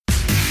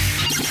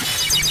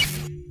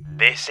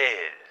This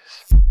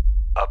is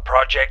a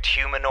Project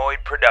Humanoid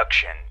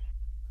production.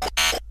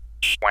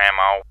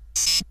 Whammo.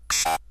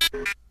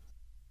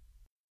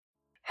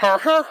 Ha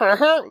ha ha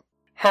ha.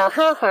 Ha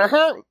ha ha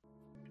ha.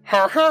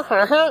 Ha ha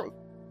ha ha.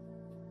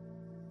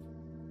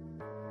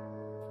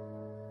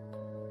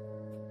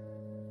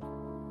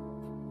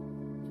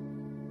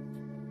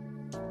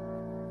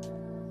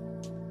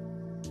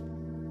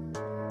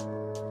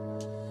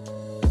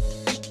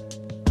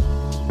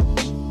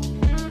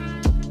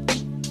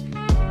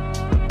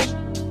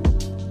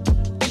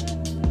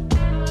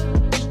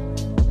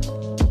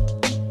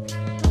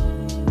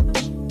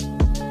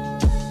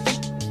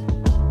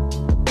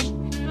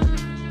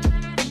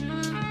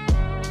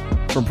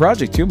 From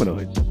Project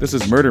Humanoid, this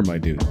is Murder, My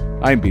Dude.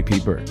 I'm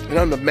BP Bird. And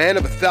I'm the man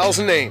of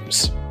 1,000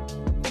 names.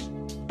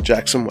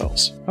 Jackson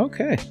Wells.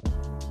 Okay.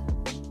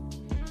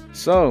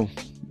 So,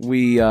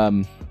 we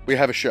have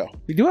a show.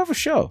 we do have a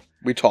show.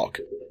 We talk.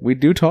 We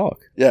do talk.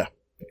 Yeah.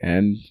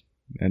 And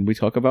we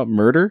talk about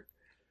murder.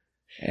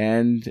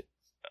 And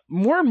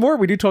more,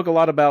 we do talk a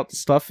lot about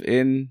stuff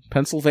in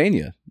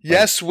Pennsylvania.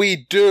 Yes,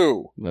 we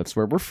do. That's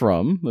where we're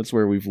from. That's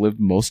where we've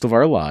lived most of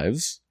our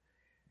lives.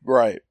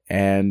 Right.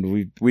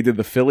 And we did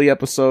the Philly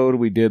episode.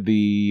 We did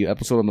the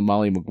episode on the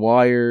Molly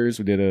Maguires.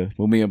 We did a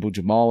Mumia Abu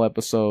Jamal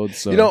episode.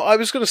 So. You know, I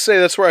was going to say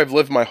that's where I've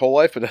lived my whole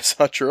life, but that's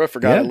not true. I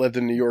forgot I Yeah. lived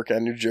in New York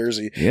and New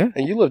Jersey. Yeah.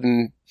 And you lived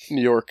in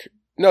New York.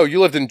 No, you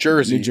lived in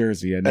Jersey. New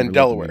Jersey, yeah. And never lived in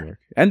Delaware. New York.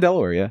 And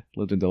Delaware, yeah.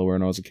 Lived in Delaware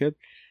when I was a kid.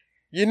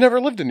 You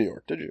never lived in New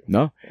York, did you?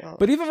 No. Oh.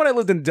 But even when I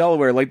lived in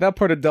Delaware, like that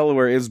part of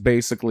Delaware is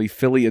basically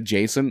Philly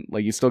adjacent.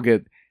 Like you still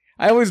get...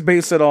 I always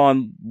base it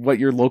on what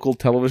your local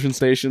television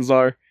stations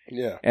are.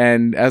 Yeah.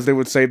 And as they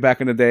would say back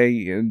in the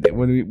day,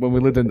 when we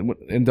lived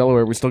in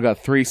Delaware, we still got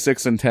 3,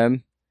 6, and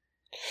 10.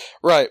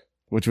 Right.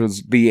 Which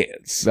was the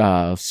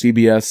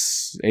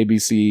CBS,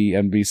 ABC,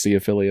 NBC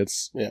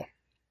affiliates. Yeah.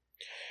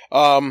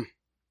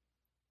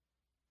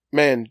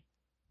 Man,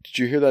 did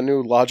you hear that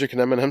new Logic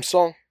and Eminem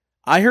song?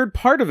 I heard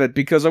part of it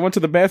because I went to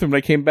the bathroom and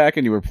I came back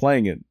and you were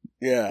playing it.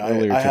 Yeah,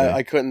 Earlier today.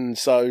 I couldn't.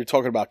 So you're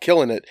talking about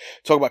killing it.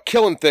 Talk about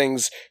killing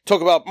things.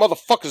 Talk about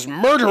motherfuckers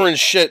murdering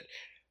shit.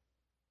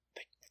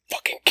 They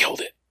fucking killed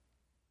it.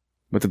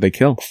 What did they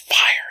kill? Fire.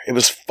 It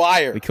was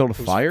fire. They killed a It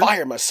was fire?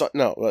 Fire. My son.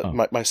 No,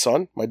 my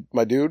son.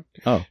 My dude.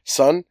 Oh.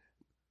 Son.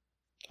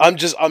 I'm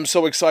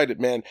so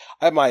excited, man.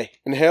 I have my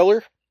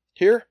inhaler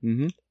here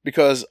Mm-hmm.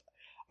 because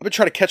I've been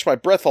trying to catch my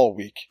breath all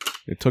week.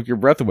 It took your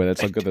breath away. That's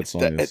how good that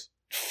song is.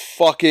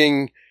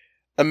 Fucking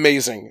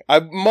amazing. I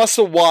must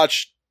have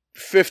watched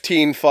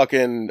 15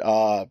 fucking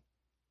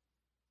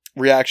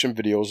reaction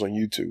videos on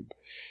YouTube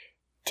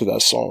to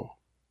that song.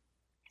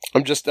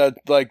 I'm just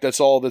that's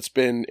all that's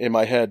been in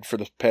my head for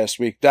the past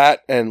week.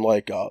 That and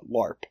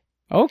LARP.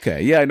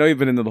 Okay, yeah, I know you've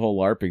been into the whole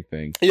LARPing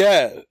thing.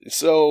 Yeah,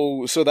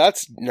 so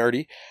that's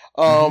nerdy.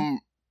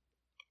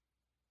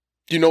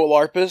 Do you know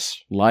what LARP is?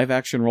 Live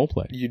action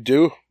roleplay. You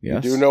do?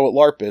 Yes. You do know what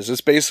LARP is.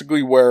 It's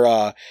basically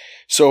where,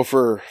 so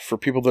for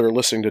people that are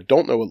listening that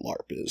don't know what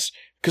LARP is,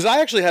 because I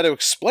actually had to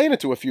explain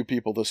it to a few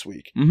people this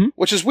week,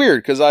 which is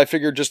weird, because I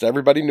figured just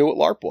everybody knew what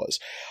LARP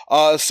was.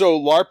 So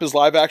LARP is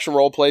live action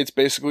roleplay. It's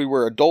basically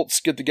where adults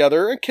get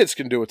together, and kids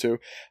can do it too,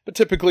 but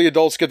typically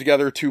adults get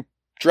together to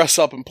dress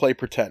up and play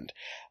pretend.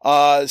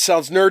 It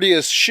sounds nerdy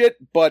as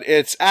shit, but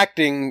it's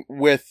acting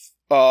with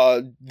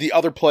the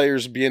other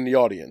players being the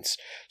audience.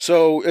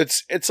 So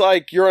it's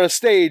like you're on a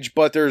stage,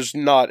 but there's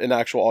not an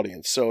actual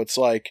audience. So it's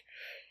like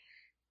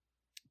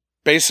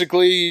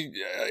basically,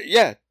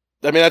 yeah.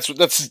 I mean,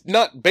 that's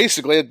not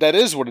basically, that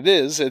is what it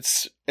is.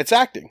 It's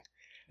acting.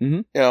 Mm-hmm.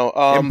 You know,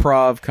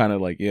 improv, kind of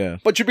like, yeah.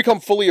 But you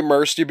become fully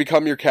immersed. You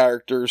become your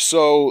character.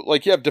 So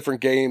like you have different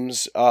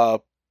games.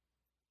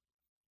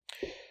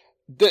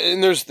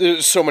 And there's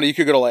so many. You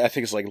could go to I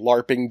think it's like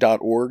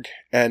larping.org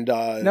and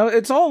no,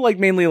 it's all like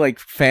mainly like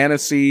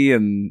fantasy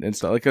and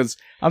stuff. Like, cause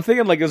I'm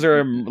thinking like, is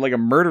there a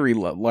murdery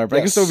LARP?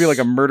 I guess it would be like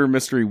a murder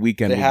mystery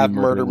weekend. They have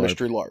murder LARP.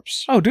 mystery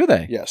LARPs. Oh, do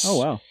they? Yes. Oh,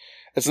 wow.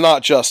 It's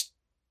not just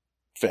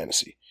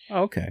fantasy.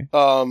 Oh, okay.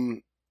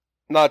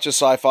 Not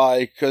just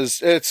sci-fi,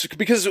 because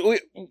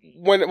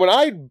when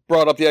I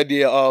brought up the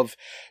idea of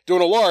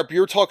doing a LARP,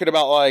 you were talking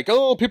about like,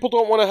 oh, people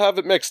don't want to have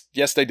it mixed.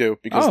 Yes, they do,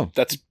 because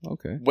that's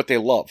okay. What they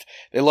love.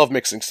 They love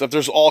mixing stuff.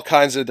 There's all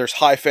kinds of, there's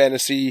high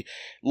fantasy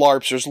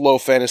LARPs, there's low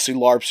fantasy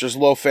LARPs, there's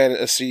low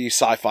fantasy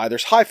sci-fi,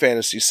 there's high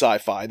fantasy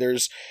sci-fi,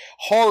 there's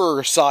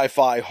horror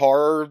sci-fi,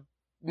 horror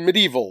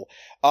medieval.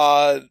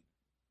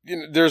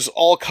 There's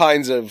all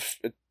kinds of,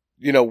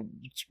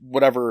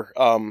 whatever,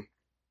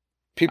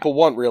 people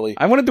want, really.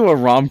 I want to do a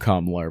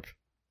rom-com LARP.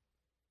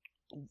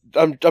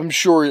 I'm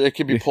sure it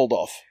can be pulled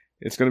off.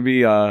 It's gonna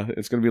be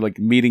like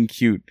meeting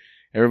cute.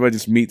 Everybody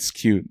just meets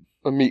cute.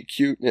 A meet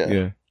cute,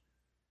 yeah.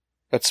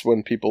 That's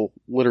when people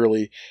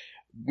literally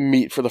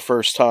meet for the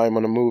first time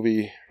on a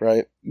movie,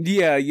 right?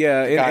 Yeah.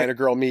 A guy and a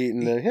girl meet,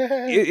 and then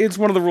it's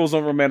one of the rules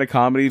on romantic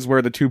comedies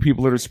where the two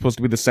people that are supposed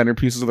to be the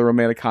centerpieces of the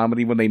romantic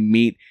comedy, when they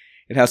meet,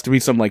 it has to be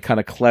some like kind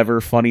of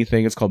clever, funny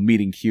thing. It's called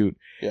meeting cute.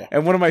 Yeah.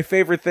 And one of my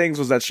favorite things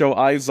was that show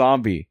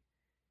iZombie.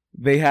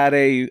 They had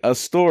a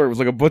store. It was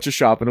like a butcher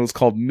shop, and it was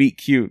called Meet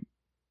Cute.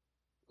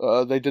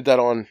 They did that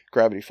on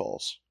Gravity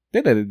Falls.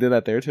 They did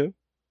that there too?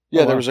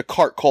 Yeah, Oh, there wow. was a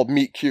cart called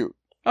Meet Cute.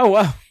 Oh,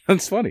 wow.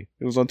 That's funny.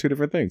 It was on two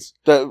different things.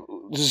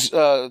 What's his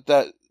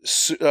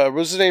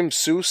name?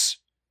 Seuss?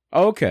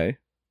 Oh, okay.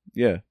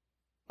 Yeah.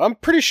 I'm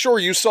pretty sure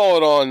you saw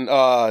it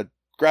on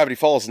Gravity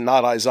Falls and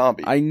not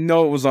iZombie. I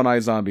know it was on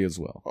iZombie as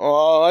well.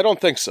 I don't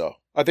think so.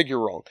 I think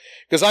you're wrong.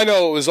 Because I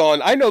know it was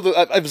on...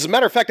 as a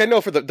matter of fact, I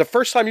know for the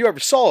first time you ever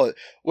saw it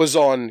was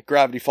on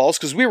Gravity Falls,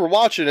 because we were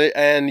watching it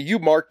and you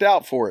marked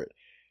out for it.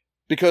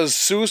 Because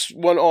Seuss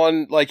went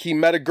on, like, he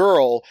met a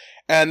girl,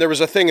 and there was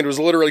a thing, and it was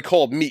literally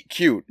called Meet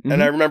Cute. Mm-hmm.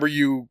 And I remember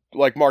you,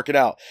 like, mark it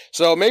out.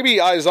 So maybe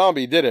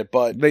iZombie did it,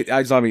 but...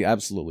 iZombie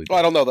absolutely did.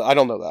 I don't know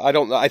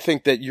that. I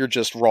think that you're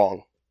just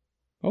wrong.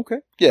 Okay.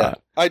 Yeah.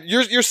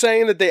 You're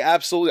saying that they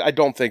absolutely... I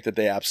don't think that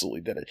they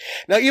absolutely did it.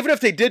 Now, even if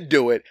they did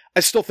do it, I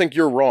still think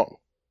you're wrong.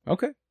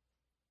 Okay.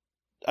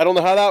 I don't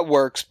know how that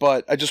works,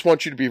 but I just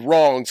want you to be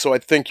wrong, so I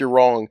think you're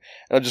wrong.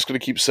 And I'm just going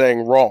to keep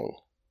saying wrong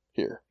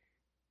here.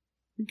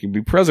 You can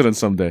be president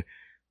someday.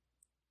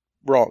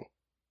 Wrong.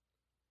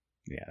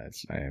 Yeah,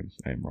 I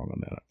am wrong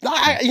on that.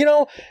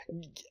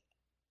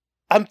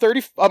 I'm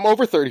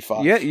over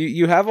 35. Yeah,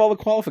 you have all the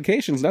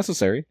qualifications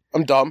necessary.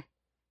 I'm dumb.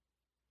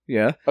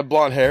 Yeah. I have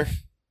blonde hair.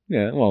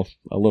 Yeah, well,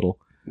 a little.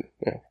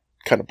 Yeah,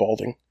 kind of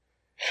balding.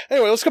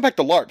 Anyway, let's go back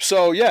to LARP.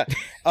 So, yeah.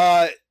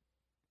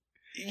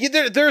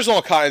 There's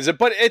all kinds of,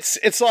 but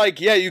it's like,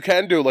 yeah, you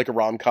can do like a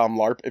rom-com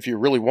LARP if you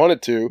really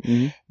wanted to,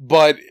 Mm-hmm.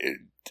 but,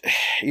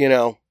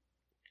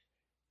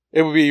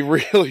 it would be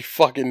really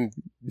fucking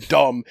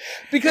dumb.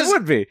 Because It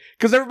would be.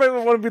 Because everybody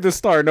would want to be the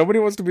star. Nobody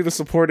wants to be the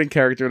supporting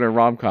character in a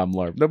rom-com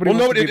LARP. Nobody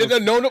nobody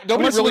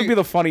wants to be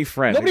the funny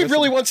friend. Nobody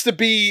really wants to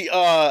be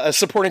a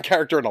supporting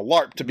character in a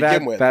LARP to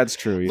begin with. That's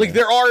true, yeah. Like,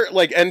 there are,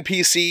 like,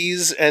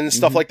 NPCs and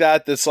stuff like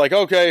that that's like,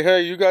 okay,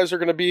 hey, you guys are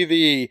going to be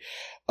the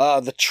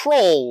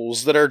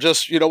trolls that are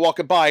just,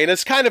 walking by. And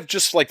it's kind of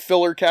just, like,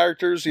 filler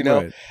characters,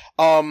 Right.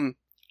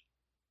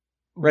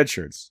 Red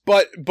shirts.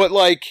 But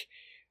like,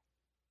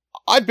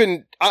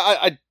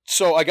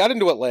 so I got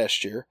into it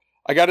last year.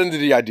 I got into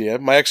the idea.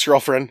 My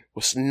ex-girlfriend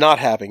was not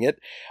having it.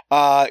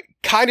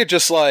 Kind of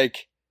just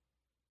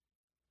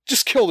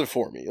just killed it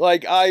for me.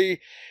 Like,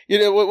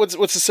 what's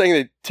the saying?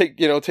 They take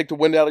the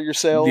wind out of your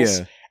sails.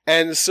 Yeah.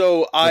 And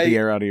so Get the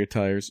air out of your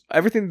tires.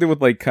 Everything to do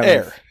with, like, kind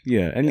air. of...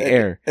 Yeah, and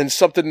air. And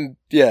something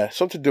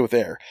to do with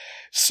air.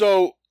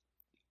 So,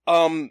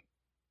 I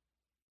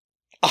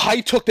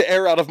took the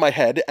air out of my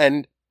head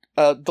and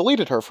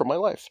deleted her from my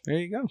life. There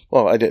you go.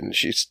 Well, I didn't.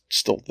 She's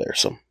still there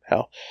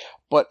somehow.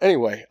 But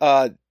anyway,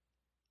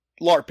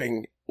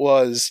 LARPing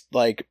was,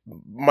 like,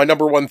 my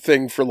number one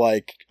thing for,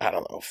 like, I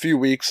don't know, a few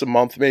weeks, a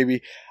month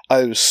maybe.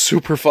 I was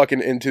super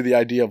fucking into the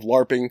idea of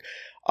LARPing.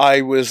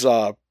 I was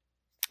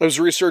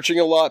researching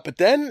a lot, but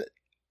then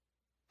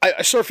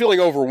I started feeling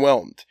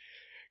overwhelmed.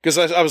 Because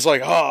I was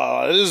like,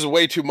 this is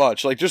way too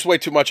much. Like, just way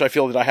too much I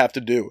feel that I have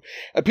to do.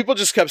 And people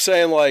just kept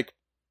saying, like,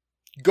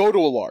 go to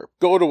a LARP,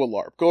 go to a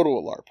LARP, go to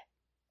a LARP.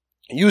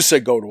 You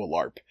said go to a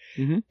LARP.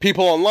 Mm-hmm.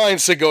 People online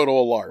said go to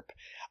a LARP.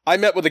 I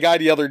met with a guy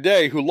the other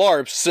day who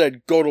LARPs,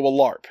 said go to a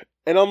LARP.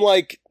 And I'm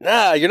like,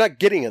 nah, you're not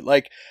getting it.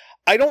 Like,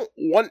 I don't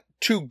want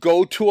to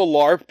go to a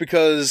LARP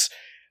because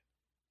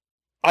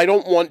I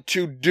don't want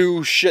to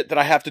do shit that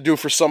I have to do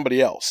for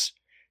somebody else.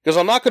 Because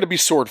I'm not going to be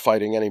sword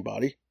fighting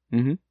anybody.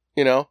 Mm-hmm.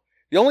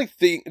 The only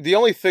thing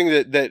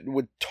that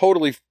would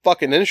totally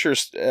fucking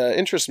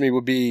interest me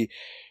would be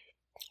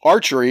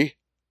archery.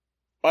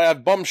 I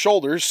have bum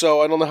shoulders,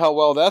 so I don't know how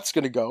well that's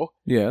going to go.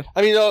 Yeah.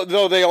 I mean,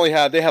 though they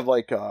have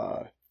like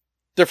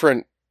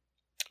different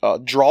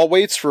draw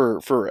weights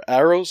for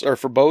arrows or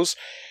for bows.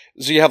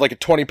 So you have like a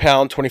 20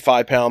 pound,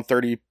 25 pound,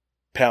 30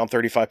 pound,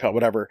 35 pound,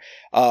 whatever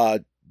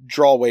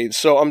draw weight.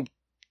 So I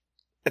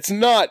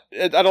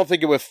don't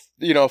think it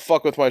would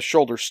fuck with my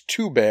shoulders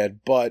too bad,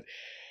 but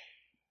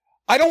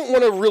I don't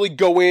want to really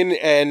go in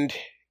and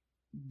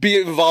be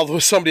involved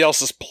with somebody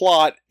else's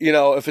plot,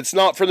 if it's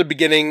not from the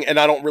beginning and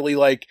I don't really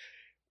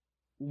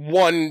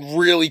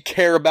really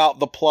care about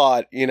the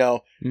plot,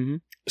 Mm-hmm.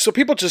 So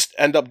people just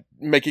end up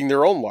making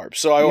their own LARP.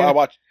 So I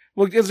watch.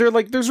 Well, is there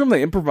there's room to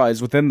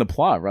improvise within the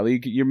plot, right?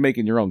 You're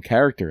making your own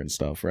character and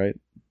stuff, right?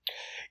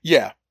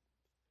 Yeah.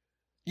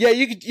 Yeah,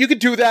 you could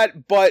do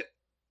that, but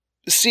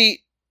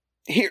see,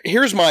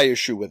 here's my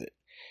issue with it.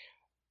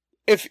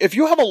 If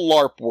you have a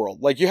LARP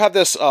world, like you have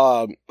this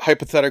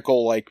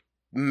hypothetical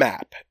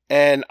map,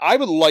 and I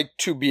would like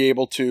to be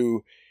able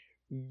to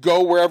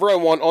go wherever I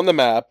want on the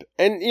map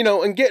and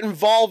and get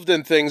involved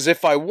in things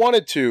if I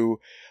wanted to,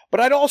 but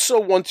I'd also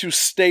want to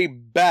stay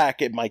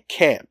back at my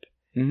camp.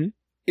 Mm-hmm.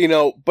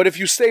 But if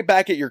you stay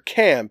back at your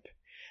camp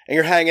and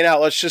you're hanging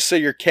out, let's just say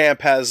your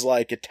camp has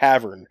a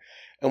tavern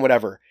and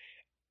whatever.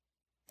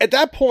 At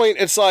that point,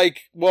 it's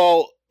like,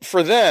 well,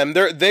 for them,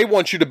 they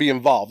want you to be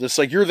involved. It's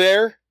like, you're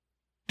there,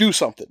 do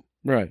something.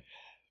 Right.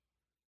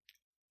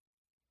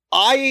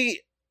 I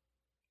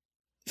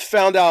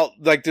found out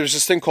there's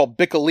this thing called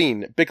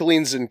Bicoline.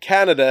 Bicoline's in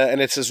Canada, and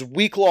it's this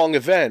week-long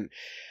event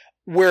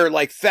where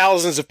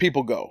thousands of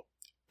people go.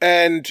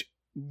 And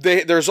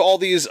there's all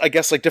these, I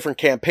guess, like different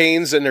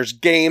campaigns, and there's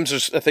games.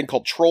 There's a thing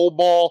called Troll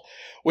Ball,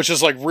 which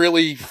is like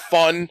really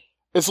fun.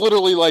 It's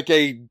literally like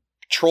a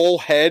troll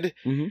head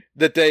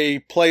that they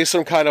play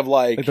some kind of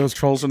like those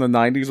trolls from the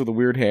 90s with the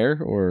weird hair,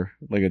 or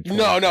like a troll?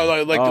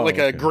 like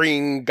a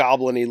green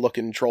goblin-y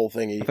looking troll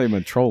thingy. I thought you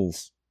meant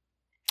trolls.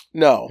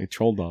 No. Like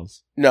troll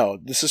dolls. No,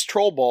 this is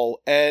Troll Ball,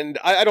 and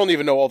I don't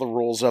even know all the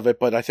rules of it,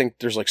 but I think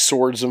there's like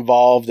swords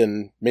involved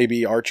and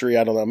maybe archery.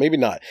 I don't know. Maybe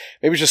not.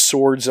 Maybe just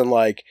swords, and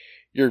like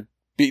you're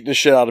beating the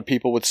shit out of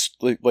people with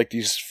like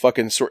these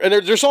fucking swords. And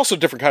there's also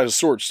different kinds of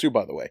swords too,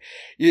 by the way.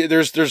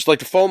 There's like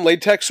the foam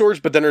latex swords,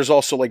 but then there's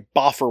also like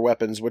boffer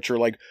weapons, which are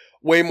like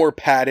way more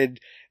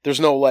padded. There's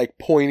no like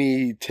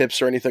pointy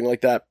tips or anything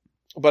like that.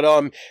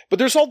 But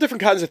there's all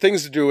different kinds of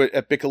things to do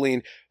at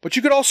Bicoline. But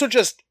you could also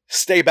just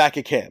stay back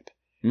at camp.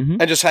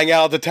 And just hang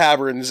out at the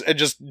taverns and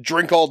just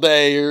drink all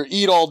day or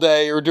eat all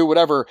day or do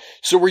whatever.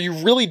 So where you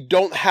really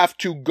don't have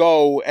to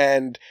go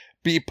and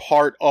be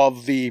part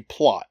of the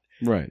plot.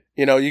 Right.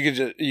 You know, you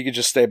could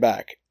just stay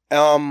back.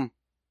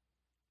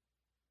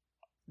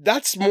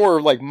 That's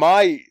more like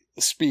my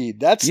speed.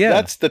 That's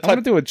the type. I'm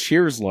gonna do a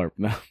Cheers LARP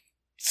now.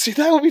 See,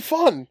 that would be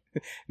fun.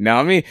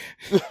 Now me.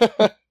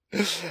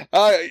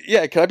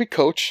 Yeah, can I be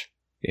coach?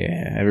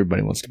 Yeah,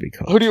 everybody wants to be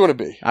coach. Who do you want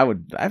to be? I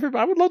would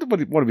love to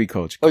want to be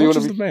coach. Oh, Coach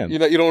is the man. You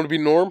don't want to be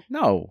Norm?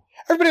 No.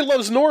 Everybody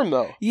loves Norm,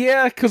 though.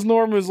 Yeah, because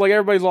Norm is like,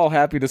 everybody's all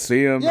happy to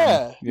see him.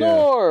 Yeah,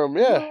 Norm,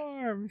 yeah.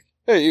 Norm.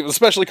 Hey,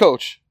 especially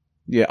Coach.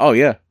 Yeah, oh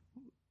yeah.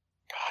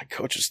 God,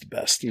 Coach is the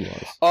best. He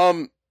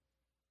was.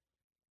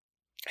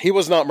 He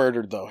was not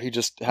murdered, though. He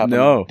just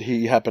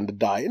happened to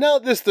die. Now,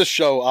 this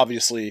show,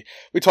 obviously,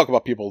 we talk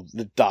about people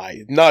that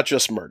die, not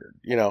just murdered,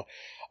 you know.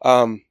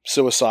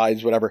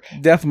 Suicides, whatever.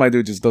 Death, my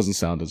dude, just doesn't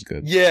sound as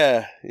good.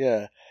 Yeah.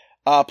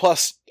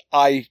 Plus,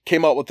 I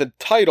came up with the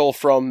title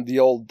from the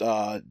old,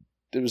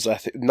 it was a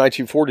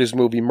 1940s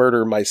movie,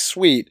 Murder, My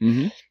Sweet.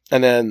 And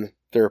then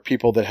there are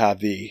people that have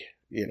the,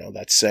 you know,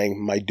 that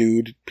saying, my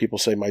dude. People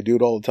say my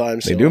dude all the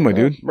time. So, they do, my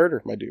dude.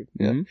 Murder, my dude.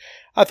 Yeah.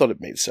 I thought it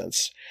made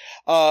sense.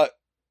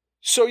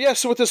 So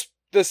with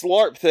this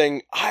LARP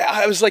thing,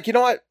 I was like, you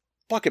know what?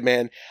 Fuck it,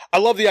 man. I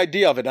love the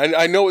idea of it.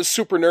 I know it's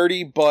super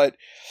nerdy, but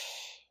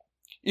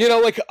you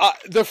know, like,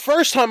 the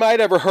first time I'd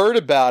ever heard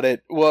about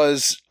it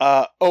was,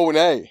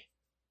 O&A.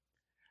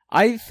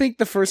 I think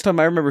the first time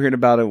I remember hearing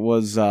about it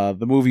was,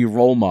 the movie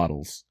Role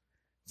Models.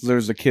 So there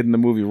was a kid in the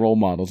movie Role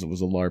Models that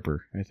was a LARPer,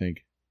 I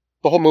think.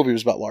 The whole movie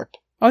was about LARP.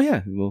 Oh,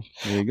 yeah. Well,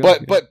 there you go.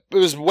 But it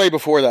was way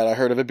before that I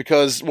heard of it,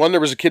 because one,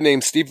 there was a kid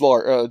named Steve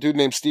dude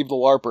named Steve the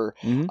LARPer.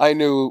 I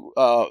knew,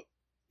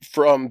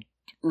 from,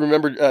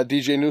 remember,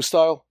 DJ New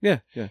Style? Yeah.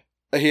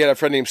 He had a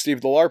friend named Steve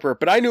the LARPer,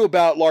 but I knew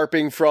about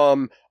LARPing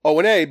from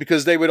O&A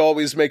because they would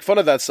always make fun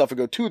of that stuff and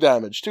go 2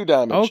 damage.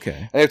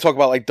 Okay. And they'd talk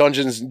about like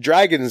Dungeons and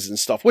Dragons and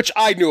stuff, which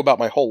I knew about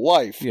my whole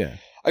life. Yeah.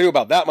 I knew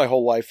about that my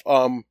whole life.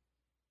 But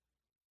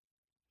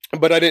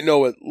I didn't know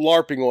what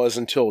LARPing was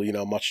until, you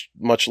know, much,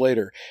 much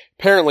later.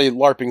 Apparently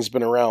LARPing's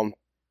been around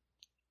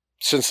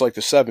since like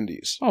the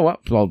 70s. Oh,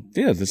 well,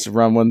 yeah, this is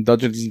around when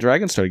Dungeons and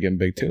Dragons started getting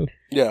big too.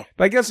 Yeah.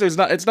 But I guess it's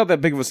not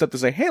that big of a step to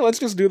say, hey, let's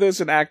just do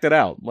this and act it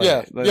out.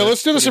 Like,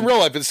 let's do this in real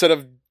life instead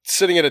of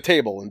sitting at a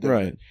table and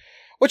doing it.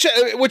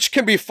 Which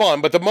can be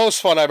fun, but the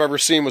most fun I've ever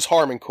seen was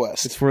Harmon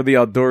Quest. It's for the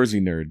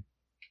outdoorsy nerd.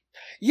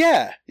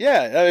 Yeah.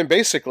 I mean,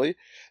 basically.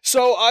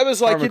 So I was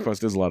like... Harmon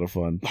Quest is a lot of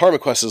fun. Harmon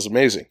Quest is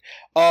amazing.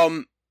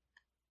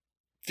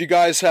 If you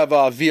guys have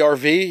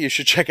VRV, you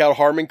should check out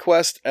Harmon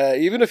Quest,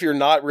 even if you're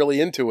not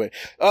really into it.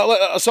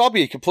 So I'll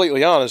be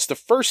completely honest. The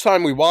first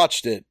time we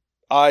watched it,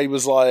 I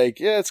was like,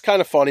 yeah, it's kind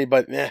of funny,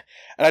 but and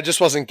I just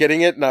wasn't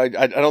getting it, and I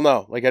don't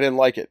know. Like, I didn't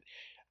like it.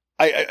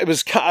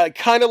 I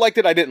kind of liked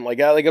it, I didn't like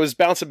it. Like, I was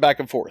bouncing back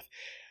and forth.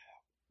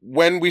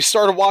 When we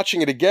started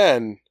watching it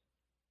again,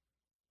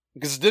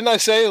 because didn't I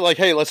say, like,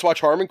 hey, let's watch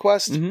Harmon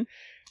Quest?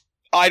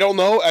 I don't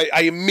know.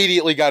 I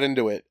immediately got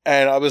into it,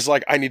 and I was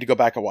like, I need to go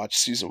back and watch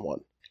season 1.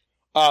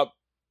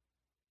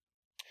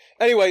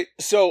 Anyway,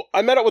 so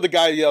I met up with a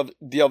guy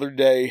the other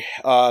day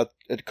at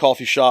a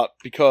coffee shop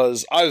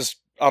because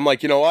I'm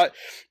like, you know what?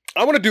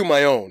 I want to do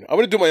my own. I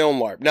want to do my own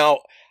LARP. Now,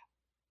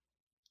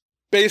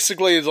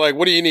 basically, it's like,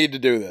 what do you need to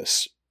do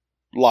this?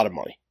 A lot of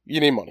money.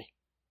 You need money.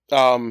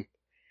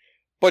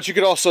 But you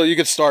could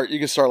start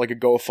like a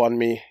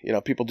GoFundMe. You know,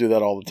 people do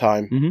that all the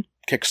time.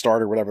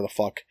 Kickstarter, whatever the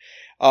fuck.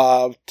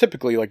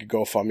 Typically like a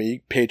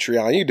GoFundMe,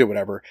 Patreon, you can do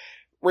whatever.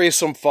 Raise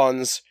some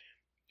funds.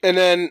 And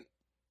then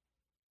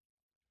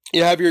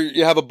you have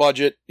a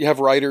budget, you have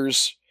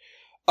writers.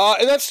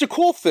 And that's the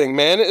cool thing,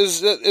 man,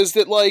 is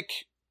that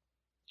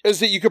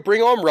you could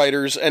bring on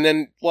writers and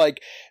then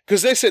like,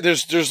 cause they say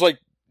there's like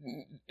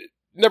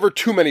never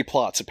too many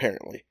plots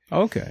apparently.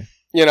 Okay.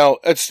 You know,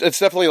 it's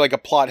definitely like a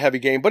plot heavy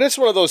game, but it's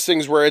one of those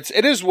things where it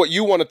is what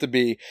you want it to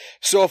be.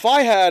 So if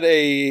I had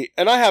I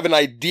have an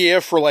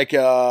idea for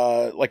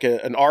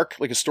an arc,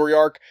 like a story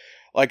arc,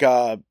 like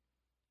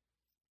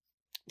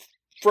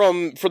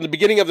from the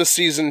beginning of the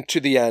season to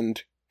the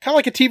end, kind of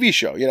like a TV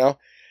show, you know?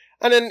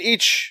 And then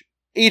each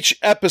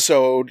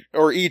episode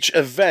or each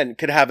event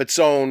could have its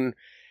own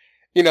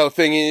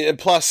thing, and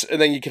plus,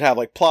 and then you can have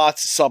like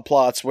plots,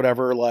 subplots,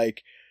 whatever,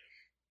 like,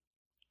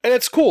 and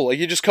it's cool. Like,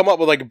 you just come up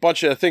with like a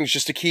bunch of things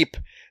just to keep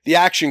the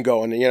action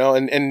going,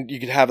 and you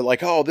could have it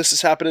like, oh, this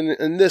is happening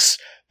in this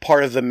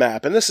part of the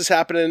map, and this is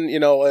happening,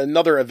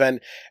 another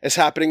event is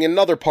happening in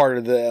another part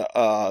of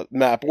the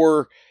map,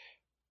 or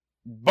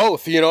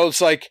both,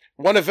 it's like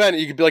one event,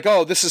 you could be like,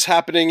 oh, this is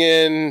happening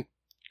in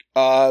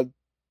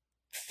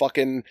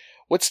fucking,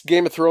 what's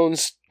Game of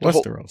Thrones?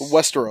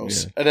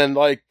 Westeros. Yeah. And then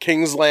like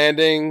King's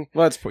Landing.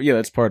 Well, that's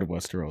part of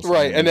Westeros.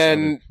 Right, and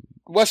then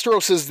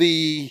Westeros is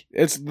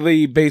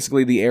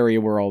basically the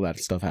area where all that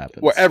stuff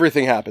happens. Where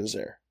everything happens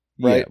there.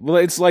 Right? Yeah, well,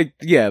 it's like,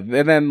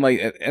 and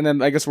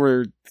then I guess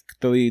where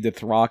the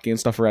Dothraki and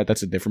stuff are at,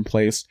 that's a different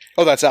place.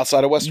 Oh, that's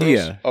outside of Westeros?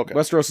 Yeah. Okay.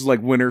 Westeros is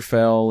like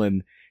Winterfell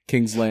and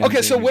King's Landing.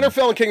 Okay, so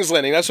Winterfell and King's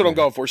Landing, that's what I'm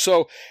going for.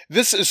 So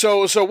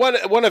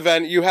one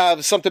event, you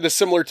have something that's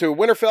similar to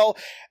Winterfell,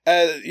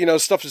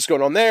 stuff that's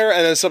going on there,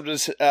 and then something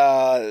that's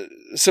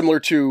similar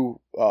to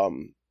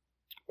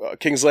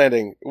King's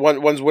Landing.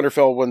 One's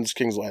Winterfell, one's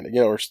King's Landing,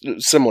 or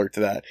similar to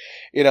that.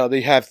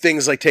 They have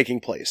things like taking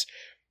place.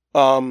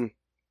 And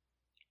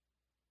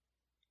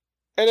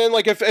then,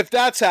 like, if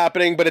that's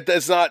happening, but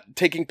it's not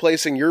taking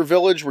place in your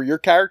village where your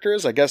character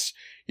is, I guess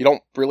you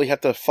don't really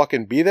have to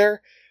fucking be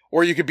there.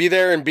 Or you could be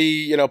there and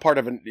be, part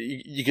of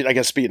you could, I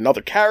guess, be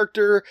another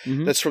character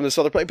that's from this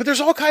other place. But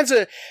there's all kinds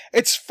of,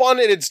 it's fun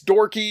and it's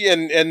dorky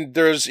and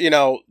there's,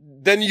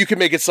 then you can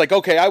make it's like,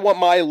 okay, I want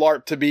my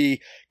LARP to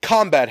be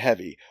combat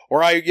heavy.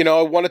 Or I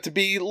want it to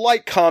be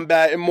light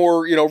combat and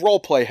more, role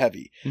play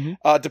heavy.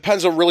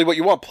 Depends on really what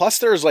you want. Plus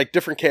there's like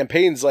different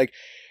campaigns. Like,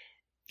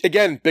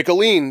 again,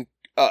 Bickeline,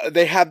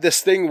 they have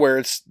this thing where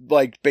it's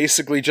like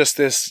basically just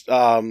this,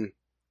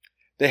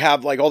 they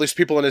have like all these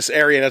people in this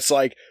area and it's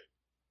like,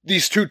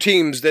 these two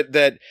teams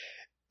that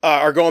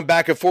are going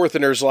back and forth,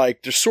 and there's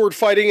sword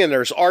fighting and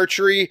there's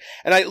archery.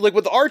 And I like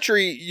with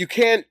archery, you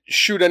can't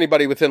shoot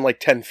anybody within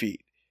like 10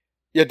 feet.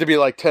 You have to be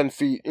like 10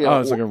 feet.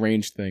 It's like a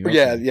range thing.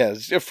 Okay. Yeah,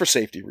 for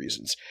safety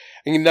reasons.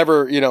 And you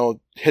never,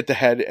 hit the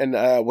head. And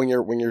when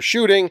you're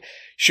shooting,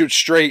 shoot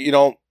straight.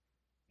 You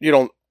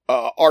don't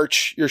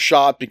arch your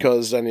shot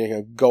because then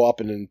you go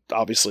up and then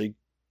obviously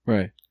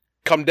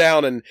come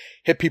down and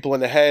hit people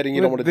in the head, and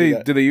you don't want to do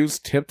that. Do they use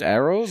tipped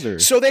arrows or?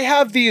 So they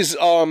have these,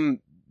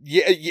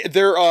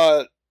 they're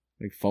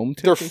like foam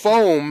tips? They're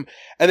foam,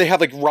 and they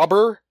have like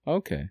rubber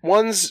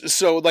ones.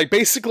 So like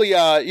basically,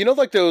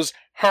 like those,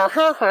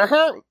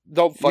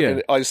 don't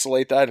fucking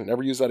isolate that and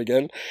never use that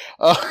again.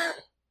 I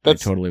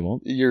totally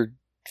won't. You're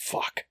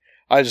fuck.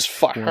 I just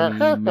fuck. I'm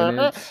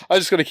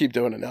just gonna keep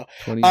doing it now.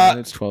 20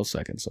 minutes, 12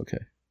 seconds. Okay.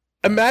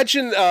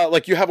 Imagine,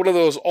 like you have one of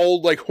those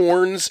old like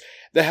horns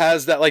that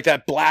has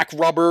that black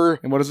rubber.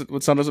 And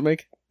what sound does it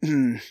make?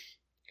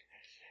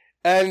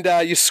 And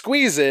you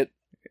squeeze it.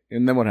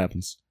 And then what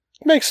happens?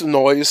 It makes a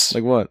noise.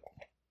 Like what?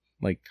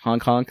 Like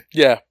honk honk?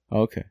 Yeah.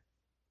 Okay.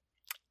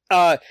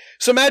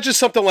 So imagine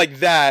something like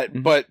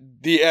that, but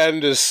the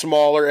end is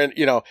smaller and,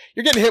 you're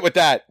getting hit with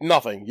that.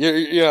 Nothing.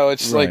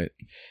 It's like,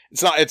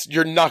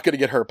 you're not going to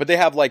get hurt, but they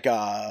have like,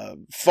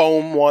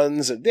 foam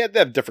ones. They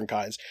have different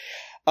kinds.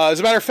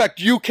 As a matter of fact,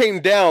 you came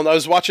down. I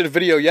was watching a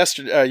video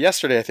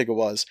yesterday, I think it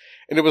was,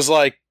 and it was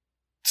like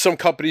some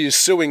companies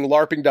suing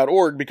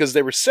LARPing.org because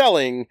they were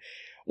selling,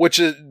 which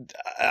is,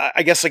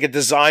 I guess, like a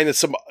design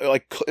that's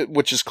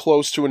which is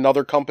close to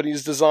another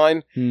company's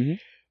design,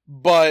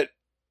 but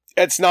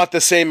it's not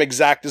the same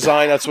exact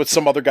design. That's what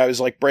some other guy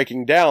was like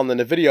breaking down in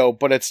the video,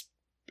 but it's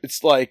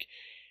like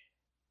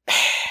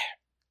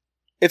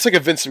it's like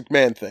a Vince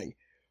McMahon thing.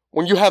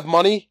 When you have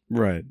money,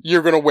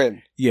 you're going to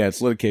win. Yeah, it's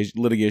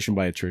litigation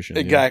by attrition.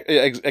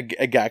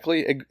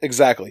 Exactly.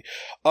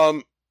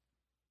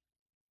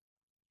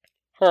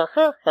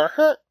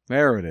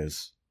 There it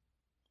is.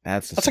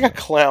 That's like a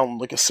clown,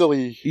 like a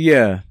silly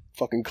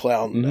fucking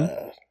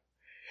clown.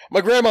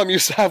 My grandma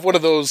used to have one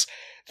of those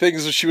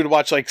things that she would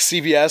watch like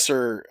CVS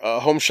or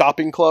Home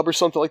Shopping Club or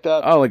something like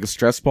that. Oh, like a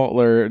stress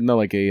ball or no,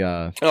 like a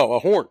a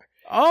horn.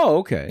 Oh,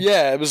 okay.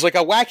 Yeah, it was like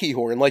a wacky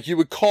horn. Like they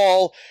would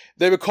call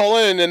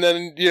in, and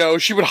then,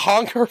 she would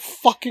honk her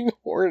fucking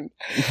horn.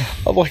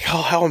 I'm like,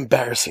 oh, how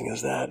embarrassing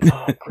is that?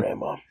 Oh,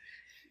 grandma.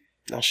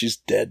 Now she's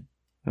dead.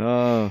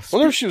 I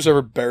wonder if she was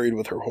ever buried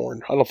with her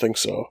horn. I don't think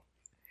so.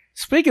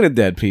 Speaking of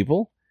dead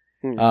people,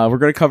 we're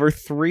going to cover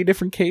 3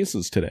 different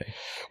cases today.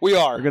 We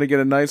are. We're going to get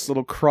a nice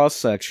little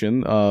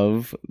cross-section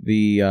of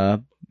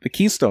the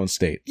Keystone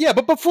State. Yeah,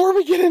 but before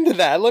we get into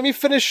that, let me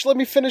finish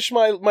my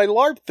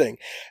LARP thing.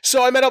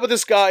 So I met up with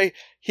this guy.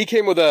 He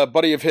came with a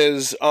buddy of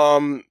his,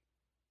 and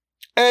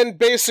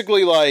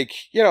basically, like,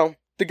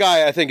 the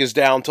guy I think is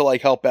down to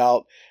like help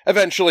out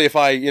eventually if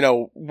I,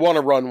 want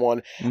to run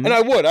one. And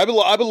I would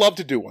love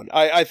to do one.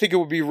 I think it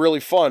would be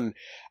really fun.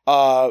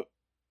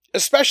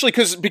 Especially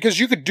because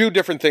you could do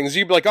different things.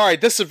 You'd be like, all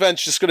right, this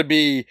event's just going to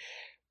be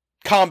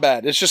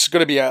combat. It's just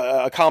going to be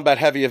a combat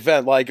heavy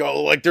event. Like,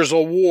 there's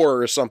a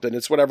war or something.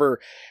 It's whatever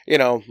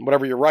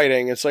you're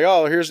writing. It's like,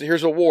 oh,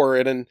 here's a war.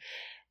 And then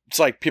it's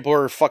like people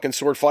are fucking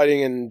sword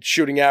fighting and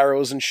shooting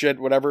arrows and shit,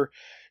 whatever.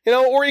 You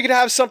know, or you could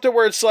have something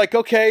where it's like,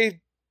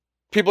 okay,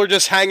 people are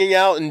just hanging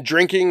out and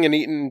drinking and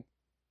eating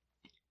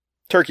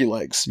turkey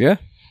legs. Yeah,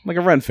 like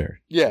a Ren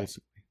Fair. Yeah.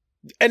 Basically.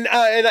 And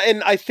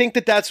I think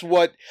that's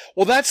what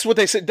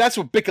they say. That's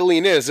what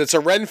Bickaline is. It's a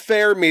Ren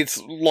Fair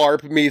meets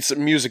LARP meets a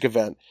music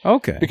event.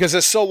 Okay. Because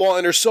it's so long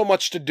and there's so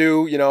much to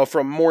do, you know,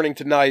 from morning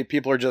to night.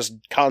 People are just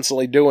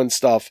constantly doing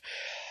stuff.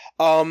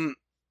 But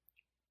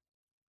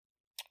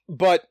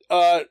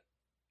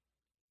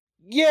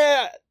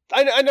yeah,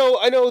 I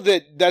know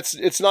that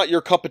it's not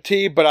your cup of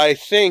tea, but I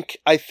think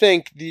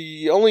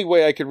the only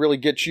way I could really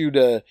get you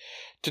to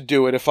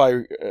do it if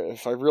I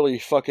really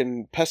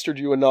fucking pestered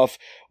you enough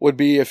would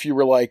be if you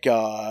were like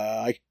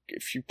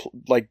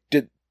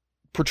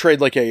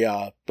portrayed like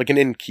an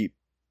innkeep.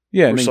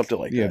 Yeah, or something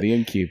like that. Yeah, the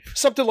innkeep.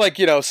 Something like,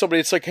 you know,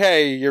 somebody, it's like,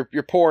 hey, you're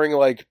pouring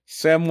like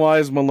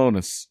Samwise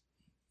Malonis.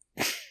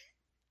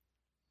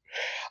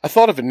 I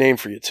thought of a name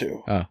for you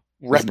too.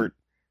 Reppert.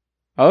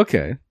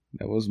 Okay.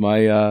 That was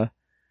my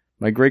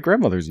my great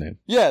grandmother's name.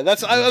 Yeah,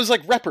 I was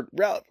like Reppert.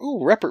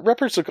 Ooh, Reppert.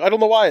 Reppert's I don't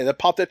know why that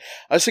popped in.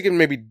 I was thinking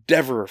maybe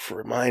Dever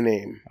for my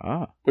name.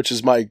 Which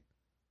is my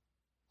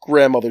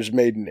grandmother's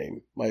maiden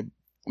name.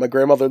 My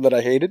grandmother that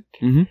I hated.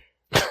 Mm-hmm.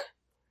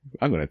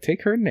 I'm going to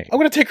take her name. I'm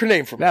going to take her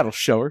name from her. That'll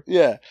show her.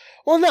 Yeah.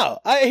 Well, no.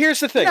 Here's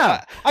the thing.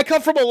 Yeah. I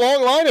come from a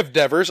long line of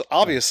Devers,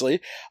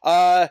 obviously.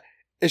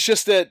 It's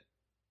just that,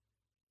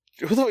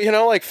 you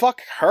know, like,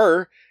 fuck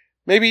her.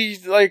 Maybe,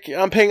 like,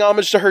 I'm paying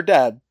homage to her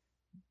dad.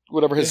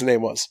 Whatever his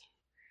name was.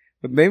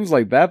 With names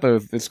like that, though,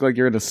 it's like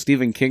you're in a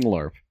Stephen King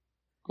LARP.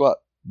 What?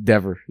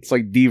 Dever. It's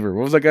like Deaver.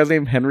 What was that guy's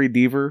name? Henry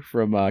Deaver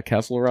from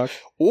Castle Rock?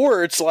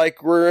 Or it's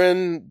like we're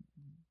in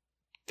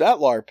that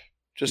LARP.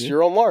 Just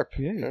your own LARP.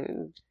 Yeah.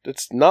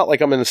 It's not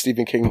like I'm in a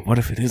Stephen King. But what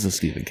if it is a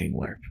Stephen King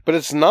LARP? But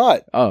it's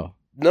not. Oh.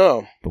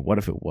 No. But what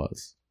if it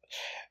was?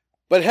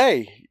 But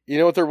hey, you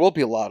know what there will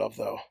be a lot of,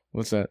 though?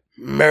 What's that?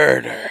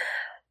 Murder.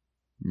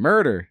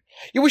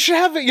 Yeah, we should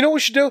have it. You know what we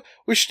should do?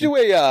 We should do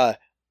a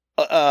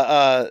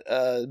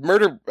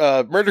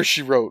Murder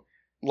She Wrote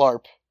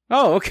LARP.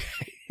 Oh, okay.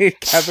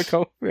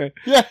 Caprico.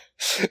 Yeah.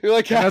 You're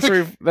like, that's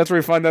where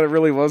you find out it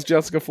really was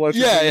Jessica Fletcher.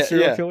 Yeah,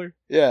 serial killer.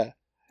 Yeah.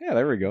 Yeah,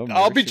 there we go.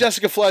 I'll be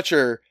Jessica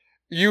Fletcher.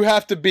 You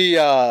have to be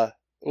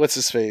what's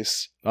his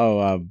face?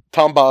 Oh,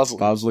 Tom Bosley.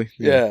 Bosley.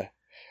 Yeah.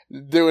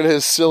 Doing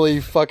his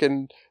silly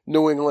fucking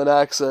New England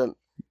accent.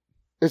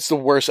 It's the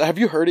worst. Have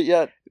you heard it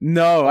yet?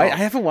 No, I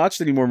haven't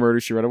watched any more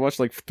Murder, She Wrote. I watched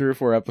like 3 or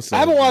 4 episodes. I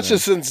haven't watched it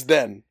since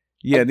then.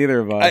 Yeah,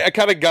 neither have I. I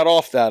kind of got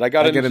off that. I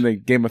get into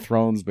Game of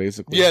Thrones,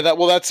 basically. Yeah,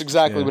 that's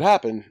exactly what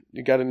happened.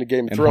 You got into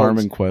Game of Thrones. And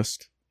Harmon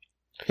Quest.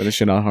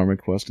 Finishing out Harmon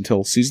Quest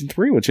until season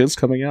 3, which is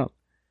coming out.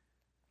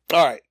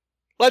 All right.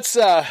 Let's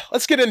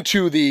get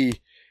into the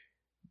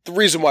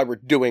reason why we're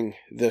doing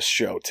this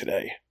show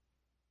today.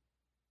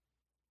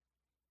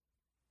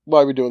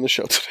 Why are we doing the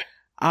show today?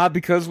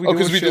 Because we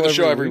do the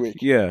show every week.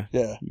 Yeah.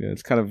 Yeah. Yeah,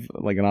 it's kind of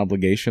like an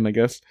obligation, I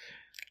guess.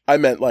 I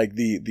meant like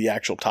the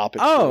actual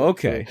topic. Oh,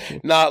 okay.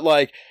 Not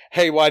like,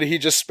 hey, why did he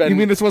just spend... You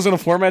mean this wasn't a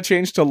format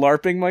change to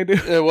LARPing, my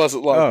dude? It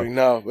wasn't LARPing,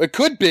 no. It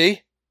could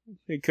be.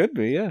 It could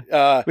be,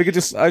 yeah. We could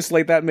just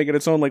isolate that and make it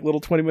its own like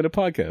little 20-minute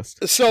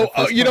podcast. So,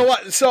 you know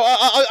what? So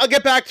I'll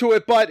get back to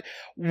it, but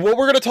what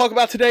we're going to talk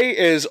about today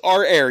is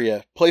our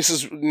area,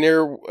 places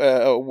near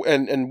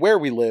and where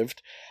we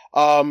lived.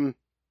 And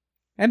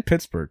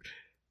Pittsburgh.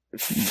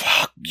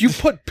 Fuck, you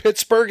put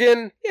Pittsburgh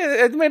in?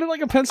 Yeah, it made it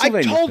like a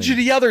Pennsylvania I told you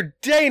the other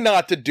day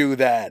not to do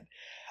that.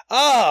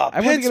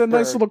 I want to get a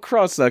nice little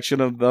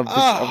cross-section of the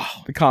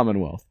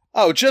Commonwealth.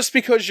 Oh, just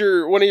because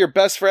you're one of your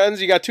best friends?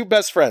 You got 2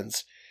 best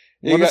friends.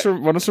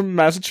 One is from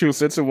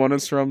Massachusetts and one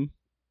is from...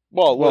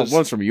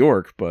 one's from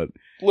York, but...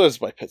 Lives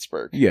by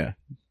Pittsburgh. Yeah.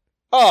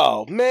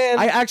 Oh, man.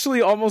 I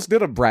actually almost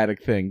did a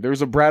Braddock thing. There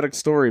was a Braddock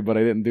story, but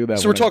I didn't do that.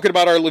 So we're talking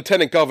about our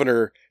Lieutenant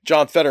Governor,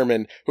 John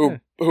Fetterman, who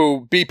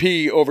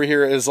BP over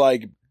here is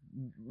like...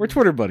 We're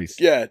Twitter buddies.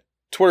 Yeah,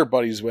 Twitter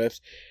buddies with.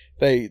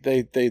 They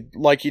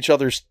like each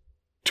other's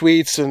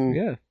tweets and...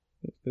 Yeah,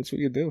 that's what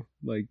you do.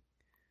 Like,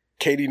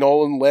 Katie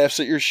Nolan laughs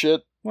at your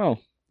shit.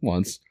 Well,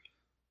 once.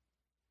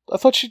 I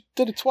thought she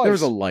did it twice. There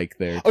was a like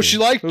there. Too. Oh, she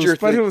liked your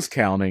thing. But who was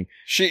counting?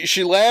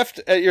 She laughed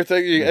at your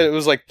thing. Yeah. It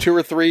was like 2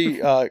 or 3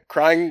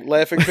 crying,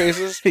 laughing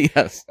faces.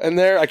 Yes. And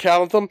there, I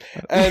counted them.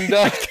 And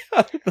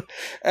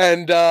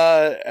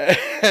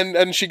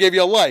and she gave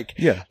you a like.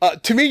 Yeah.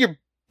 To me, you're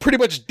pretty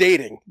much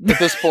dating at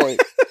this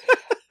point.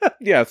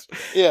 Yes.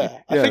 Yeah.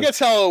 I think that's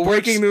how it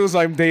works. Breaking news,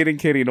 I'm dating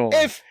Katie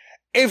Nolan.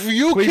 If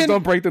you Please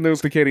don't break the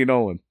news to Katie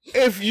Nolan.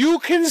 If you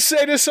can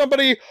say to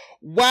somebody,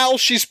 wow,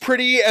 she's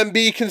pretty, and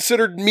be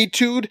considered Me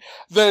Too'd,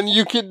 then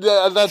you could,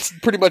 that's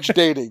pretty much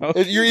dating.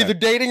 Okay. You're either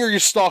dating or you're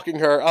stalking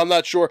her. I'm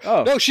not sure.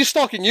 Oh. No, she's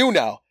stalking you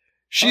now.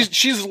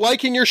 She's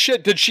liking your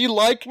shit. Did she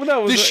like? Well,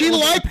 no, did she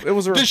like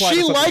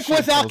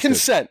without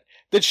consent?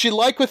 Did she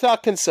like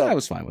without consent? I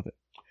was fine with it.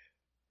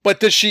 But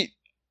did she?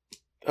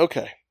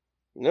 Okay.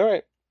 All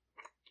right.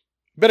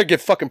 Better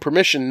get fucking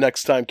permission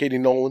next time, Katie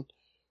Nolan.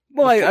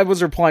 Well, I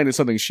was replying to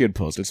something she had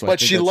posted, so but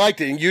she liked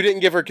it, and you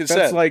didn't give her consent.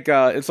 That's like,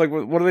 it's like,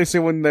 what do they say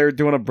when they're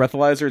doing a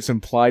breathalyzer? It's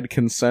implied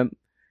consent.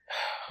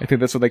 I think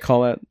that's what they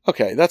call it.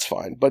 Okay, that's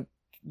fine. But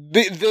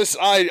this,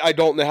 I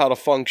don't know how to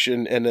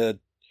function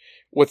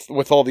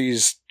with all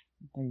these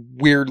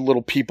weird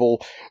little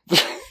people.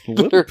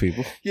 Little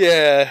people?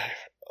 Yeah.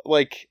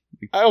 Like,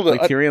 I don't know.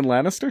 Like Tyrion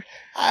Lannister?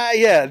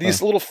 Yeah,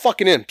 these little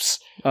fucking imps.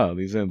 Oh,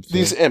 these imps.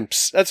 These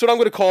imps. That's what I'm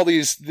going to call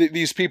these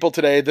people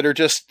today that are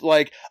just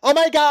like, oh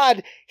my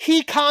god,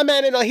 he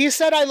commented, he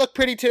said I look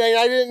pretty today, and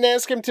I didn't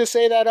ask him to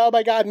say that. Oh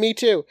my god, me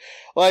too.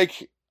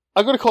 Like,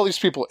 I'm going to call these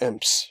people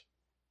imps.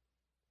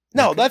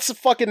 No,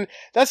 Okay.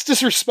 that's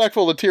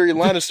disrespectful to Tyrion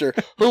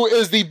Lannister, who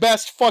is the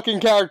best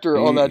fucking character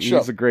on that show.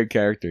 He's a great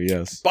character,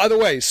 yes. By the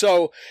way,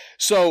 so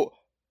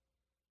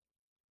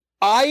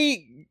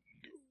I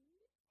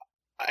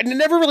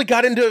never really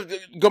got into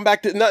going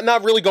back to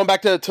not really going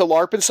back to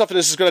LARP and stuff, and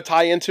this is going to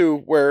tie into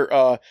where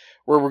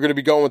we're going to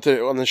be going with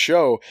on the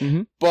show.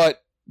 Mm-hmm.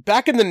 But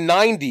back in the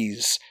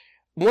 90s,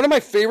 one of my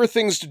favorite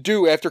things to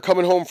do after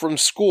coming home from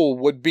school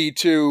would be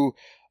to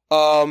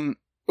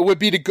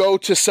go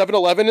to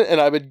 7-Eleven, and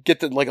I would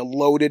get like a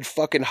loaded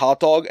fucking hot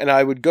dog, and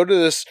I would go to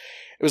this.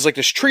 It was like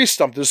this tree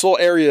stump, this little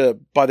area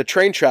by the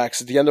train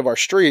tracks at the end of our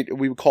street.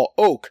 We would call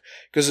Oak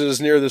because it was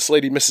near this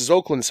lady, Mrs.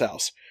 Oakland's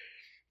house.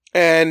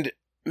 And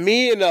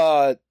me and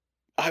I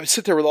would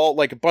sit there with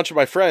like a bunch of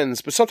my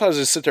friends, but sometimes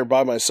I'd sit there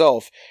by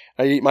myself.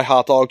 I eat my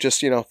hot dog,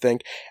 just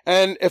think.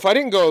 And if I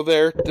didn't go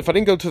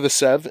to the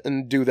Sev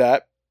and do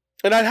that,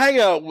 and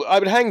I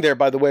would hang there,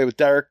 by the way, with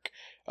Derek.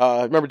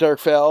 Remember Derek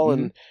Fell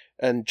Mm-hmm.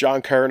 and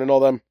John Curran and all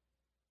them.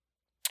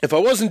 If I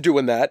wasn't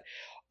doing that,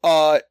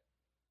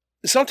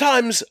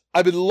 sometimes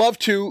I would love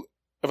to.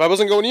 If I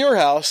wasn't going to your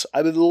house,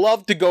 I would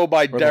love to go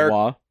by Or Derek. the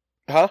Wah.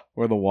 Huh?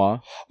 Or the Wah.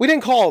 We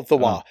didn't call it the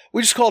Wah.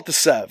 We just called it the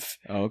Sev.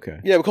 Oh, okay.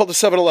 Yeah, we called the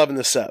 7-Eleven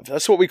the Sev.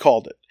 That's what we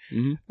called it.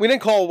 Mm-hmm. We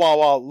didn't call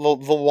Wah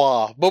the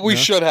Wah, but we No?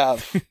 should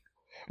have.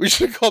 We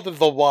should have called it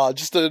the Wah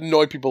just to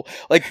annoy people.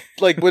 Like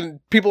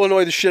when people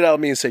annoy the shit out of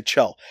me and say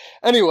 "chill."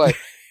 Anyway,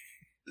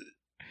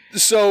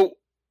 so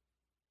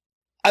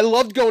I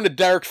loved going to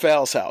Derek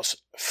Fowle's house.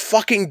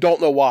 Fucking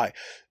don't know why,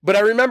 but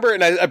I remember,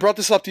 and I brought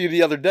this up to you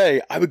the other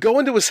day. I would go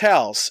into his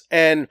house,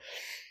 and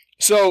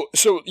so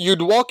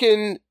you'd walk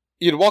in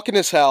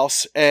his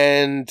house,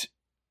 and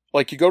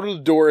like you go to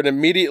the door, and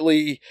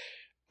immediately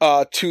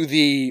to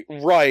the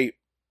right,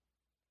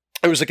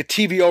 there was like a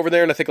TV over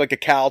there, and I think like a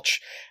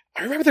couch.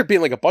 I remember there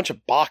being like a bunch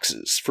of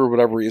boxes for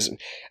whatever reason.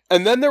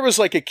 And then there was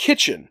like a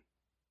kitchen.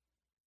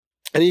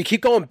 And you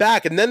keep going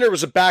back, and then there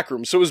was a back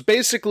room. So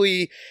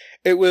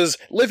it was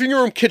living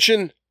room,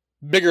 kitchen,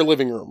 bigger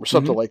living room, or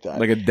something like that.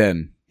 Like a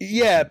den.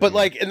 Yeah, but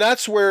and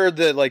that's where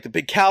the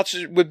big couch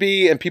would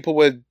be, and people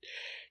would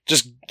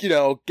just,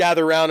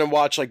 gather around and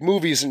watch like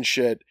movies and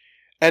shit.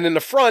 And in the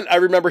front, I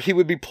remember he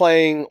would be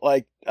playing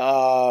like,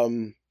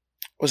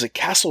 was it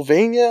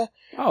Castlevania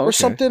Oh, or okay.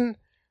 something?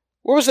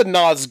 What was the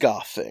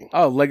Nosgoth thing?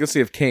 Oh,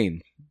 Legacy of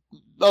Kain.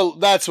 Oh,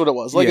 that's what it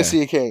was.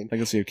 Legacy of Kain.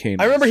 Legacy of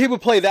Kain. I remember he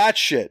would play that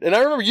shit. And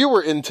I remember you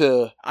were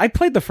into... I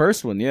played the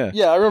first one, yeah.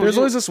 Yeah, I remember There's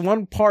always this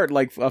one part,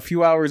 like a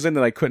few hours in,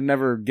 that I could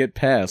never get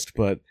past,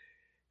 but...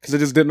 Because I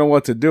just didn't know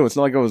what to do. It's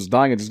not like I was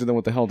dying, I just didn't know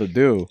what the hell to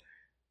do.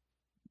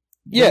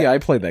 But Yeah. I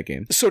played that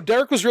game. So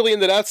Derek was really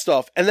into that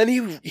stuff. And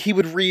then he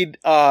would read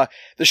the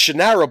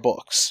Shannara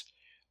books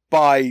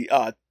by...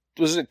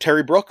 wasn't it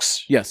Terry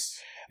Brooks? Yes.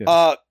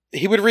 Yeah.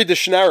 He would read the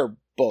Shannara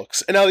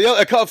books. And now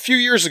a few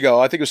years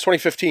ago, I think it was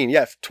 2015.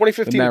 Yeah,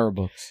 2015. The Nara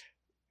books.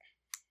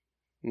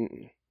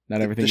 Mm-mm.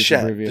 Not everything The gets Shan.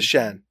 abbreviated. The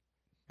Shan.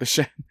 The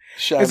Shan.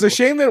 Shan It's a books.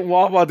 shame that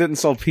Wawa didn't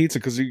sell pizza,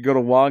 because you could go to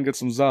Wawa and get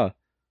some za.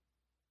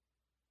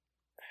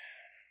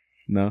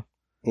 No?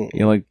 Mm-mm.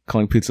 You like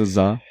calling pizza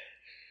za?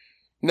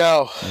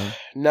 No. No?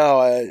 No,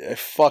 I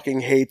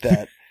fucking hate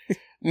that.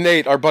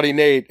 Nate, our buddy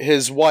Nate,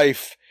 his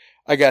wife,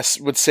 I guess,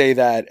 would say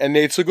that. And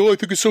Nate's like, oh, I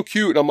think it's so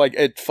cute. And I'm like,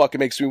 it fucking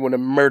makes me want to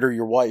murder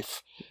your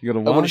wife. You go to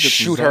I Wawa, want to get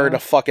some shoot za? her in the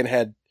fucking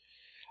head.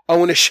 I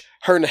want to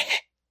her in the head.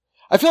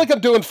 I feel like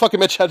I'm doing fucking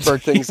Mitch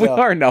Hedberg things We now.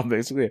 are now,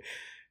 basically.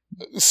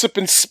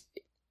 Sipping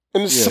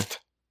and Yeah. If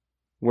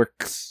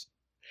Works.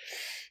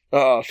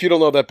 you don't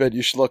know that bit,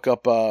 you should look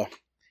up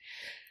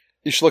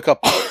Mitch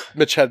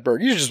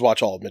Hedberg. You should just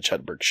watch all of Mitch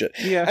Hedberg shit.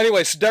 Yeah.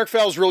 Anyway, so Derek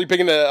Fowle's really big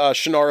into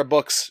Shannara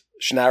books.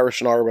 Shannara,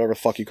 whatever the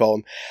fuck you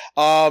call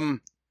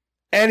them.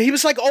 And he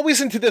was like always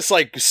into this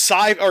like not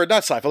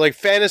sci-fi, like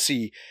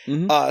fantasy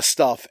Mhm.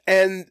 stuff.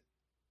 And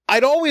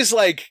I'd always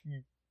like,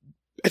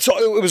 it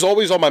was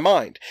always on my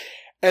mind.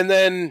 And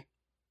then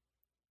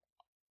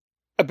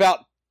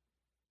about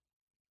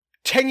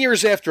 10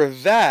 years after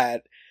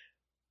that,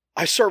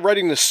 I start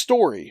writing this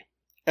story.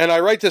 And I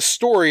write this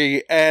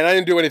story, and I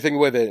didn't do anything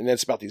with it. And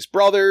it's about these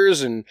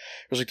brothers, and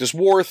there's like this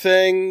war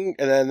thing,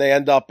 and then they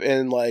end up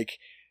in like,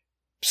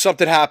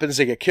 something happens,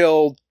 they get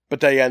killed, but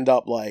they end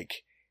up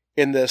like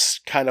in this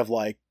kind of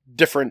like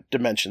different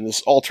dimension,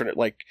 this alternate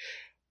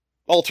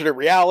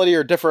reality,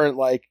 or different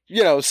like,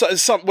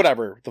 some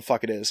whatever the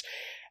fuck it is.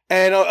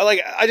 And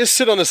I just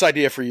sit on this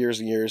idea for years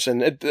and years,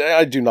 and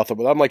I do nothing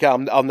with it. I'm like,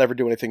 I'll never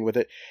do anything with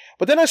it.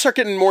 But then I start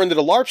getting more into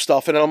the LARP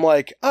stuff, and I'm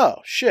like, oh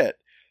shit.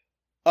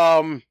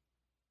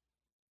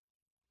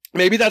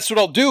 maybe that's what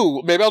I'll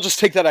do. Maybe I'll just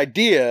take that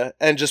idea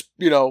and just,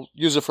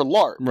 use it for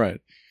LARP. Right.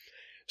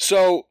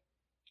 So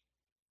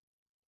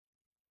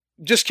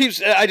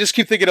I just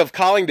keep thinking of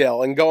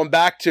Collingdale and going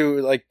back to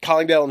like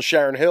Collingdale and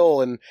Sharon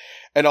Hill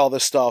and all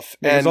this stuff.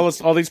 Yeah, and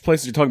all these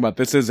places you're talking about,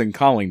 this is in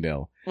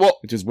Collingdale. Well,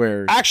 which is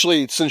where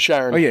actually it's in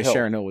Sharon Hill. Oh yeah,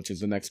 Sharon Hill, which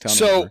is the next town.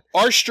 So over.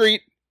 our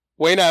street,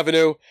 Wayne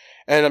Avenue,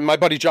 and my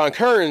buddy John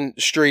Curran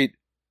Street,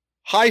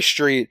 High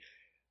Street,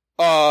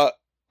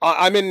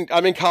 I'm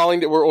in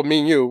Collingdale. Me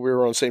and you, we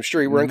were on the same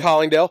street. We're in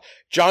Collingdale.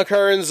 John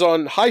Curran's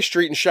on High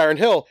Street in Sharon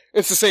Hill.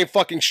 It's the same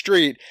fucking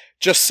street,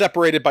 just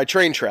separated by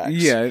train tracks.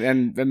 Yeah,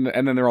 and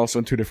then they're also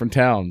in two different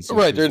towns.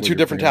 Right, they're in two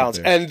different towns.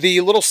 And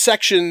the little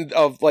section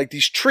of like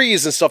these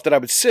trees and stuff that I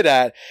would sit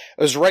at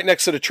was right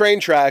next to the train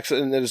tracks,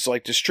 and there's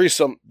like this tree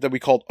that we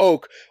called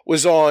Oak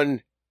was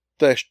on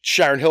the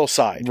Sharon Hill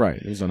side.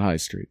 Right, it was on High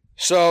Street.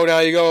 So now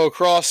you go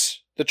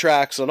across the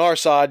tracks on our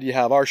side, you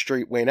have our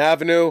street, Wayne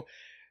Avenue.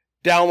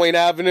 Down Wayne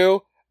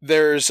Avenue,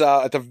 there's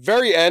at the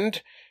very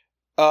end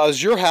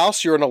is your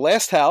house. You're in the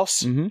last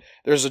house. Mm-hmm.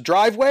 There's a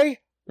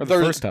driveway. Or the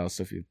first house,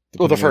 if you.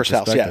 The first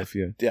house,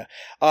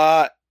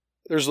 yeah.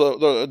 There's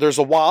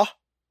a WA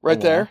right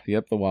there.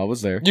 Yep, the WA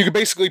was there. You could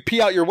basically pee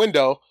out your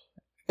window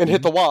and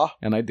hit the WA.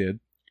 And I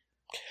did.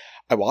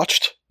 I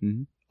watched.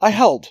 Mm-hmm. I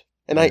held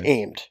and I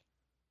aimed.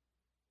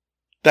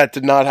 That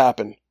did not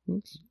happen.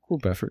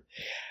 Group effort.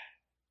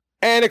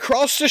 And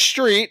across the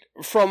street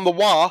from the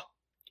WA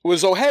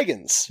was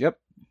O'Hagan's. Yep.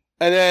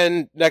 And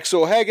then next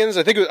to O'Hagan's,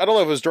 I don't know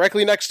if it was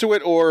directly next to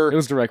it or it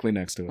was directly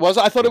next to it.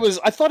 I thought it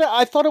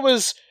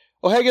was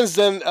O'Hagan's,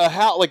 then a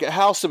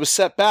house that was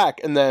set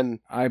back, and then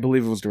I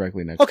believe it was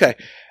directly next. Okay,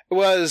 it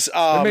was.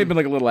 There may have been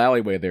like a little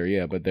alleyway there,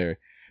 yeah, but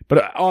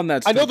on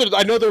that. I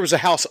know there was a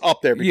house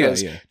up there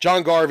because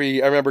John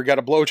Garvey, I remember, got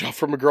a blowjob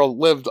from a girl that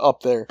lived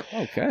up there.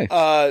 Okay.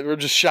 We're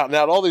just shouting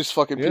out all these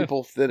fucking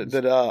people that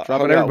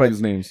dropping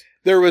everybody's names.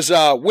 There was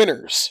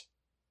Winners.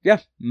 Yeah.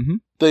 Mm-hmm.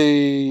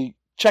 The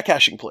check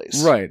cashing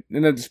place. Right.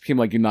 And then it just became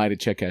like United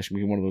Check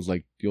Cashing. One of those,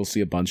 like, you'll see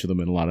a bunch of them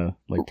in a lot of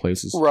like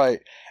places. Right.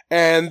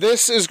 And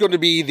this is going to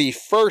be the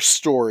first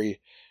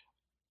story.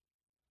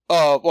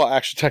 Well,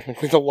 actually,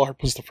 technically, the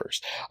LARP was the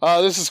first.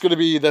 This is going to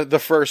be the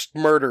first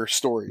murder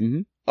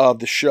story of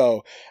the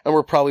show. And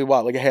we're probably,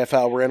 like a half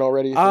hour in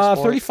already?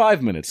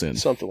 35 minutes in.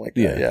 Something like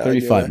that. Yeah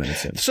 35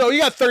 minutes in. So you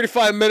got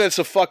 35 minutes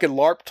of fucking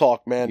LARP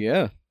talk, man.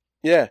 Yeah.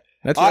 Yeah.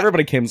 That's what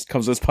everybody comes to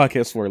this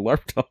podcast for,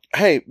 LARP talk.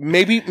 Hey,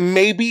 maybe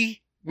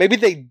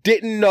they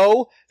didn't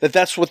know that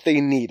that's what they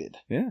needed.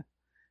 Yeah.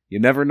 You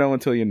never know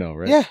until you know,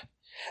 right? Yeah.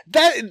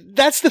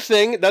 That's the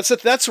thing.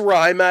 That's where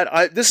I'm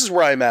at. This is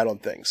where I'm at on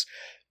things.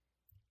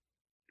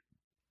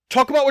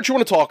 Talk about what you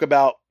want to talk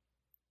about,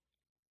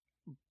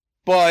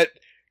 but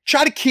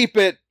try to keep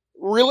it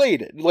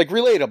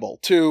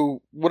relatable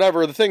to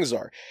whatever the things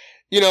are.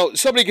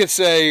 Somebody could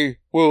say,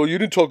 well, you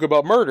didn't talk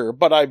about murder,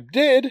 but I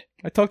did.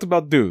 I talked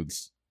about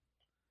dudes.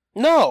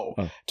 No.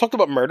 Talked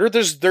about murder.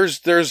 There's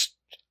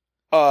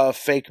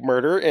fake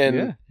murder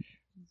and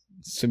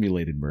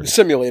simulated murder.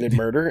 Simulated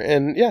murder,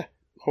 and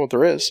what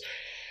there is.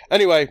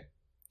 Anyway,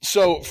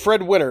 so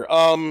Fred Winter.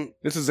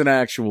 This is an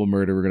actual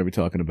murder we're going to be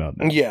talking about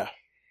now. Yeah.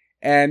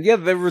 And it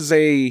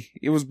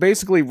was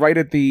basically right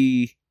at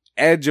the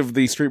edge of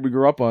the street we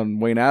grew up on,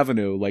 Wayne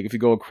Avenue. Like if you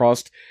go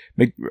across,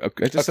 said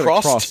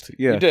across.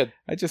 Yeah, you did.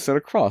 I just said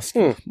across.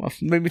 Made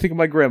me think of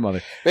my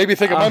grandmother. Made me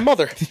think of my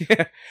mother.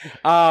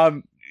 Yeah.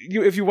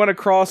 If you went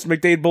across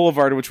McDade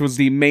Boulevard, which was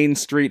the main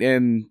street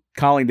in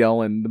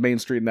Collingdale and the main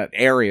street in that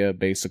area,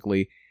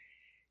 basically,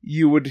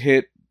 you would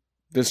hit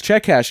this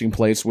check cashing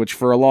place, which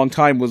for a long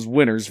time was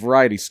Winter's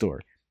Variety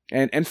Store.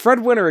 And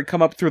Fred Winter had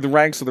come up through the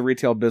ranks of the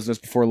retail business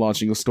before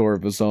launching a store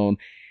of his own.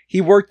 He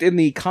worked in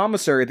the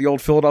commissary at the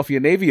old Philadelphia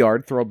Navy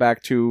Yard,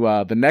 throwback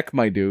to the Neck,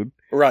 my dude.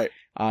 Right.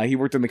 He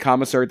worked in the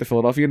commissary at the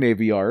Philadelphia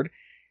Navy Yard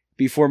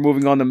before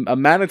moving on to a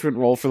management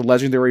role for the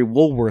legendary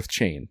Woolworth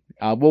chain.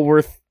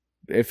 Woolworth,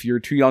 if you're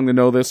too young to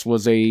know this,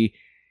 was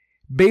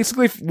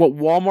basically what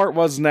Walmart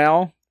was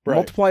now. Right.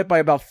 Multiply it by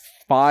about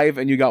 5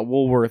 and you got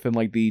Woolworth in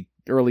like the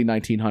early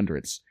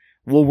 1900s.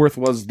 Woolworth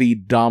was the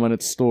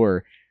dominant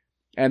store.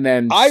 And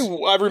then I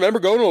remember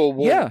going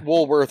to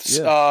Woolworth's.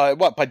 Yeah.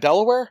 By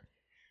Delaware?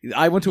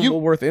 I went to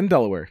Woolworth in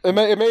Delaware. It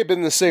may have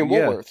been the same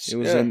Woolworths. It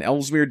was in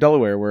Ellesmere,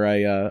 Delaware, where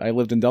I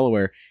lived in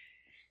Delaware,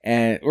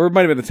 or it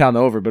might have been the town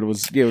over, but it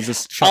was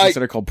this shopping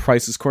center called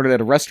Price's Corner. They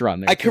had a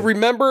restaurant there. I can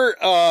remember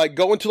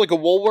going to like a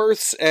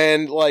Woolworths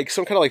and like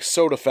some kind of like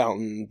soda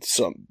fountain,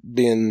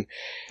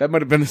 that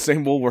might have been the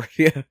same Woolworth.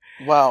 Yeah.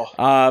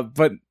 Wow.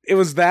 But it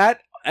was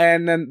that.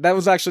 And then that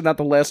was actually not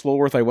the last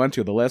Woolworth I went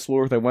to. The last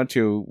Woolworth I went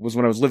to was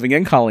when I was living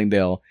in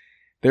Collingdale.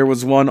 There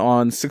was one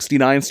on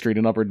 69th Street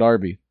in Upper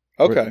Darby.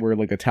 Okay. Where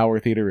like the Tower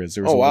Theater is.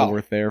 There was a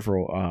Woolworth there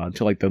for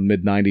until like the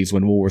mid-90s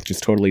when Woolworth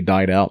just totally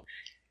died out.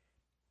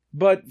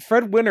 But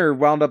Fred Winter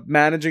wound up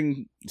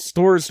managing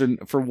stores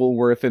for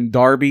Woolworth in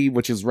Darby,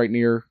 which is right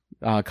near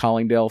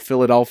Collingdale,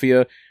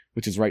 Philadelphia,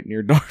 which is right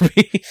near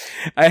Darby,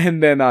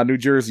 and then New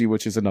Jersey,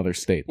 which is another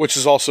state. Which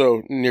is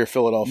also near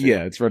Philadelphia.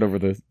 Yeah, it's right over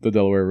the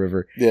Delaware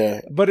River.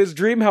 Yeah. But his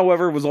dream,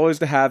 however, was always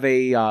to have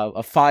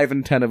a 5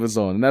 and 10 of his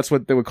own. And that's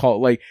what they would call it.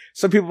 Like,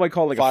 some people might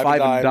call it like a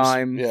 5 and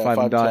dime. Yeah, 5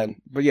 and dime.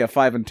 10. But yeah,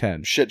 5 and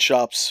 10. Shit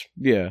shops.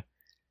 Yeah.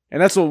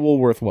 And that's what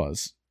Woolworth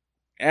was.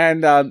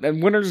 And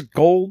Winter's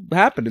goal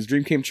happened. His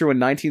dream came true in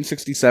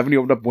 1967. He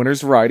opened up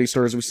Winter's Variety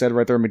Store, as we said,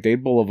 right there on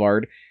McDade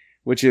Boulevard,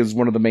 which is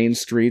one of the main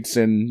streets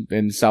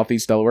in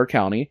southeast Delaware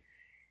County.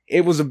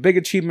 It was a big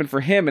achievement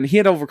for him, and he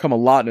had overcome a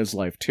lot in his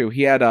life, too.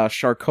 He had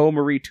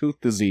Charcot-Marie tooth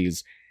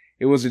disease.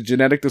 It was a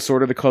genetic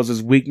disorder that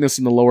causes weakness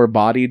in the lower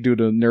body due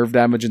to nerve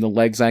damage in the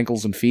legs,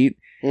 ankles, and feet.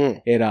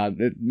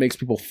 It makes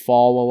people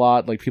fall a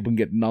lot, like people can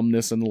get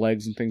numbness in the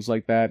legs and things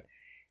like that.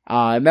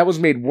 And that was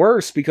made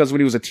worse because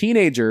when he was a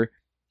teenager,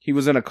 he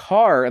was in a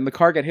car, and the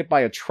car got hit by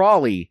a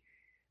trolley.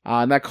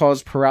 And that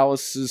caused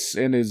paralysis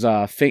in his,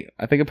 I think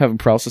I'm having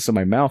paralysis in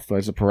my mouth, but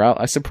I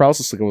said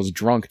paralysis like I was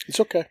drunk. It's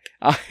okay.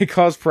 It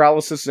caused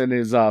paralysis in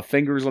his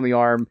fingers on the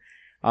arm,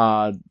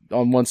 on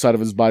one side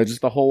of his body.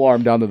 Just the whole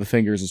arm down to the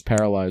fingers is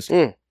paralyzed.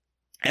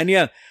 And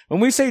yeah, when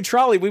we say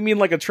trolley, we mean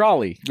like a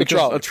trolley.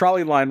 Because a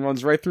trolley line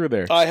runs right through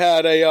there. I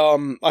had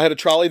a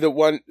trolley that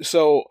went,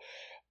 so...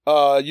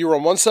 you were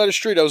on one side of the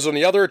street, I was on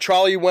the other. A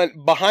trolley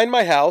went behind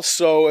my house,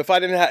 so if I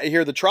didn't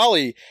hear the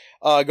trolley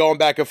going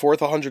back and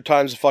forth 100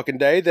 times a fucking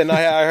day, then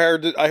I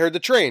heard the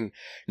train.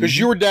 Because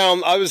you were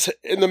down, I was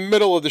in the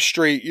middle of the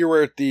street, you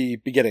were at the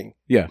beginning.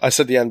 Yeah. I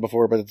said the end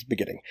before, but it's the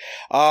beginning.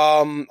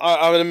 I'm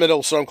in the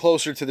middle, so I'm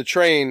closer to the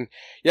train.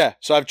 Yeah,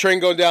 so I have train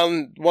going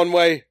down one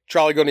way,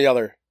 trolley going the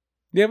other.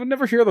 Yeah, I would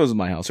never hear those in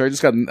my house. Or I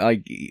just got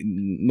like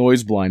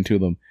noise blind to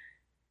them.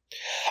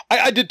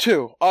 I did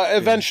too.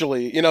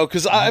 Eventually,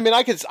 because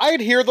I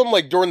could hear them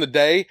like during the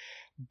day,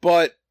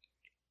 but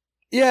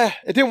yeah,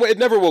 it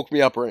never woke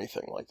me up or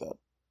anything like that.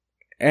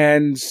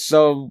 And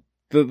so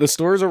the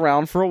store's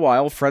around for a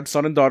while. Fred's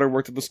son and daughter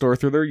worked at the store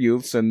through their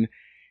youths, and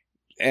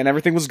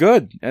everything was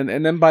good. And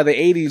then by the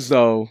 80s,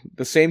 though,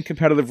 the same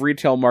competitive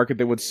retail market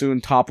that would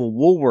soon topple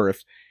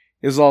Woolworth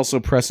is also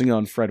pressing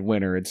on Fred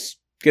Winter. It's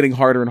getting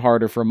harder and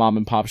harder for a mom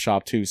and pop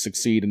shop to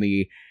succeed in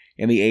the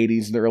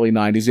 80s and the early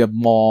 90s. You have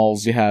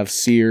malls, you have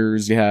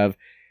Sears, you have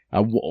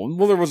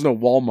there was no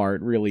Walmart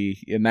really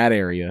in that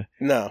area.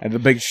 No. And the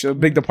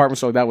big department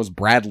store that was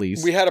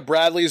Bradley's. We had a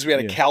Bradley's, we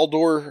had a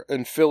Caldor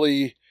in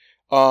Philly.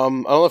 I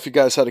don't know if you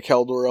guys had a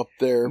Caldor up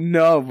there.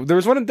 No, there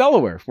was one in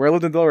Delaware. Where I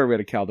lived in Delaware, we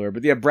had a Caldor.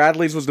 But yeah,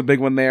 Bradley's was the big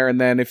one there.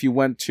 And then if you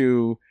went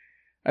to...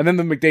 And then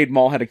the McDade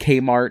Mall had a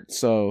Kmart,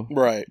 so...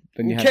 Right.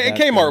 Then you had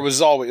Kmart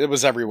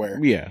was everywhere.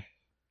 Yeah.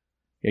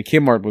 Yeah,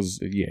 Kmart was,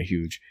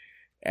 huge.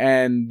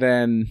 And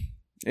then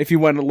if you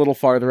went a little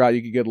farther out,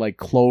 you could get like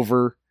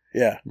Clover.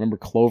 Yeah. Remember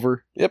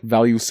Clover? Yep.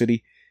 Value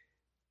City.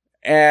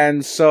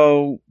 And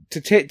so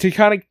to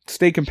kind of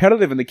stay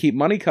competitive and to keep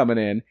money coming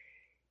in,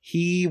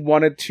 he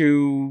wanted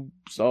to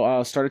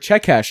start a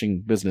check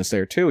cashing business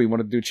there too. He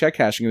wanted to do check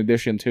cashing in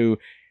addition to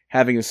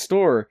having a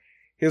store.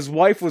 His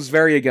wife was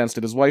very against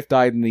it. His wife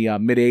died in the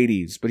mid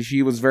 80s, but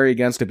she was very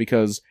against it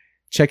because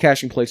check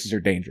cashing places are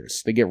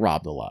dangerous. They get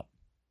robbed a lot.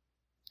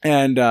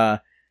 And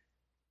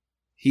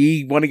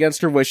he went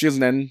against her wishes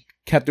and then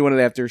kept doing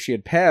it after she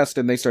had passed,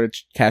 and they started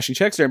cashing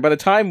checks there. And by the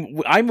time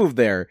I moved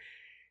there,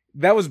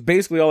 that was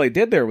basically all they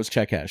did there was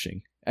check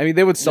cashing. I mean,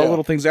 they would sell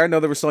little things there. I know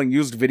they were selling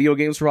used video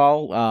games for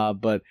all,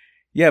 but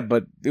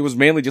it was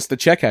mainly just the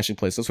check cashing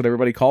place. That's what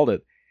everybody called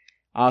it.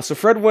 So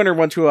Fred Winter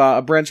went to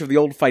a branch of the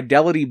old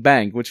Fidelity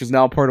Bank, which is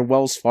now part of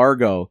Wells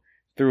Fargo,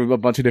 through a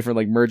bunch of different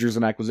like mergers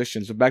and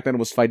acquisitions. But back then it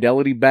was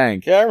Fidelity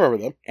Bank. Yeah, I remember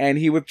them. And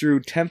he withdrew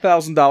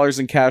 $10,000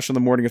 in cash on the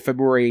morning of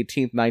February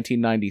 18th,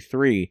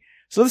 1993.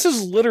 So this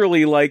is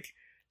literally like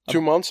 2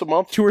 months, a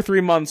month? 2 or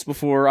 3 months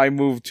before I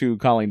moved to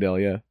Collingdale,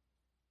 yeah.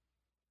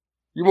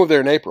 You moved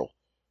there in April.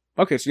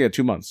 Okay, so yeah,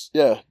 2 months.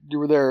 Yeah, you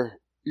were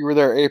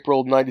there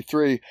April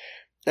 93,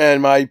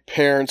 and my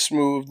parents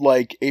moved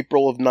like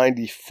April of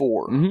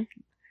 94. Mm-hmm.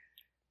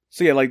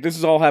 So yeah, like this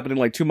is all happening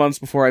like 2 months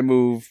before I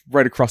move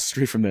right across the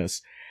street from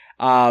this.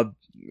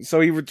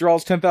 So he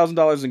withdraws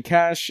 $10,000 in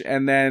cash,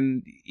 and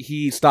then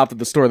he stopped at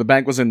the store. The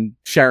bank was in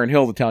Sharon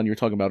Hill, the town you were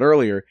talking about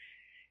earlier.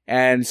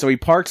 And so he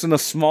parks in a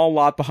small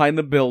lot behind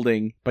the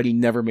building, but he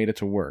never made it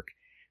to work.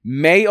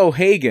 May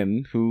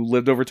O'Hagan, who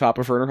lived over top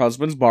of her and her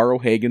husband's bar,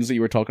 O'Hagan's that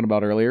you were talking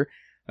about earlier,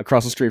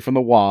 across the street from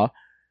the WA.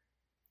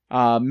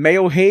 May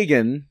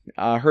O'Hagan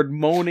heard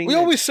moaning. We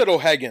always said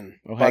O'Hagan.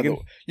 O'Hagan?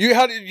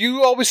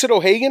 You always said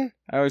O'Hagan?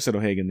 I always said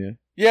O'Hagan, yeah.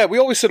 Yeah, we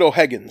always said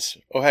O'Hagan's.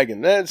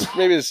 O'Hagan.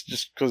 Maybe it's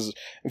just because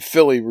in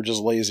Philly we're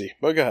just lazy.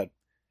 But go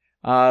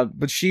ahead.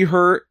 But she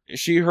heard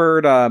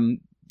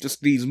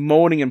just these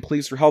moaning and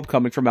pleas for help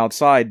coming from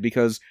outside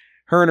because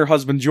her and her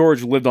husband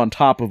George lived on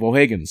top of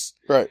O'Hagan's.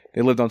 Right.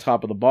 They lived on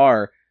top of the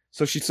bar.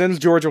 So she sends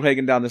George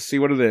O'Hagan down to see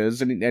what it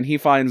is, and he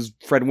finds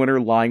Fred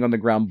Winter lying on the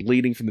ground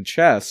bleeding from the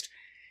chest.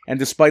 And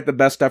despite the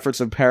best efforts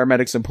of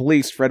paramedics and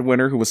police, Fred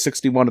Winter, who was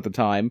 61 at the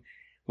time,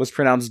 was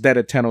pronounced dead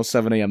at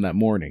 10:07 a.m. that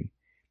morning.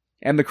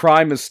 And the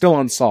crime is still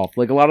unsolved.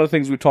 Like a lot of the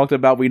things we talked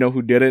about, we know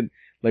who did it.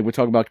 Like we're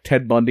talking about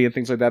Ted Bundy and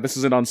things like that. This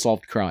is an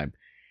unsolved crime.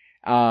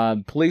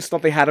 Police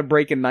thought they had a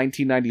break in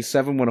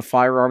 1997 when a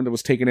firearm that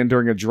was taken in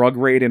during a drug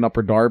raid in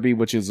Upper Darby,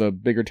 which is a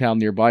bigger town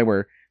nearby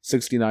where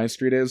 69th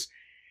Street is.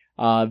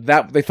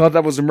 That they thought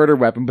that was a murder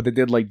weapon, but they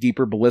did like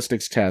deeper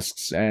ballistics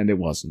tests, and it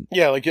wasn't.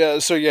 Yeah,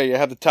 you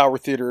have the Tower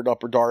Theater at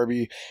Upper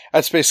Darby.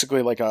 That's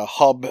basically like a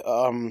hub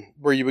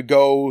where you would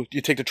go.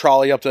 You take the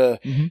trolley up to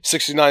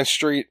 69th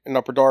Street in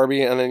Upper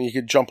Darby, and then you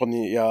could jump on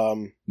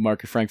the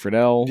Market Frankfurt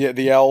L.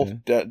 The L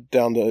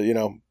down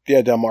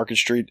to down Market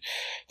Street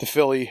to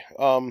Philly.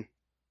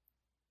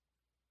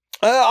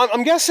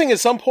 I'm guessing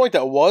at some point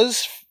that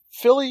was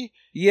Philly.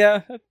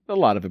 Yeah, a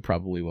lot of it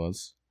probably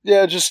was.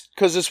 Yeah, just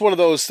because it's one of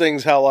those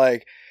things how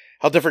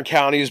different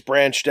counties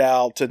branched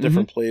out to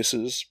different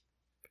places.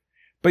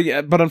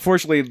 But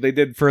unfortunately, they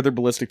did further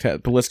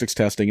ballistics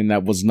testing, and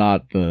that was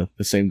not the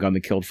same gun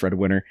that killed Fred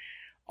Winter.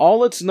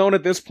 All it's known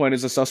at this point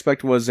is the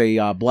suspect was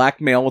a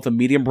black male with a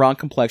medium brown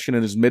complexion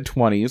in his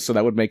mid-20s, so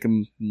that would make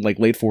him like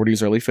late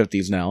 40s, early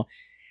 50s now.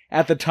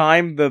 At the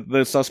time,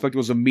 the suspect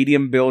was a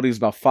medium build. He was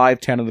about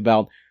 5'10" and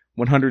about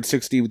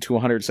 160 to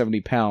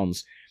 170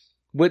 pounds.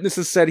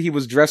 Witnesses said he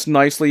was dressed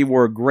nicely,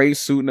 wore a gray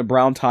suit and a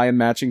brown tie and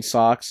matching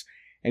socks,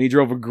 and he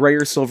drove a gray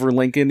or silver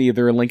Lincoln,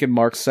 either a Lincoln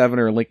Mark 7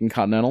 or a Lincoln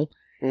Continental.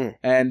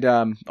 And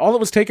all that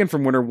was taken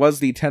from Winter was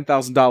the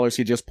 $10,000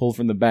 he just pulled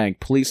from the bank.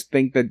 Police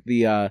think that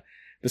the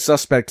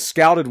suspect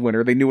scouted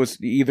Winter. They knew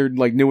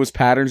his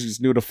patterns,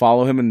 just knew to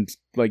follow him and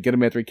like get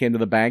him after he came to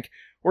the bank,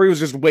 or he was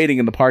just waiting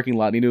in the parking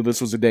lot and he knew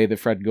this was the day that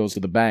Fred goes to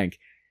the bank.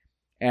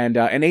 And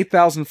an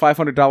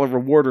 $8,500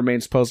 reward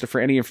remains posted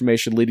for any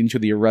information leading to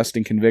the arrest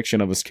and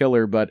conviction of his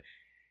killer, but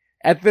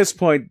at this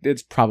point,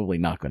 it's probably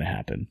not going to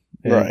happen.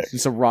 Right.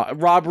 It's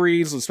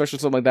robberies, especially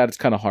something like that, it's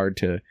kind of hard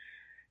to...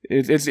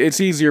 It's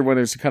easier when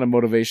there's a kind of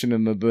motivation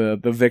and the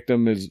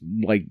victim is,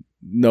 like,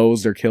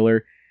 knows their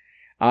killer.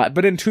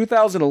 But in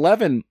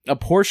 2011, a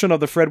portion of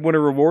the Fred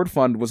Winter Reward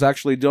Fund was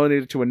actually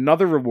donated to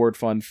another reward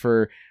fund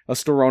for a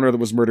store owner that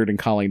was murdered in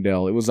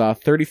Collingdale. It was a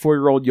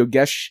 34-year-old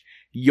Yogesh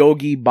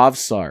Yogi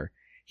Bhavsar.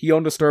 He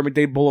owned a store at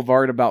McDade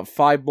Boulevard about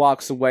 5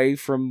 blocks away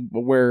from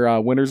where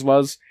Winters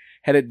was,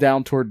 headed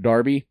down toward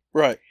Darby.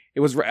 Right.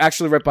 It was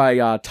actually right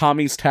by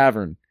Tommy's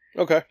Tavern.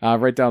 Okay.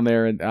 Right down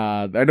there. And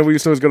I know we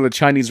used to always go to the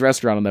Chinese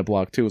restaurant on that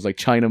block, too. It was like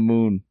China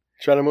Moon.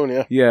 China Moon,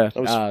 yeah. Yeah.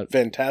 That was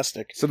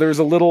fantastic. So there was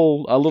a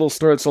little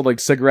store that sold like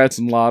cigarettes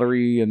and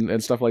lottery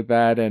and stuff like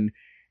that. And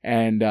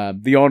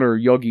the owner,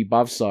 Yogi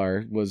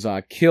Bhavsar, was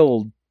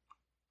killed,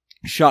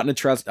 shot in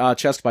the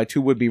chest by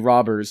 2 would-be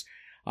robbers.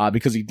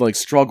 Because he like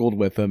struggled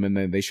with them, and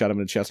then they shot him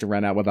in the chest and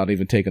ran out without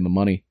even taking the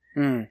money.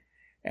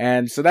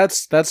 And so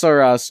that's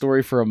our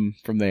story from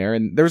there.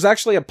 And there was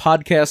actually a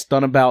podcast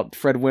done about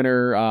Fred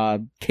Winter,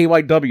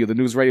 KYW, the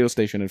news radio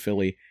station in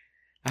Philly.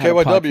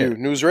 KYW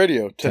News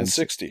Radio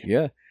 1060.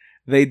 Yeah,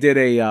 they did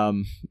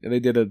a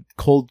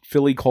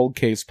Philly cold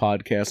case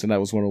podcast, and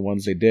that was one of the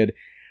ones they did.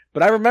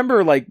 But I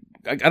remember, like,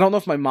 I don't know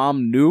if my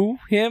mom knew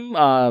him,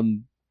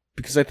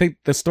 because I think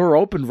the store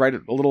opened right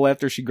a little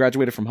after she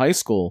graduated from high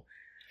school.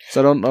 So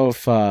I don't know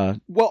if...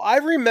 Well, I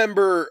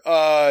remember...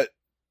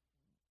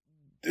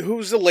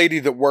 who's the lady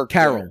that worked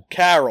Carol. there?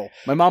 Carol.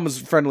 My mom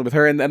was friendly with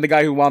her, and the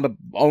guy who wound up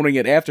owning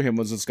it after him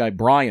was this guy,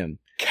 Brian.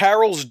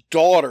 Carol's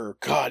daughter.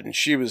 God, and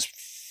she was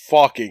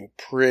fucking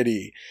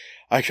pretty.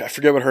 I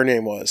forget what her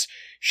name was.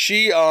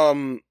 She,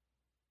 I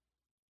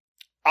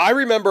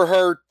remember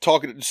her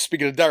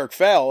speaking of Derek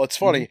Fell, it's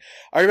funny.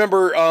 I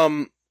remember,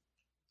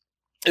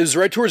 it was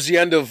right towards the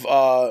end of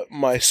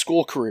my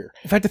school career.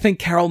 In fact, I think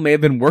Carol may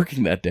have been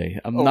working that day.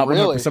 I'm not 100%,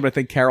 really? but I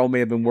think Carol may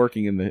have been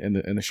working in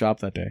the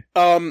shop that day.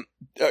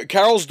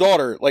 Carol's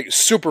daughter, like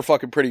super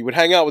fucking pretty, would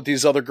hang out with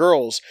these other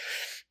girls,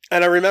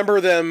 and I remember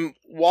them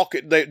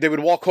they would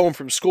walk home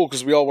from school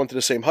because we all went to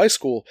the same high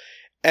school,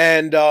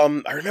 and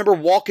I remember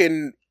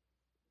walking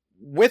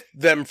with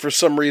them for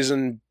some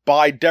reason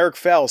by Derek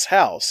Fowl's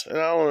house, and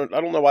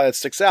I don't know why that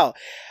sticks out.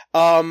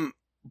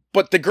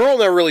 But the girl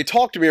never really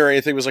talked to me or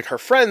anything. It was like her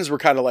friends were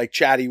kind of like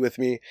chatty with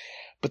me.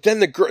 But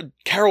then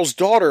Carol's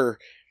daughter,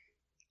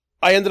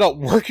 I ended up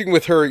working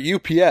with her at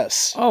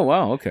UPS. Oh,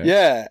 wow. Okay.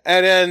 Yeah.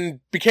 And then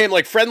became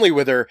like friendly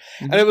with her.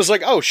 And it was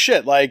like, oh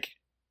shit. Like,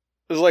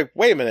 it was like,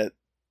 wait a minute.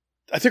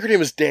 I think her name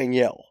was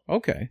Danielle.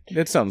 Okay.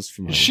 That sounds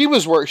familiar.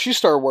 She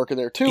started working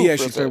there too. Yeah,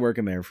 she started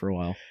working there for a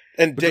while.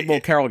 And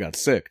Carol got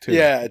sick too.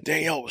 Yeah.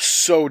 Danielle was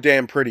so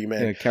damn pretty,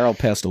 man. Yeah, Carol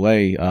passed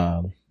away,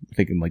 I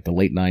think in like the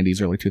late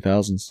 90s, early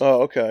 2000s.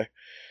 Oh, okay.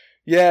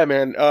 Yeah,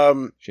 man.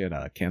 She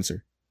had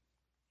cancer.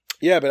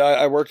 Yeah, but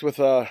I worked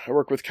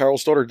with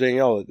Carol's daughter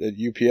Danielle at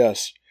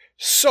UPS.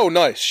 So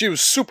nice. She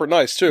was super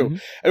nice too.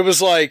 It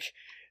was like,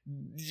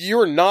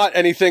 you're not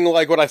anything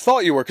like what I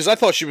thought you were, because I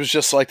thought she was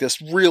just like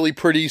this really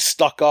pretty,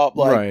 stuck up,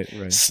 like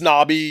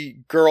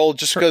snobby girl.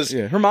 Just because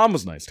her mom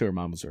was nice too. Her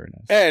mom was very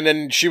nice, and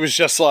then she was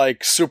just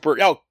like super.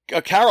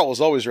 Carol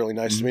was always really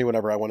nice to me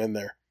whenever I went in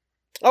there.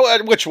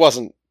 Oh, which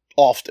wasn't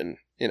often.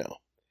 You know,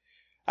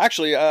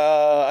 actually,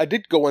 I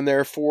did go in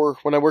there for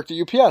when I worked at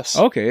UPS.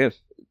 Okay, yeah.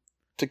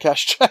 To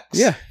cash checks.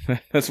 Yeah,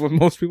 that's what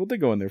most people did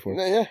go in there for.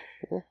 Yeah,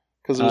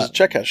 because it was a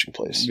check cashing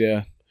place.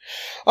 Yeah,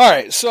 All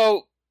right,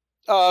 so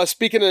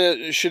speaking of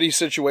shitty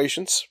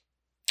situations,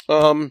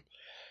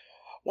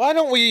 why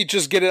don't we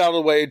just get it out of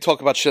the way and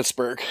talk about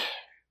Pittsburgh?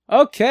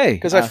 Okay.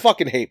 Because I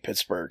fucking hate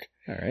Pittsburgh.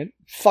 All right.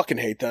 Fucking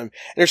hate them.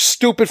 They're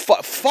stupid.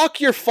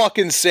 Fuck your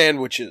fucking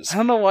sandwiches. I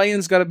don't know why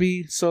Ian's got to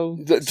be so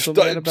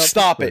mad about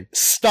Stop Pittsburgh. it.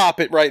 Stop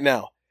it right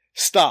now.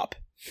 Stop.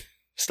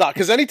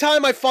 Because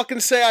anytime I fucking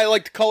say I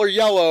like the color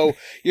yellow,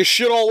 you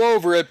shit all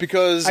over it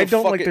because I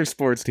don't like their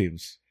sports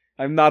teams.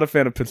 I'm not a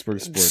fan of Pittsburgh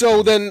sports. So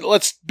teams. then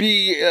let's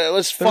the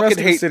fucking rest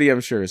of hate the city.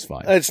 I'm sure is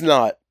fine. It's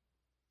not.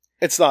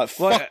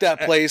 Fuck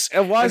that place.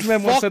 A wise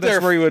man once said that's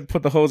their- where you would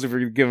put the hose if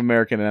you give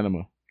American an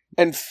enema.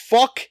 And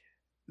fuck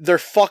their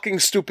fucking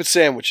stupid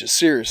sandwiches.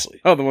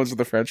 Seriously. Oh, the ones with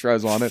the French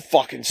fries on it,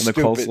 Fucking and stupid.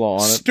 the coleslaw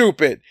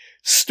on it.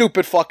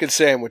 Stupid fucking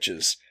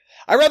sandwiches.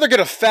 I'd rather get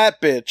a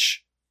fat bitch.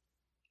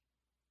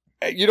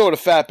 You know what a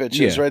fat bitch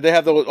is, Yeah. right? They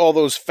have all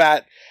those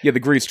fat. Yeah, the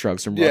grease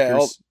trucks from Yeah.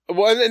 Rutgers.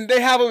 Well, and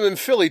they have them in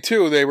Philly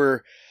too. They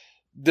were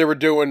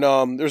doing.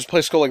 There's a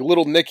place called like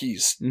Little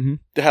Nicky's. Mm-hmm.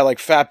 They had like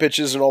fat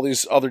bitches and all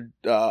these other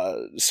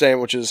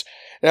sandwiches.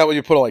 And that way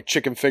you put on like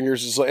chicken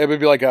fingers. It would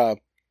be like a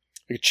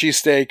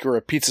cheesesteak or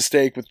a pizza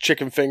steak with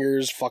chicken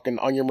fingers, fucking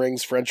onion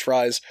rings, French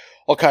fries,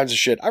 all kinds of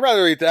shit. I'd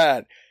rather eat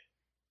that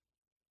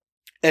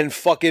and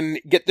fucking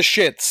get the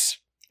shits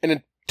and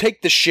then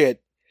take the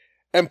shit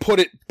and put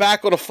it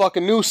back on a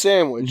fucking new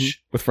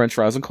sandwich. With French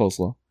fries and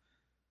coleslaw.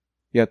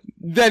 Yeah.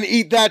 Then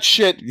eat that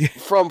shit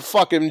from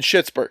fucking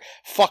Pittsburgh.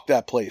 Fuck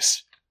that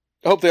place.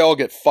 I hope they all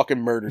get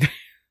fucking murdered.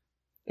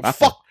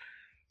 Fuck.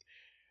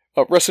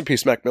 Rest in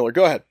peace, Mac Miller.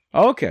 Go ahead.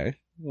 Okay.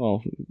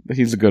 Well,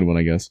 he's a good one,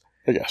 I guess.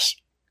 I guess.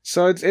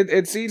 So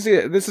it's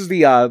easy. This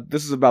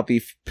is about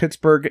the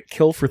Pittsburgh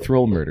kill for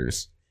thrill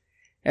murders,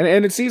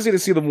 and it's easy to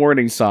see the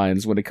warning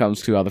signs when it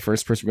comes to the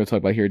first person we're going to talk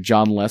about here,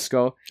 John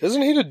Lesko.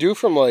 Isn't he the dude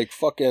from like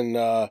fucking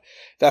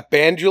that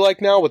band you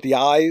like now with the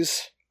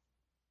eyes?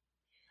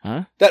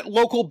 Huh? That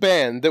local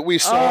band that we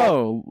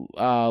saw.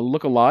 Oh,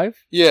 Look Alive.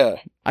 Yeah,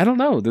 I don't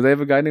know. Do they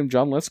have a guy named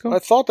John Lesko? I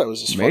thought that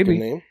was his Maybe. fucking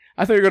name.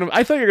 I thought you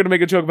were gonna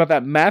make a joke about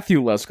that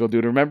Matthew Lesko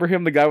dude. Remember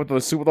him, the guy with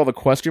the suit with all the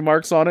question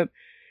marks on it?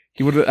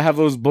 He would have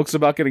those books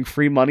about getting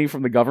free money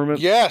from the government.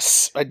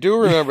 Yes, I do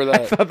remember I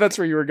that. thought that's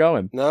where you were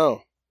going.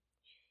 No.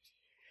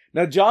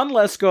 Now, John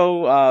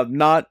Lesko,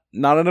 not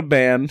in a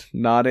band,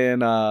 not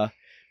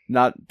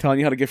telling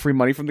you how to get free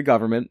money from the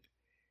government.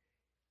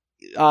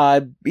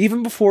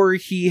 Even before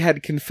he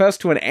had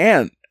confessed to an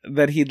aunt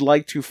that he'd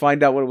like to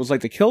find out what it was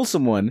like to kill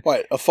someone.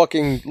 What, a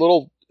fucking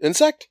little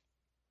insect?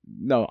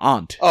 No,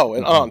 aunt. Oh,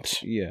 an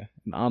aunt. Yeah,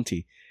 an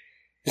auntie.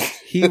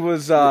 He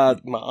was, My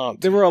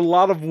aunt. there were a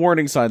lot of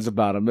warning signs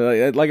about him.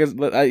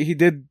 He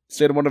did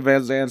say to one of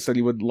Van Zants that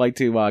he would like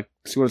to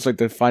see what it's like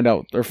to find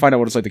out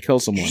what it's like to kill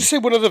Did someone. you say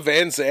one of the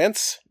Van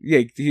Zants? Yeah,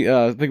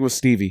 I think it was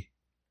Stevie.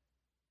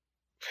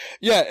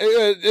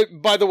 Yeah,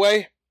 by the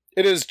way,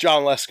 it is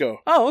John Lesko.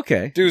 Oh,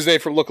 okay. Tuesday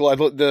from Look Alive.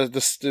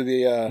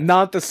 The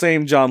Not the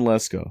same John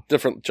Lesko.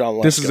 different John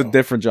Lesko. This is a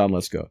different John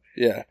Lesko.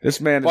 Yeah.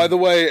 This man. By the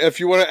way, if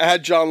you want to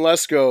add John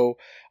Lesko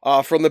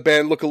from the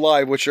band Look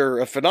Alive, which are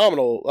a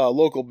phenomenal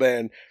local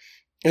band,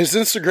 his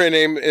Instagram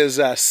name is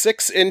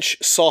 6-inch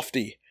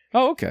Softie.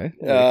 Oh, okay.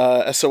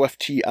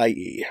 Softie.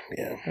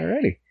 Yeah.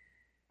 Alrighty.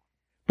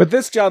 But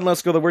this John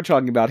Lesko that we're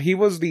talking about, he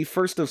was the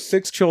first of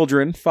 6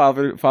 children,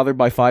 fathered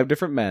by 5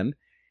 different men,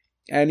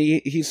 and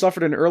he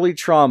suffered an early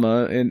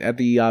trauma at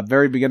the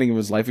very beginning of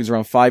his life. He was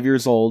around 5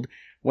 years old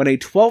when a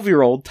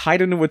 12-year-old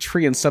tied him to a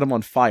tree and set him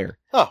on fire.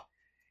 Oh.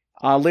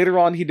 Later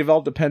on, he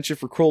developed a penchant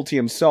for cruelty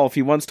himself.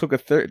 He once took a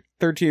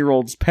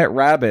 13-year-old's pet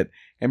rabbit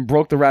and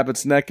broke the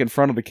rabbit's neck in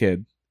front of the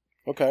kid.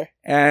 Okay.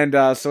 And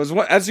so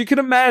as you can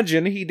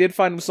imagine, he did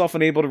find himself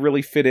unable to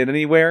really fit in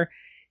anywhere.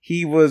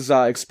 He was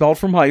expelled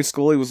from high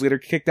school. He was later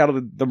kicked out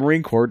of the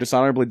Marine Corps,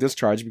 dishonorably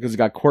discharged because he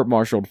got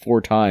court-martialed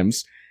 4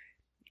 times.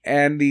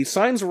 And the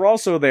signs were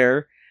also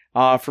there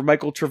for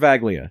Michael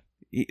Travaglia.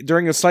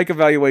 During a psych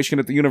evaluation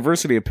at the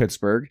University of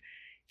Pittsburgh,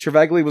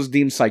 Travaglia was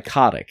deemed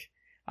psychotic.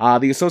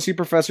 The associate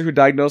professor who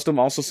diagnosed him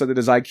also said that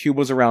his IQ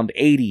was around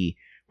 80,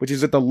 which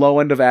is at the low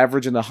end of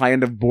average and the high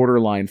end of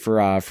borderline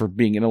for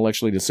being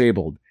intellectually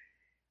disabled.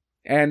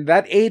 And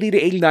that 80 to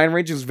 89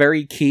 range is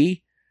very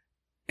key.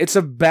 I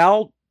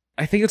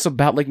think it's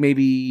about like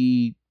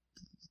maybe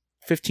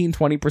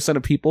 15-20%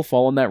 of people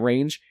fall in that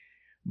range.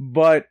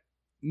 But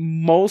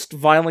most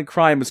violent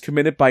crime is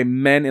committed by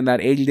men in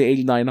that 80 to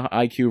 89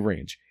 IQ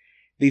range.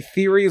 The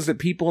theory is that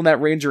people in that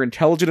range are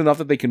intelligent enough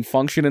that they can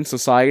function in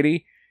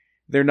society.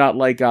 They're not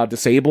like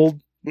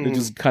disabled. They're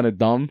just kind of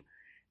dumb.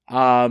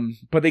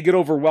 But they get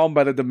overwhelmed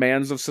by the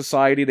demands of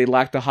society. They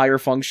lack the higher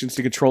functions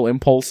to control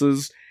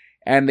impulses.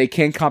 And they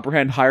can't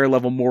comprehend higher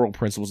level moral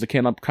principles. They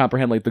can't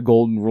comprehend like the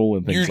golden rule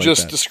and things like that. You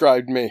just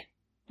described me.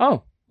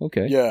 Oh,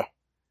 okay. Yeah.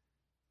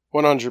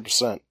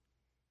 100%.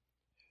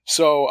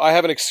 So I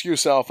have an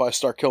excuse now if I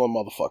start killing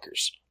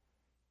motherfuckers.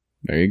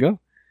 There you go.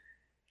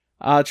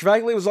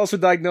 Travaglia was also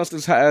diagnosed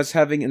as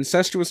having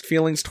incestuous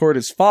feelings toward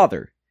his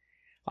father,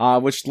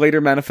 which later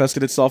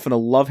manifested itself in a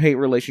love-hate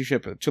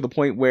relationship to the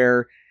point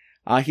where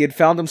He had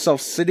found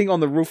himself sitting on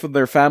the roof of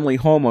their family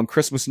home on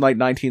Christmas night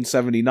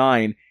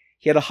 1979.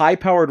 He had a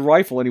high-powered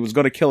rifle and he was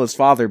going to kill his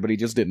father, but he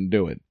just didn't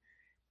do it.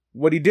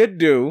 What he did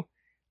do,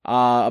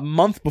 a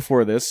month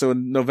before this, so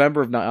in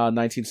November of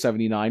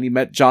 1979, he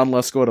met John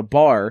Lesko at a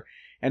bar,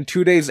 and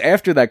 2 days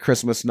after that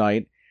Christmas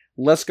night,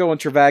 Lesko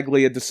and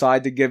Travaglia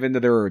decide to give in to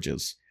their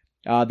urges.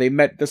 They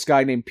met this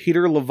guy named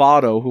Peter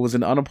Lovato, who was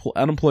an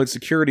unemployed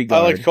security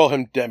guard. I like to call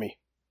him Demi.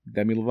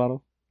 Demi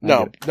Lovato?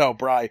 No,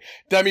 Bri.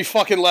 Demi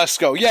fucking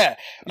Lesko. Yeah.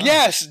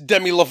 Yes,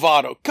 Demi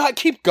Lovato. God,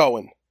 keep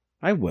going.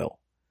 I will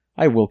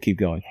keep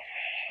going.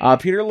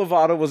 Peter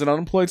Lovato was an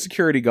unemployed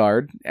security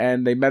guard,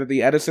 and they met at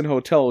the Edison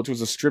Hotel, which was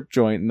a strip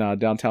joint in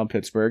downtown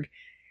Pittsburgh.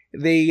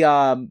 They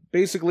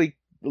basically,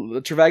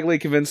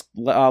 Travaglia convinced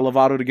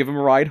Lovato to give him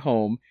a ride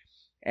home,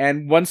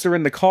 and once they're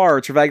in the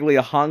car,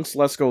 Travaglia honks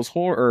Lesko's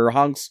horn, or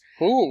honks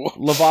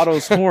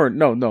Lovato's horn.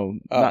 No,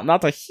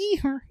 not the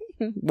he-her.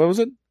 What was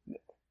it?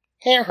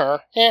 He-her.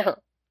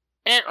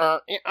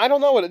 I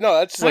don't know what it. No,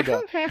 that's like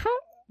a.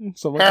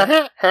 Something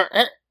like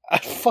that.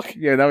 Fuck.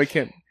 Yeah, now we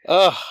can't.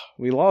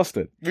 We lost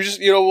it. We just,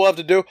 what we'll have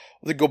to do? We'll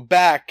have to go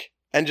back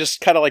and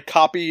just kind of like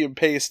copy and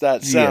paste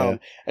that sound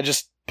and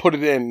just put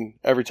it in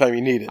every time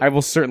you need it. I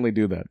will certainly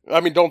do that. I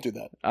mean, don't do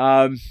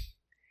that.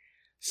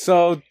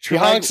 So he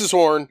honks his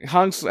horn.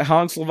 Honks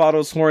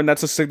Lovato's horn.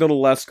 That's a signal to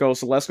Lesko.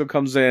 So Lesko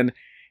comes in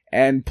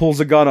and pulls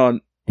a gun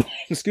on.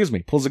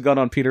 Pulls a gun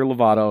on Peter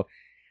Lovato.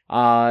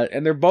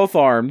 And they're both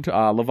armed.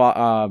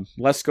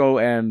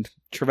 Lesko and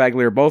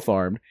Travaglia are both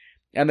armed.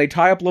 And they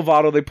tie up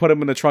Lovato, they put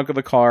him in the trunk of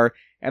the car,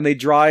 and they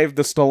drive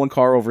the stolen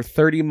car over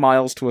 30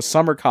 miles to a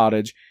summer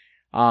cottage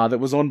that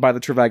was owned by the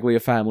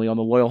Travaglia family on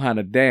the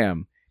Loyalhanna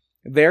Dam.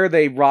 There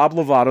they rob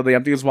Lovato, they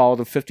empty his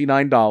wallet of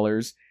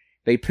 $59,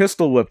 they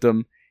pistol whipped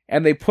him,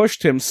 and they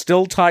pushed him,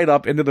 still tied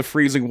up, into the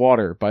freezing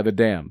water by the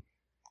dam.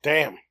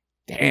 Damn.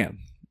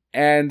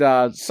 And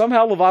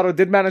somehow Lovato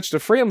did manage to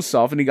free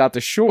himself, and he got to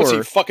shore. Was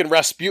he fucking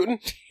Rasputin?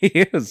 He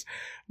is.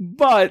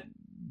 But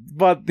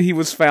he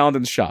was found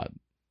and shot.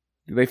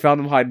 They found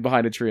him hiding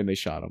behind a tree and they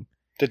shot him.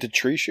 Did the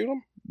tree shoot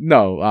him?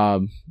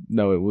 No,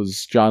 it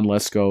was John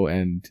Lesko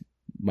and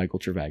Michael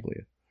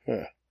Travaglia.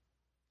 Huh.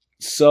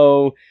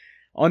 So,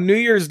 on New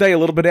Year's Day, a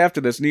little bit after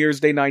this, New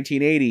Year's Day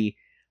 1980,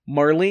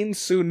 Marlene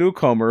Sue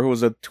Newcomer, who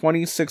was a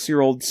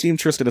 26-year-old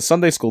seamstress and a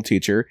Sunday school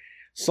teacher,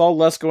 saw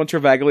Lesko and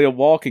Travaglia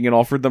walking and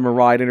offered them a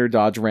ride in her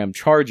Dodge Ram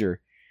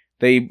Charger.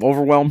 They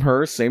overwhelm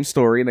her, same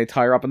story, and they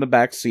tie her up in the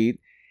back seat.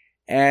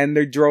 And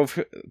they drive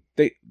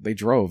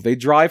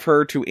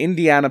her to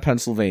Indiana,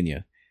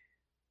 Pennsylvania.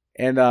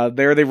 And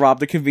there they robbed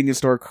the convenience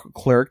store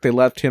clerk. They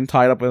left him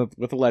tied up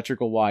with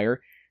electrical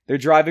wire. They're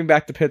driving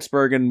back to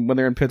Pittsburgh, and when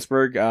they're in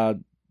Pittsburgh,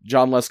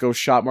 John Lesko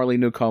shot Marlene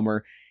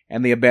Newcomer,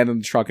 and they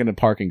abandoned the truck in a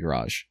parking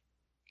garage.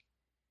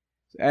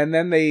 And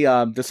then they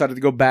decided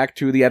to go back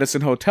to the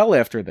Edison Hotel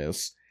after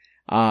this.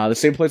 The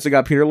same place they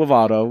got Peter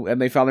Lovato,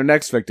 and they found their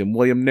next victim,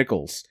 William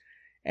Nichols.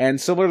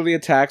 And similar to the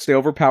attacks, they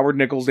overpowered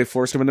Nichols. They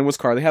forced him into his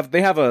car. They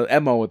have a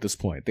MO at this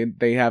point.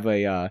 They have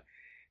a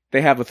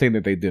thing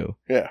that they do.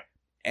 Yeah.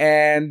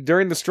 And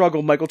during the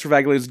struggle, Michael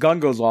Travaglia's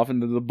gun goes off,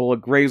 and the bullet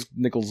grazed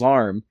Nichols'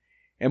 arm.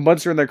 And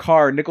once they're in their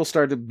car, Nichols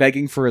started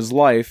begging for his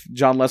life.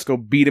 John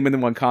Lesko beat him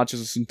into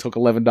unconsciousness and took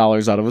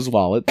 $11 out of his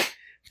wallet,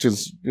 which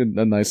is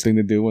a nice thing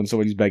to do when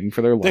somebody's begging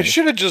for their life. They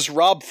should have just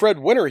robbed Fred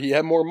Winter. He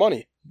had more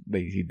money.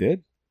 He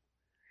did.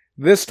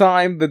 This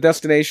time, the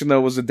destination,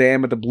 though, was a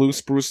dam at the Blue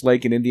Spruce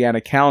Lake in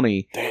Indiana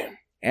County. Damn.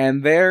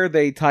 And there,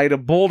 they tied a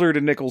boulder to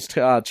Nichols'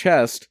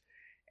 chest,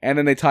 and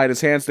then they tied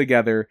his hands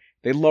together.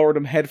 They lowered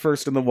him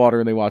headfirst in the water,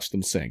 and they watched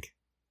him sink.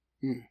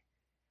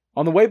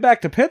 On the way back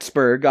to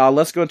Pittsburgh,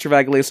 Lesko and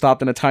Travaglia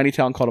stopped in a tiny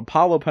town called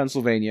Apollo,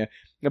 Pennsylvania,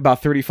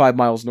 about 35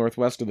 miles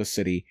northwest of the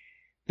city.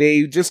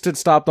 They just had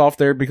stopped off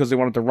there because they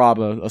wanted to rob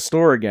a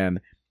store again.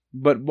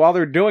 But while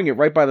they're doing it,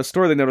 right by the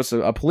store, they noticed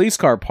a police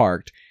car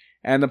parked.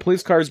 And the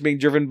police car is being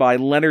driven by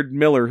Leonard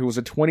Miller, who was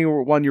a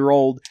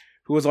 21-year-old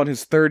who was on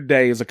his third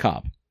day as a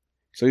cop.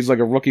 So he's like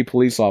a rookie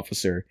police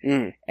officer.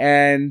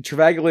 And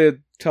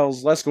Travaglia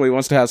tells Lesko he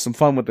wants to have some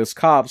fun with this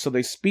cop, so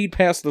they speed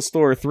past the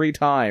store 3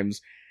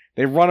 times.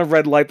 They run a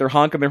red light, they're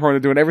honking their horn, they're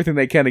doing everything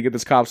they can to get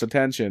this cop's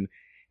attention.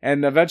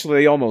 And eventually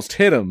they almost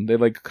hit him. They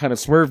kind of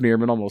swerved near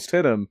him and almost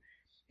hit him.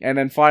 And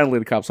then finally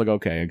the cop's like,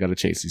 okay, I gotta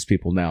chase these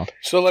people now.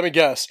 So let me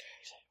guess.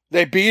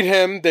 They beat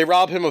him, they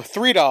rob him of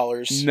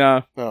 $3.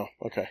 No. Oh,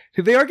 okay.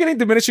 They are getting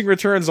diminishing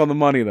returns on the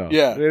money, though.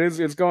 Yeah.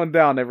 It's going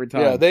down every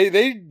time. Yeah,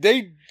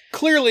 they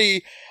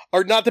clearly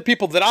are not the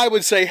people that I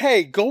would say,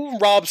 hey, go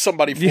rob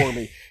somebody for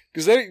me.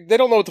 Because they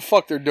don't know what the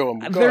fuck they're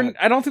doing.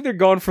 I don't think they're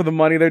going for the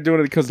money. They're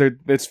doing it because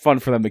it's fun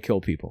for them to kill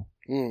people.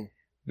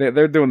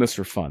 They're doing this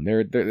for fun.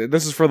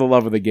 This is for the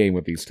love of the game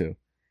with these two.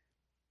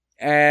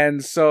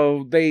 And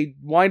so they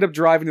wind up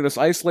driving to this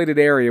isolated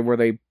area where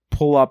they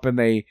pull up and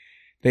they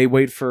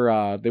wait for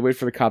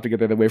the cop to get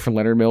there. They wait for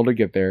Leonard Miller to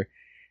get there,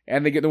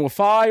 and they get into a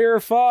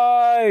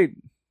firefight.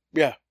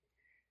 Yeah.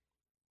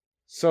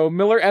 So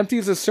Miller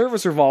empties his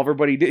service revolver,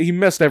 but he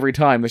missed every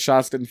time. The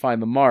shots didn't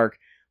find the mark.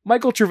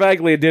 Michael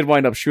Travaglia did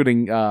wind up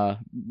shooting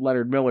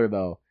Leonard Miller,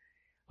 though.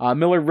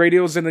 Miller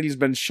radios in that he's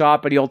been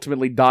shot, but he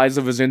ultimately dies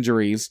of his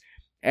injuries.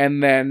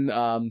 And then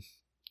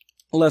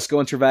Lesko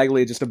and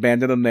Travaglia just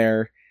abandon him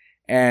there,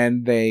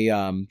 and they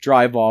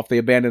drive off. They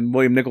abandon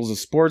William Nichols'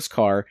 sports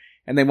car,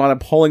 and they wound up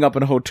pulling up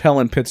in a hotel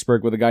in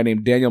Pittsburgh with a guy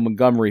named Daniel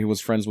Montgomery, who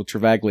was friends with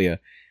Travaglia.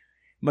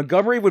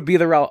 Montgomery would be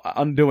their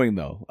undoing,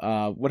 though.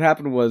 What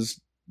happened was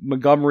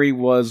Montgomery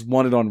was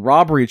wanted on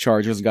robbery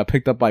charges and got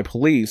picked up by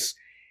police,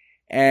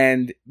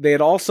 and they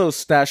had also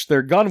stashed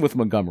their gun with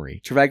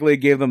Montgomery. Travaglia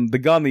gave them the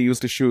gun they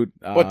used to shoot.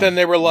 But then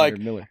they were like,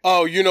 Miller.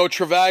 oh, you know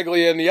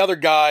Travaglia and the other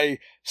guy,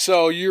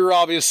 so you're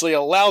obviously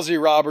a lousy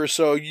robber,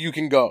 so you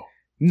can go.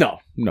 No,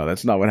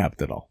 that's not what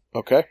happened at all.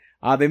 Okay.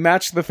 They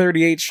matched the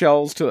 38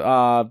 shells to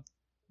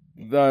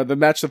the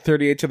match the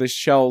 38 to the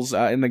shells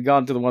in the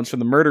gun to the ones from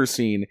the murder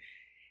scene,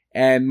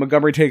 and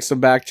Montgomery takes them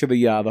back to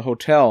the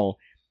hotel.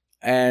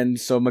 And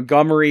so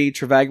Montgomery,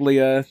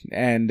 Travaglia,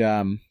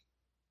 and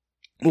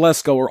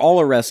Lesko were all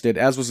arrested,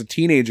 as was a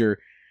teenager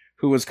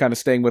who was kind of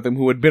staying with him,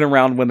 who had been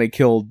around when they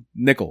killed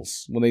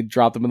Nichols, when they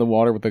dropped him in the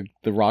water with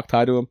the rock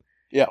tied to him.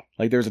 Yeah.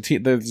 Like there's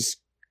there's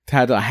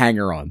had a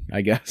hanger on,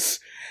 I guess.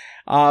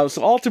 So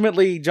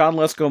ultimately, John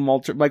Lesko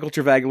and Michael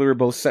Travaglia were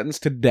both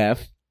sentenced to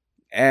death.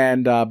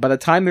 And by the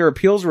time their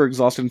appeals were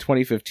exhausted in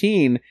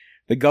 2015,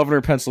 the governor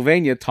of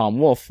Pennsylvania, Tom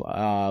Wolfe,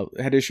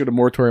 had issued a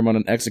moratorium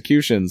on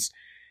executions.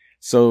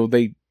 So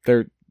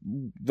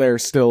they're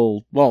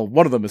still, well,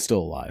 one of them is still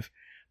alive.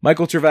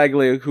 Michael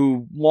Travaglia,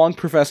 who long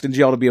professed in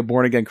jail to be a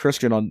born-again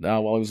Christian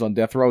while he was on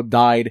death row,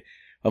 died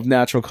of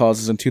natural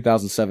causes in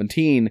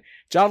 2017.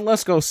 John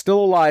Lesko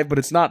still alive, but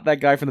it's not that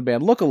guy from the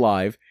band Look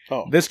Alive.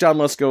 Oh. This John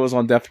Lesko is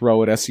on death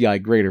row at SCI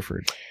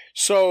Graterford.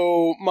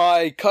 So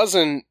my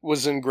cousin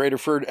was in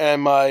Graterford,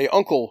 and my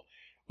uncle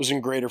was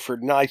in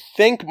Graterford, and I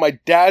think my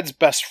dad's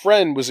best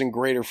friend was in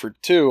Graterford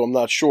too. I'm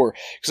not sure,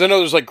 because I know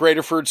there's like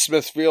Graterford,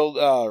 Smithfield,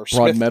 or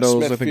Broadmeadows,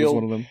 Smithfield. I think was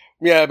one of them.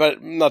 Yeah, but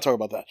I'm not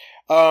talking about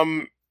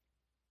that.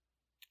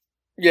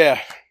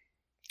 Yeah.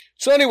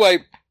 So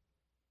anyway,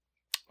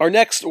 our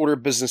next order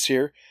of business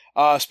here.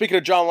 Speaking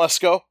of John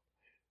Lesko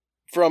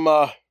from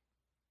Look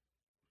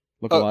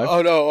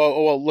Alive.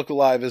 Well, Look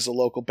Alive is a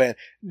local band.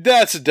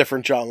 That's a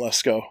different John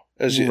Lesko,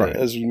 as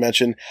we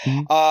mentioned.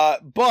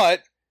 Mm-hmm.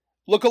 But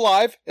Look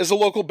Alive is a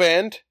local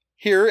band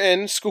here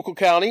in Schuylkill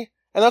County,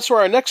 and that's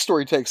where our next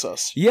story takes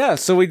us. Yeah,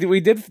 so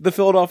we did the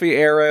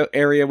Philadelphia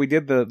area, we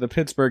did the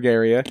Pittsburgh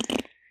area.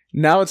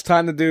 Now it's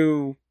time to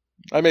do.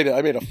 I made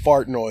a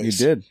fart noise.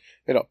 You did.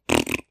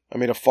 I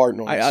made a fart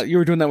noise. You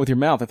were doing that with your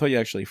mouth. I thought you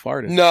actually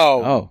farted.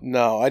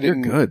 No, I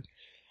didn't. You're good.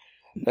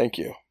 Thank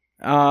you.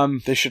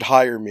 They should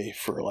hire me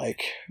for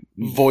like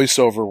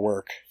voiceover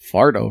work.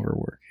 Fart over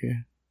work.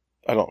 Yeah.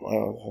 I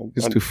don't.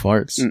 Just do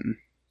farts. Mm-mm.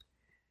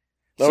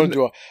 I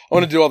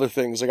want to do other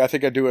things. Like I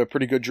think I do a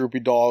pretty good Droopy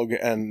Dog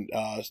and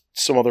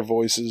some other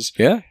voices.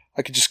 Yeah.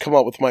 I could just come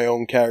up with my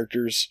own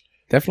characters.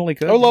 Definitely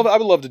could. I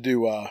would love to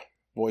do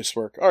voice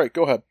work. All right,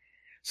 go ahead.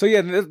 So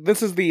yeah,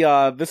 this is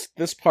the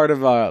this part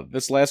of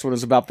this last one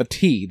is about the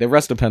T, the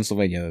rest of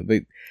Pennsylvania.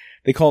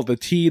 They call it the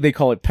T. They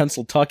call it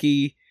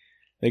Pennsyltucky.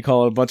 They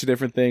call it a bunch of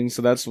different things.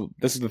 So this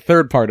is the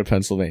third part of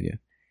Pennsylvania.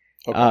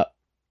 Okay.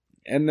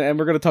 And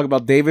we're going to talk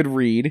about David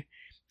Reed.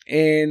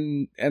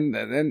 And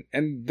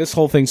this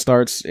whole thing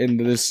starts in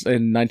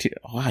 19.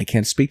 Oh, I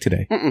can't speak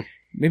today. Mm-mm.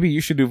 Maybe you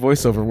should do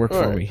voiceover work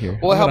All for right. me here.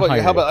 Well, how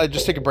about I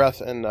just take a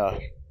breath and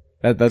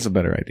that's a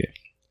better idea.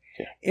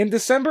 Yeah. In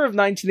December of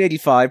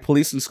 1985,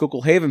 police in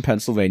Schuylkill Haven,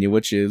 Pennsylvania,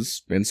 which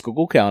is in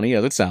Schuylkill County,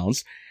 as it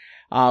sounds,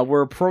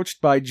 were approached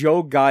by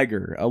Joe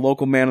Geiger, a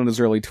local man in his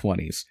early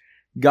 20s.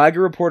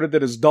 Geiger reported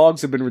that his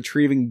dogs had been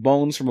retrieving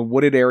bones from a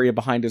wooded area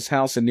behind his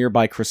house in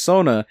nearby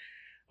Cressona,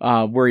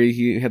 where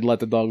he had let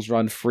the dogs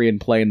run free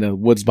and play in the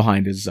woods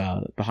behind his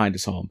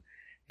home.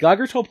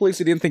 Geiger told police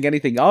he didn't think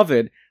anything of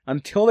it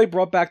until they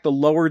brought back the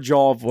lower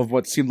jaw of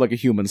what seemed like a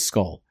human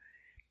skull.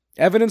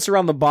 Evidence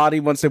around the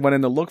body, once they went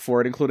in to look for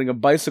it, including a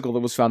bicycle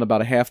that was found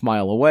about a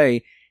half-mile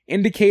away,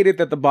 indicated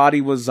that the body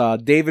was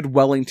David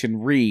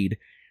Wellington Reed,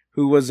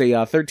 who was a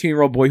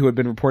 13-year-old boy who had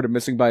been reported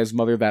missing by his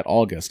mother that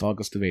August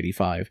of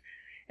 85.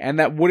 And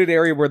that wooded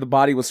area where the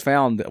body was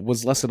found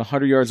was less than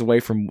 100 yards away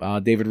from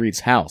David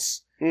Reed's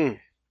house. Mm.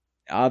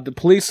 The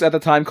police at the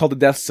time called the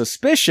death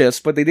suspicious,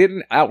 but they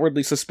didn't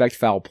outwardly suspect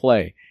foul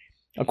play.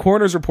 A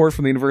coroner's report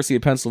from the University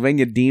of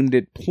Pennsylvania deemed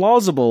it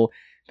plausible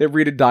that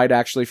Reed had died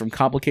actually from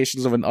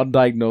complications of an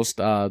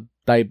undiagnosed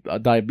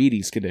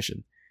diabetes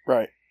condition.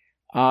 Right.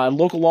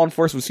 Local law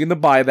enforcement seemed to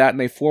buy that, and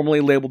they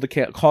formally labeled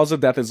the cause of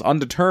death as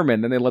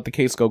undetermined, and they let the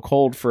case go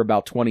cold for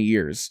about 20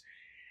 years.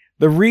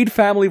 The Reed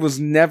family was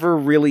never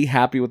really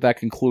happy with that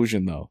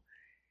conclusion, though.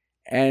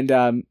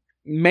 And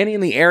many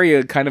in the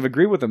area kind of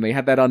agree with them. They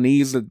had that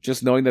unease of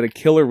just knowing that a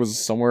killer was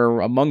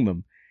somewhere among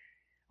them.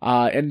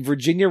 And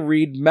Virginia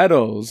Reed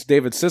Meadows,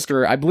 David's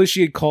sister, I believe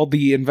she had called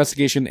the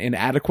investigation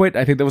inadequate.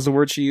 I think that was the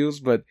word she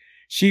used, but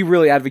she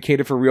really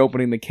advocated for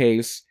reopening the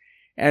case.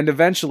 And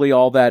eventually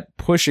all that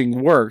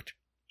pushing worked.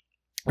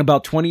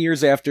 About 20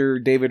 years after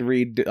David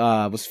Reed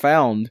was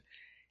found,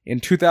 in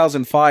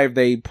 2005,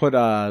 they put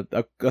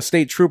a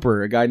state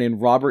trooper, a guy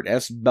named Robert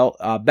S.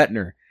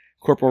 Bettner,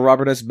 Corporal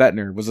Robert S.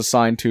 Bettner was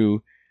assigned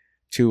to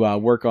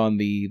work on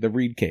the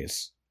Reed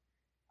case.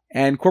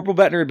 And Corporal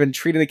Bettner had been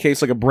treating the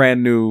case like a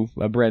brand new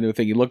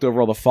thing. He looked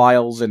over all the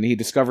files and he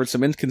discovered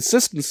some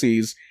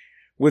inconsistencies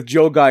with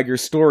Joe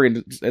Geiger's story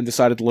and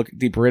decided to look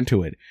deeper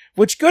into it.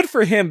 Which, good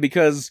for him,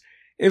 because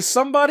if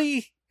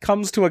somebody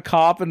comes to a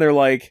cop and they're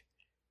like,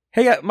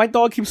 hey, my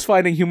dog keeps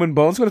finding human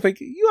bones, I'm going to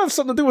think, you have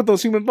something to do with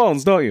those human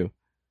bones, don't you?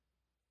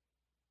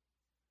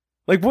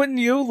 Like, wouldn't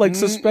you,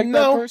 suspect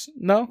that person?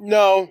 No?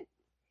 No.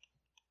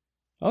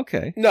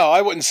 Okay. No,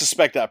 I wouldn't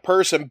suspect that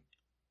person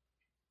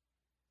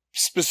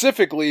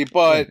specifically,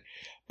 but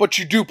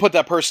you do put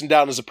that person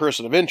down as a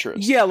person of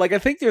interest. Yeah, I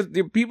think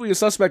the people you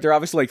suspect are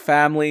obviously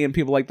family and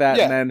people like that.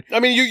 Yeah. And then I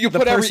mean, you the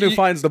put person who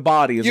finds the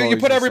body is you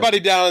put everybody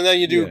down, and then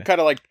you do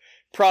kind of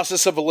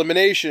process of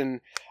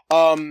elimination.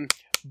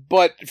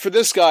 But for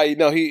this guy,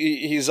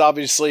 he's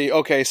obviously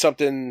okay.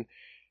 Something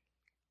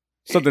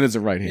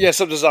isn't right here. Yeah,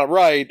 something's not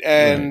right,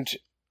 and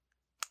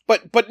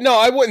but no,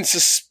 I wouldn't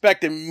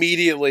suspect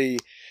immediately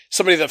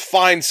somebody that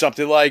finds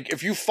something. Like,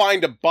 if you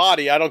find a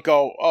body, I don't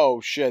go,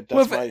 oh shit,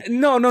 that's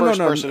no,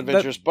 person of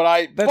interest.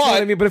 But that's what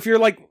I mean. But if you're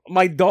like,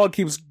 my dog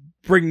keeps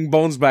bringing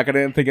bones back, I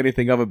didn't think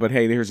anything of it. But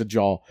hey, here's a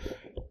jaw.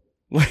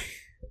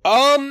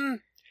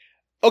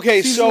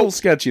 Okay, seems a little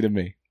sketchy to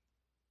me.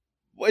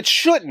 It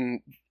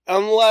shouldn't,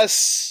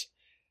 unless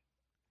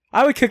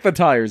I would kick the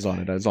tires on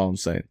it. That's all I'm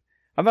saying.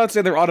 I'm not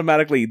saying they're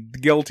automatically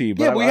guilty,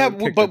 but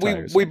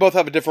we both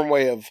have a different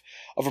way of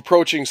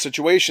approaching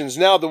situations.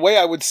 Now, the way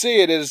I would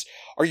see it is: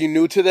 are you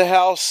new to the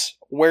house?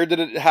 Where did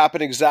it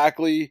happen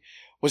exactly?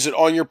 Was it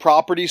on your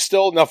property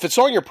still? Now, if it's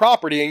on your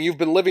property and you've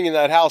been living in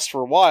that house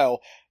for a while,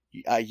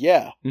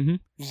 yeah. Mm-hmm.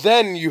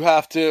 Then you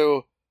have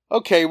to,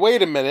 okay,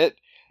 wait a minute.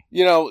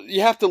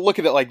 You have to look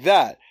at it like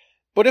that.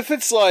 But if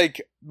it's like,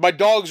 my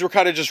dogs were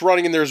kind of just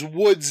running and there's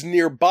woods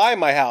nearby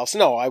my house,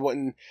 no, I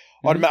wouldn't.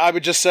 Mm-hmm. I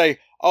would just say,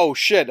 oh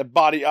shit, a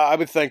body. I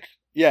would think,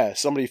 yeah,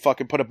 somebody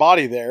fucking put a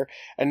body there,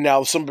 and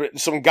now some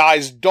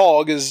guy's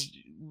dog is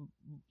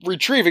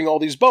retrieving all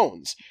these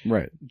bones.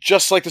 Right.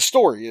 Just like the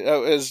story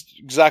is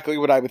exactly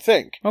what I would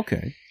think.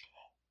 Okay.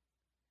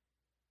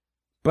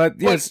 But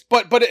yes,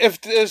 but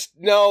if this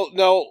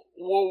no,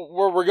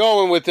 where we're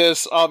going with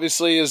this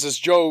obviously is this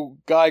Joe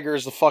Geiger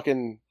is the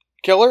fucking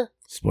killer.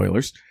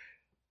 Spoilers.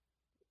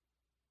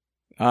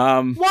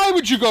 Why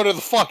would you go to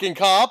the fucking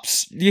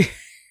cops? Yeah,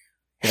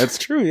 that's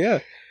true. Yeah.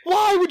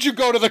 Why would you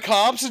go to the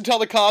cops and tell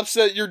the cops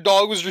that your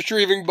dog was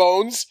retrieving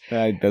bones?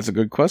 That's a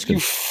good question. You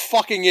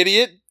fucking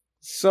idiot.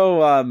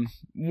 So,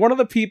 one of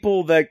the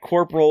people that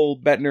Corporal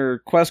Bettner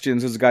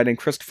questions is a guy named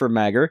Christopher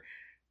Mager.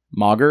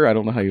 Mager? I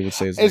don't know how you would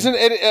say his name. Isn't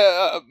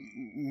it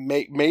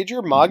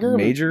Major? Mager?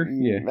 Major?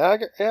 Yeah.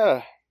 Mager?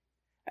 Yeah.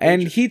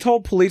 And he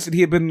told police that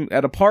he had been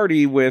at a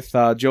party with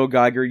Joe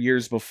Geiger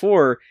years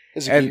before.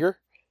 Is it Geiger?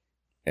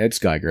 It's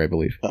Geiger, I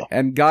believe. Oh.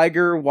 And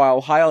Geiger,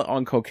 while high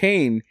on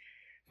cocaine,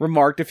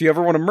 remarked, if you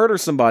ever want to murder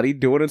somebody,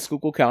 do it in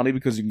Schuylkill County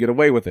because you can get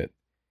away with it.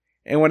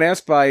 And when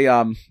asked by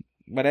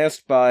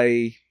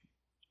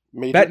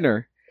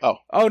Bettner.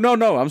 Oh,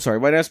 no, I'm sorry.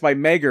 When asked by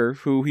Mager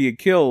who he had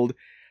killed,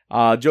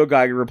 Joe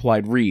Geiger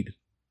replied, Reed.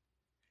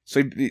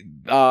 So he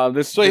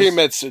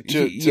admits it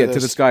to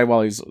this guy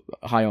while he's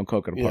high on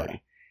coke at a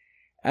party.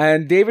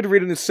 And David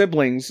Reed and his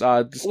siblings,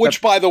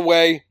 which by the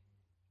way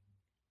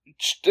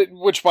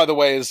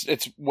is,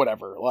 it's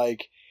whatever,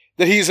 like,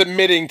 that he's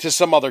admitting to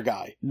some other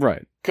guy.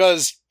 Right.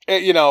 Because,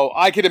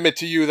 I could admit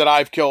to you that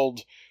I've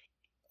killed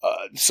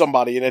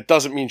somebody and it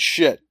doesn't mean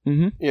shit,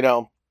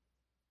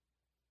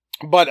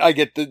 But I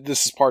get that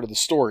this is part of the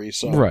story,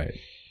 so. Right.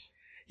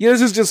 Yeah,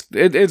 this is just,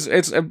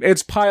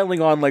 it's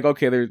piling on, like,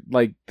 okay, they're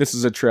like, this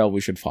is a trail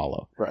we should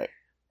follow. Right.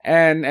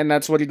 And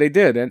that's what they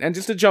did. And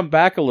just to jump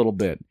back a little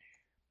bit,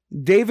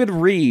 David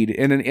Reed,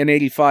 in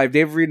 85,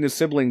 David Reed and his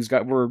siblings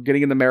were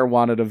getting into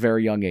marijuana at a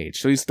very young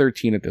age. So he's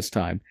 13 at this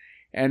time.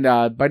 And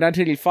by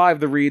 1985,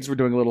 the Reeds were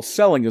doing a little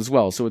selling as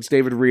well. So it's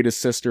David Reed, his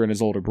sister, and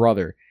his older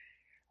brother.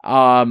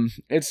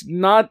 It's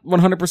not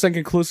 100%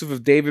 conclusive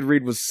if David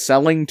Reed was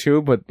selling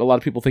too, but a lot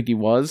of people think he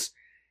was.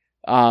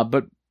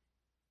 But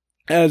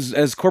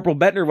as Corporal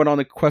Bettner went on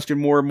to question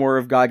more and more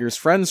of Geiger's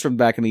friends from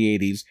back in the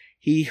 80s,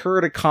 he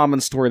heard a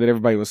common story that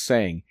everybody was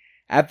saying.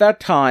 At that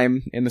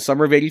time, in the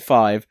summer of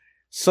 85,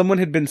 someone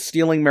had been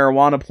stealing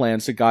marijuana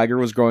plants that Geiger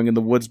was growing in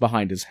the woods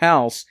behind his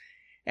house,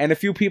 and a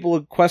few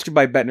people questioned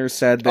by Bettner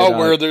said that...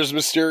 where there's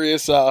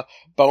mysterious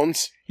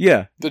bones?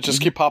 Yeah. That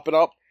just keep popping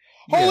up?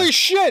 Yeah. Holy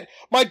shit!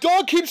 My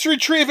dog keeps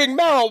retrieving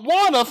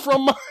marijuana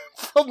from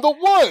the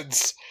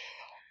woods!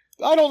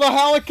 I don't know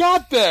how it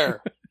got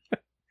there!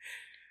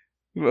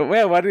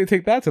 Well, why did he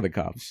take that to the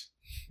cops?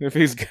 If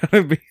he's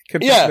gonna be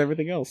confessing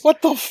everything else.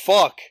 What the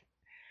fuck?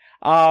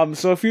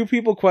 So a few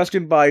people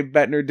questioned by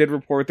Bettner did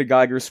report that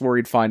Geiger swore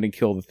he'd find and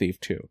kill the thief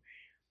too.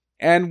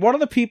 And one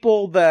of the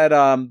people that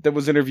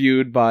was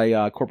interviewed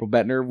by Corporal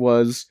Bettner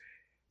was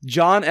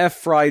John F.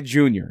 Fry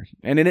Jr.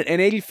 And in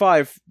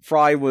 85,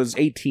 Fry was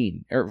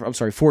 14.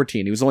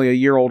 He was only a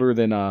year older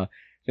than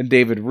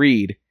David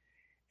Reed.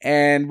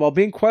 And while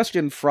being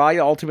questioned, Fry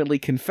ultimately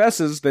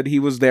confesses that he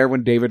was there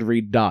when David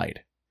Reed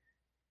died.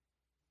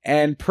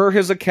 And per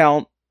his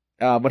account,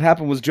 what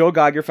happened was Joe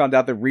Geiger found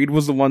out that Reed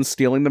was the one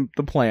stealing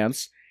the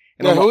plants.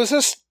 And Now, who is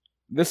this?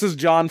 This is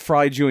John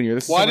Fry Jr.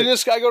 Why didn't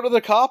this guy go to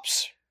the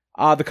cops?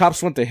 The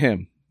cops went to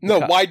him. No,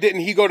 why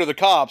didn't he go to the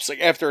cops like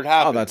after it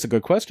happened? Oh, that's a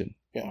good question.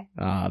 Yeah.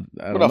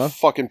 What a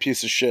fucking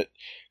piece of shit.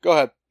 Go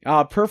ahead.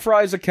 Per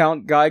Fry's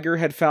account, Geiger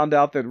had found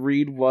out that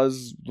Reed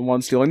was the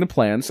one stealing the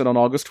plants, and on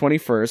August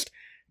 21st,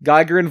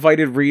 Geiger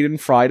invited Reed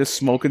and Fry to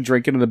smoke and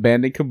drink in an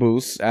abandoned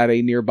caboose at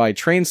a nearby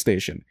train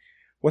station.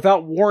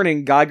 Without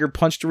warning, Geiger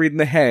punched Reed in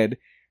the head,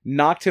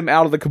 knocked him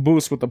out of the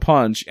caboose with the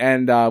punch,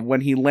 and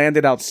when he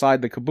landed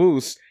outside the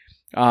caboose,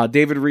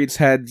 David Reed's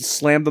head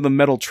slammed on the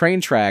metal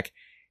train track,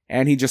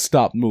 and he just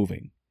stopped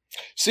moving.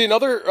 See,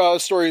 another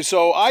story.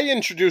 So I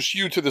introduced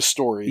you to the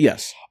story.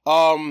 Yes.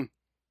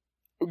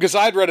 Because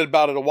I'd read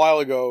about it a while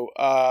ago.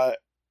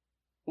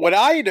 When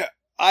I'd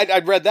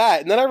read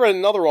that, and then I read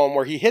another one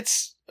where he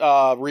hits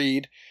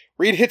Reed.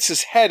 Reed hits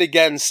his head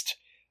against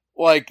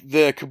like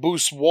the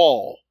caboose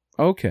wall.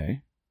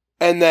 Okay.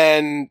 And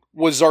then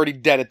was already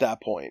dead at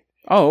that point.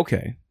 Oh,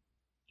 okay.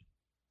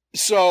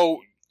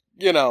 So,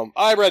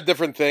 I read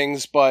different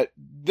things, but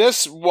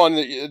this one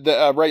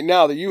right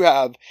now that you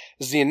have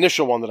is the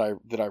initial one that I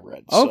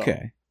read. So.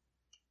 Okay.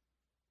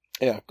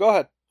 Yeah, go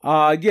ahead.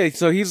 Yeah,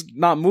 so he's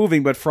not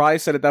moving, but Fry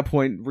said at that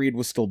point Reed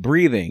was still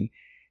breathing.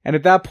 And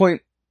at that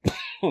point,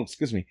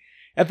 excuse me.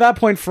 At that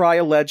point, Fry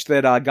alleged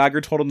that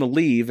Geiger told him to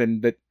leave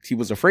and that he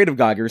was afraid of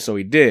Geiger, so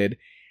he did.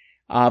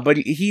 But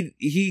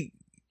he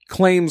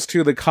claims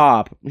to the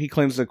cop, he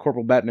claims to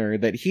Corporal Bettner,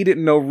 that he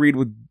didn't know Reed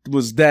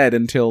was dead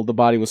until the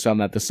body was found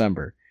that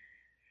December.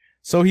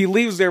 So he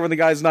leaves there when the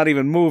guy's not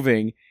even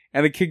moving,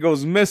 and the kid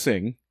goes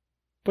missing,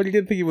 but he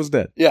didn't think he was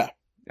dead. Yeah.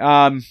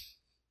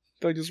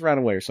 So he just ran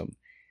away or something.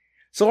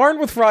 So armed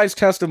with Fry's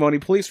testimony,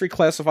 police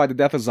reclassified the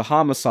death as a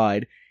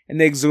homicide, and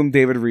they exhumed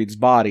David Reed's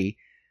body.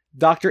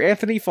 Dr.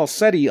 Anthony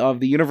Falsetti of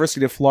the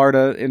University of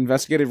Florida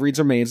investigated Reed's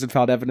remains and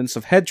found evidence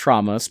of head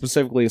trauma,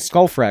 specifically a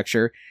skull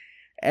fracture,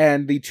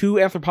 and the two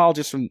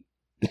anthropologists from...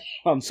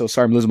 I'm so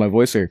sorry, I'm losing my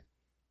voice here.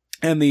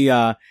 And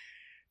the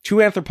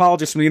two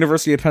anthropologists from the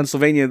University of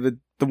Pennsylvania,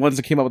 the ones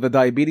that came up with the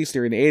diabetes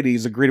theory in the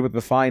 80s, agreed with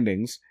the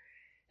findings.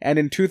 And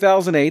in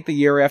 2008, the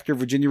year after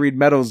Virginia Reed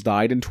Meadows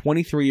died, and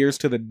 23 years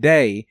to the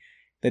day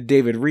that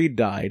David Reed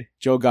died,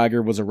 Joe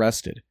Geiger was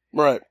arrested.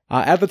 Right.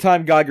 At the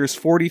time, Geiger's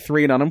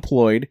 43 and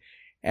unemployed,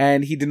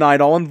 and he denied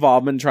all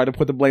involvement and tried to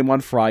put the blame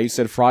on Fry. He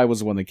said Fry was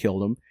the one that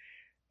killed him.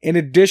 In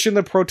addition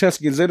to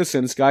protesting his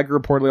innocence, Geiger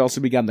reportedly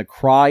also began to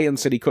cry and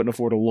said he couldn't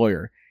afford a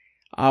lawyer.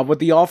 What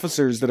the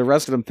officers that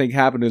arrested him think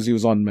happened is he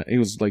was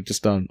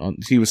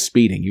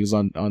speeding. He was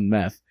on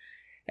meth.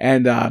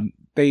 And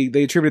they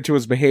attributed it to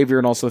his behavior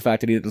and also the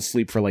fact that he didn't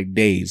sleep for like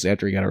days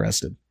after he got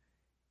arrested.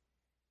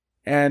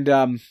 And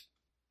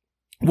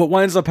what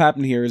winds up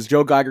happening here is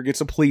Joe Geiger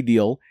gets a plea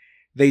deal.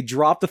 They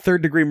drop the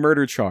third-degree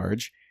murder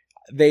charge.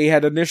 They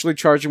had initially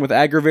charged him with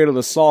aggravated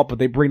assault, but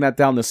they bring that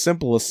down to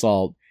simple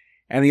assault.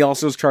 And he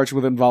also is charged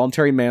with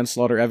involuntary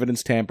manslaughter,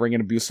 evidence tampering,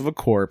 and abuse of a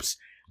corpse.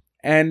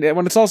 And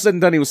when it's all said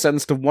and done, he was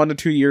sentenced to 1 to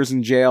 2 years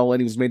in jail, and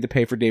he was made to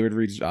pay for David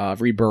Reed's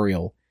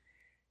reburial.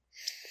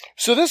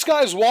 So this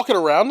guy's walking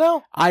around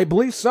now? I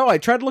believe so. I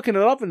tried looking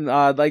it up, and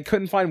I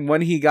couldn't find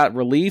when he got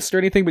released or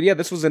anything. But yeah,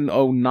 this was in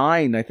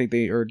 2009, I think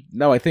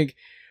I think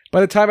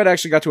by the time it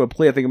actually got to a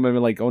plea, I think it might have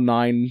been like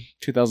 2009,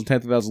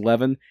 2010,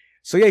 2011.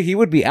 So yeah, he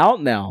would be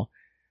out now.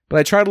 But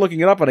I tried looking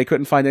it up, but I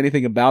couldn't find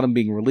anything about him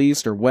being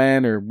released or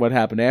when or what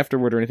happened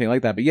afterward or anything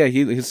like that. But yeah,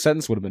 his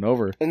sentence would have been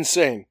over.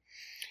 Insane.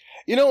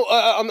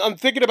 I'm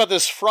thinking about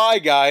this Fry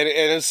guy, and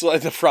it's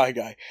like the Fry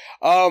guy.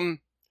 I'm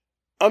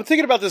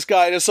thinking about this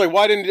guy, and it's like,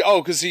 why didn't...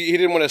 Oh, because he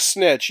didn't want to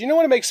snitch. You know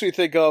what it makes me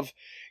think of?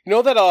 You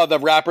know that the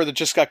rapper that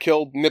just got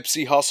killed,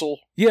 Nipsey Hussle?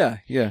 Yeah.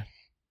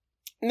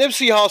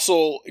 Nipsey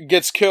Hussle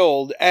gets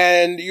killed,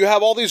 and you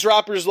have all these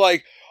rappers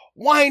like,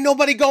 why ain't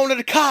nobody going to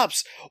the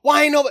cops?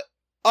 Why ain't nobody...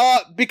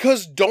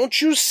 Because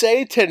don't you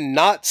say to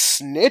not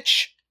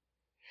snitch?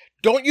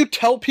 Don't you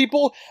tell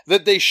people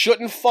that they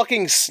shouldn't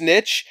fucking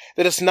snitch?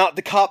 That it's not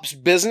the cops'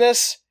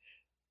 business?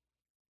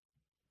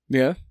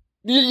 Yeah.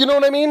 You know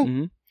what I mean?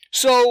 Mm-hmm.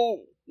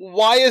 So,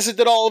 why is it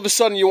that all of a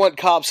sudden you want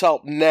cops'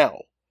 help now?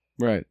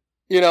 Right.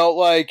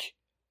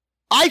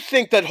 I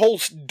think that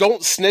whole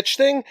don't snitch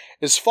thing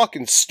is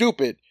fucking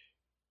stupid.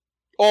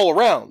 All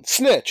around.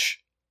 Snitch.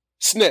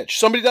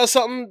 Somebody does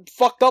something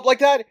fucked up like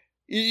that,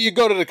 you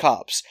go to the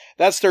cops.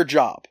 That's their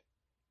job.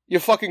 You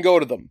fucking go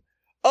to them.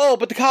 Oh,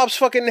 but the cops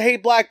fucking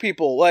hate black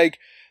people. Like,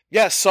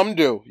 yes, some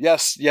do.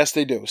 Yes,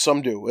 they do.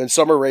 Some do. And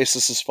some are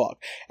racist as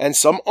fuck. And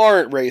some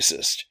aren't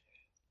racist.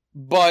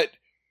 But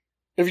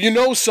if you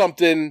know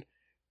something,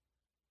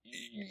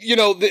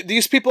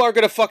 these people aren't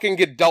going to fucking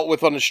get dealt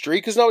with on the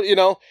street. Because,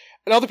 and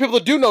other people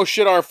that do know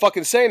shit aren't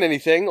fucking saying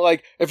anything.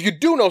 Like, if you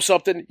do know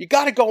something, you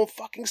got to go and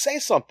fucking say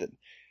something.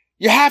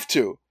 You have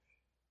to.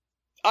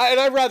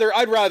 I'd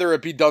rather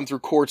it be done through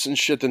courts and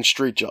shit than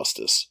street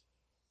justice.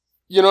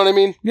 You know what I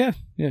mean? Yeah.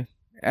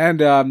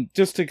 And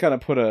just to kind of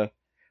put a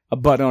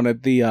button on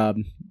it, the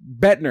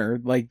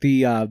Bettner, like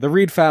the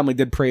Reed family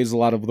did praise a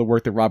lot of the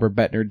work that Robert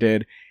Bettner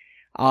did.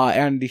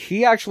 And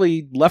he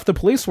actually left the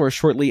police force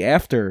shortly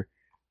after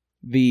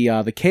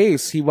the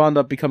case. He wound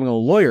up becoming a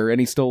lawyer, and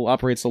he still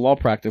operates the law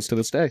practice to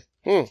this day.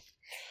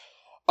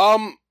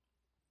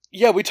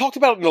 Yeah, we talked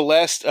about it in the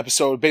last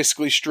episode,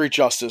 basically street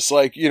justice.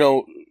 Like, you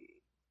know,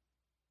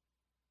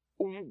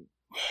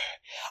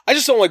 I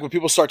just don't like when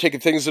people start taking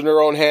things in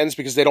their own hands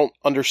because they don't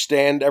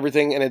understand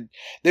everything, and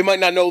they might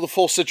not know the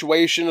full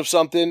situation of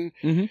something,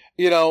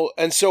 you know.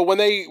 And so when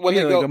they go,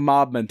 like a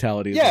mob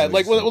mentality. Yeah,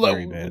 like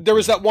there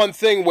was that one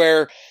thing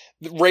where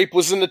rape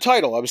was in the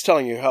title. I was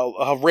telling you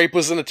how rape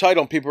was in the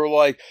title, and people were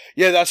like,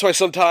 "Yeah, that's why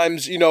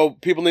sometimes, you know,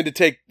 people need to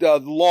take the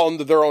law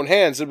into their own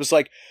hands." It was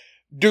like,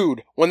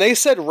 dude, when they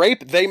said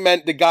rape, they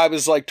meant the guy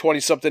was like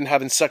 20-something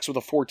having sex with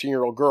a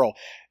 14-year-old girl,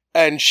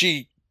 and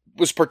she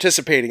was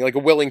participating, like a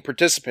willing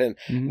participant.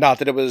 Not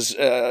that it was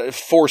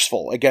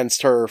forceful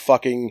against her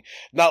fucking,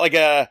 not like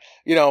a,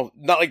 you know,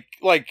 not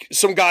like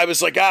some guy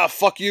was like,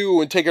 fuck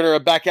you, and taking her a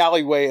back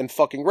alleyway and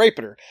fucking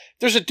raping her.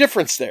 There's a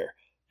difference there.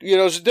 You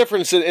know, there's a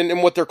difference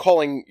in what they're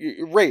calling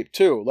rape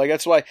too. Like,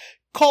 that's why,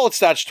 call it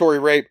statutory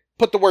rape,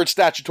 put the word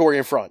statutory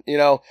in front, you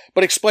know,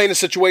 but explain the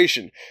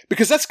situation,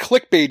 because that's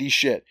clickbaity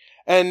shit.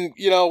 And,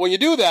 you know, when you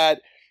do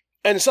that,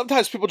 and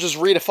sometimes people just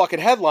read a fucking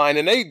headline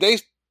and they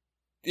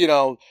you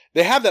know,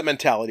 they have that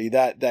mentality,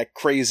 that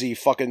crazy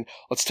fucking,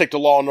 let's take the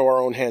law into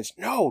our own hands.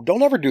 No,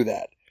 don't ever do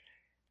that.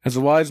 As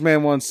a wise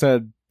man once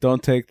said,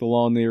 don't take the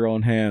law into your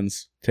own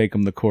hands, take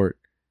them to court.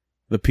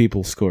 The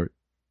people's court.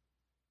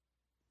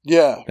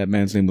 Yeah. That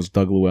man's name was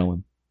Doug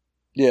Llewellyn.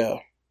 Yeah.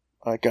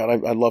 I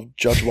loved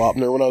Judge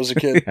Wapner when I was a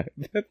kid.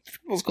 That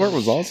people's court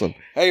was awesome.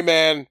 Hey,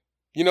 man,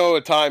 you know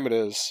what time it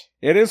is.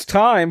 It is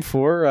time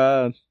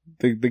for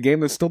the game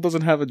that still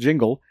doesn't have a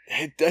jingle.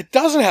 It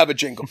doesn't have a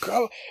jingle.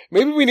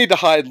 Maybe we need to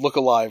hide Look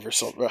Alive or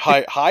something.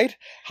 Hide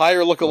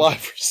or Look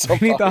Alive or something.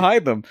 We need to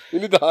hide them. We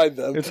need to hide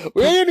them.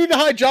 We need to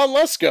hide John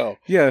Lesko.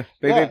 Yeah,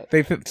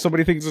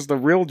 somebody thinks it's the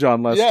real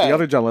John Lesko. Yeah. The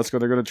other John Lesko,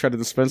 they're going to try to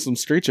dispense some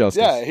street justice.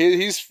 Yeah,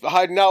 he's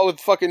hiding out with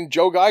fucking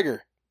Joe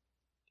Geiger.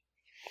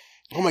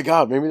 Oh my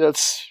god, maybe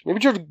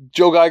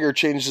Joe Geiger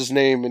changed his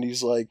name and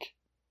he's like,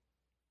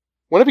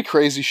 wouldn't it be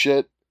crazy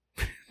shit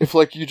if,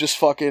 like, you just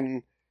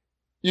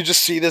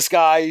see this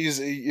guy, he's,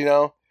 you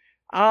know?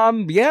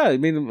 Yeah, I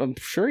mean, I'm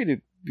sure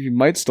he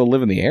might still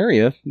live in the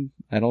area.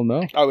 I don't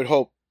know. I would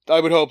hope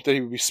that he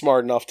would be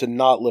smart enough to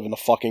not live in the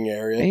fucking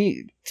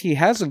area. He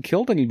hasn't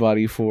killed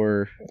anybody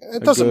for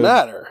it doesn't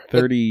matter.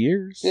 30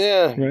 years.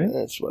 Yeah, right?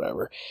 That's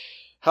whatever.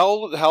 How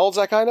old's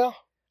that guy now?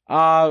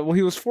 Well,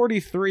 he was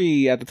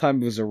 43 at the time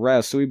of his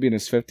arrest, so he'd be in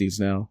his 50s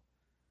now.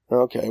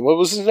 Okay, what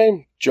was his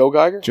name? Joe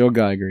Geiger? Joe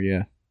Geiger,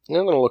 yeah.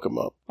 I'm gonna look him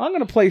up. I'm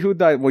gonna play Who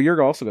Died. Well,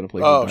 you're also gonna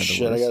play Who Died. Oh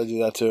shit, I gotta do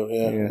that too.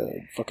 Yeah.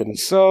 Fucking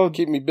so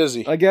keep me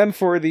busy. Again,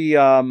 for the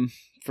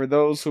for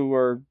those who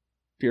are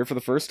here for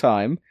the first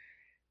time,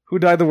 Who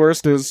Died the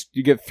Worst is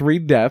you get 3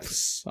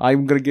 deaths.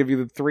 I'm gonna give you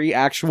the 3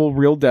 actual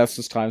real deaths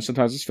this time.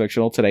 Sometimes it's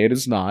fictional. Today it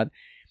is not.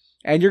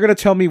 And you're gonna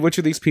tell me which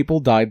of these people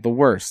died the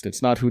worst.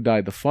 It's not who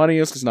died the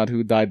funniest. It's not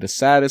who died the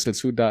saddest.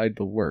 It's who died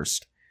the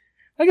worst.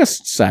 I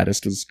guess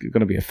saddest is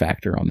gonna be a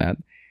factor on that.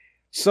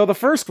 So the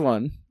first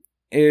one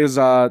is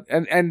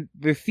and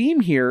the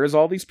theme here is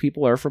all these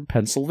people are from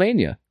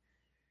Pennsylvania.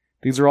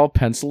 These are all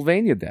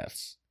Pennsylvania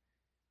deaths.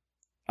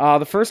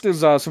 The first is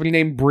somebody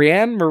named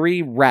Brianne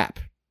Marie Rapp.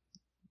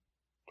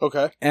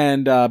 Okay.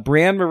 And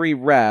Brianne Marie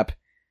Rapp,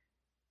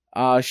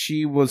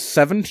 she was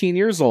 17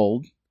 years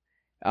old.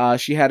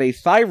 She had a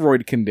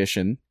thyroid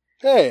condition.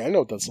 Hey, I know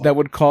what that's like. That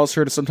would cause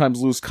her to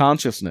sometimes lose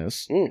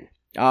consciousness.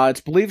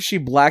 It's believed she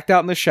blacked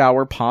out in the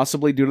shower,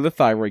 possibly due to the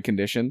thyroid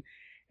condition,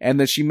 and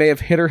that she may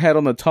have hit her head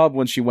on the tub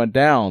when she went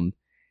down,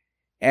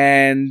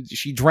 and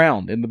she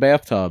drowned in the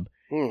bathtub.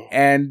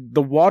 And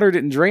the water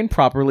didn't drain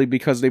properly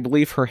because they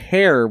believe her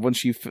hair, when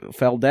she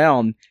fell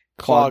down,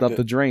 clogged up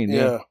the drain.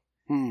 Yeah.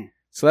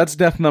 So that's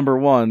death number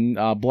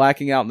 1,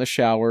 blacking out in the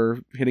shower,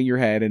 hitting your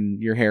head,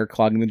 and your hair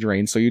clogging the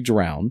drain, so you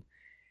drown.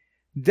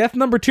 Death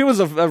number 2 is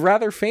a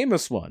rather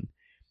famous one.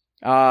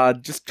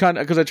 Just kind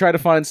of, because I tried to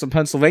find some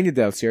Pennsylvania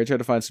deaths here, I tried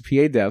to find some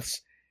PA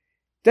deaths.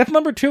 Death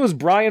number 2 is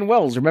Brian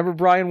Wells. Remember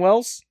Brian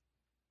Wells?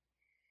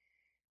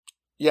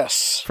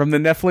 Yes. From the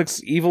Netflix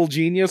Evil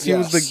Genius? He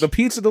was the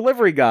pizza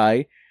delivery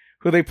guy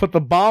who they put the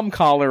bomb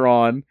collar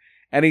on,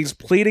 and he's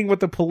pleading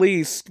with the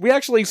police. We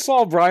actually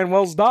saw Brian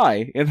Wells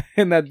die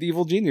in that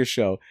Evil Genius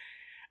show.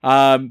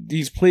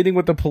 He's pleading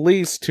with the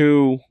police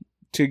to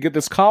get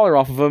this collar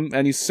off of him,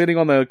 and he's sitting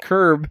on the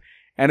curb,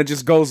 and it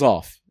just goes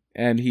off,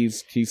 and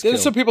he's killed.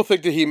 Some people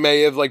think that he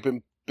may have like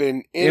been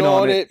in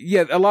on it.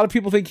 Yeah, a lot of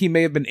people think he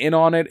may have been in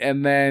on it,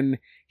 and then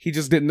he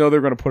just didn't know they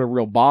were going to put a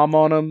real bomb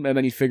on him, and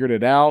then he figured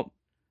it out.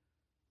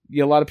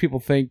 Yeah, a lot of people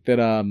think that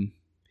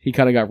he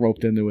kind of got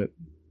roped into it.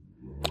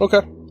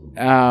 Okay.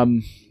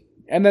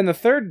 And then the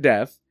third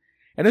death,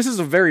 and this is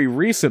a very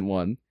recent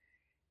one,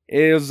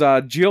 is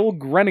Jill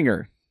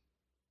Greninger.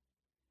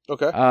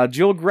 Okay.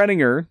 Jill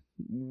Greninger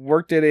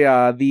worked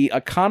at the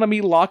Economy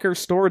Locker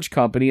Storage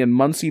Company in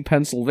Muncie,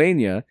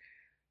 Pennsylvania,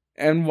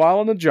 and while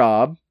on the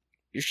job,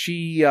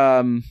 she,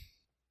 some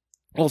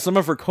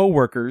of her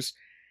coworkers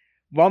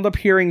wound up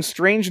hearing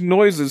strange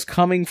noises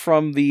coming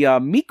from the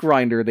meat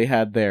grinder they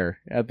had there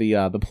at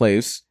the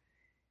place.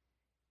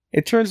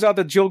 It turns out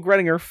that Jill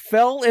Gredinger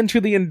fell into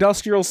the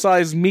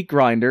industrial-sized meat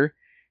grinder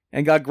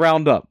and got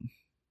ground up.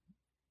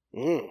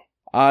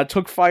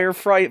 Took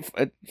firefighters?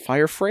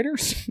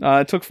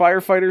 Took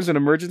firefighters and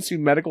emergency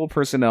medical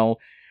personnel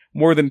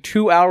more than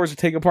 2 hours to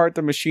take apart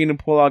the machine and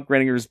pull out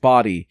Gredinger's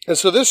body. And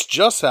so this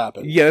just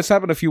happened? Yeah, this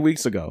happened a few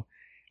weeks ago.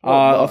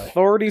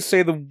 Authorities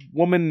say the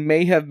woman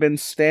may have been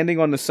standing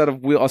on a set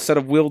of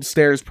wheeled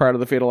stairs prior to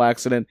the fatal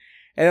accident.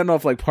 I don't know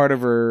if part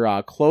of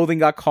her clothing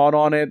got caught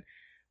on it,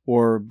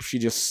 or she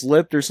just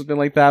slipped or something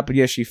like that. But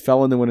yeah, she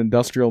fell into an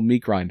industrial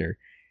meat grinder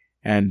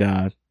and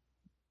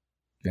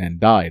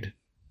died.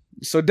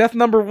 So death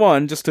number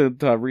 1, just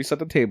to reset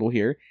the table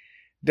here.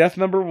 Death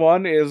number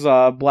 1 is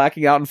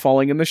blacking out and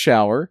falling in the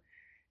shower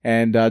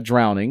and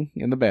drowning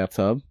in the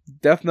bathtub.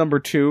 Death number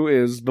 2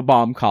 is the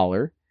bomb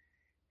collar.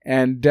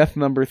 And death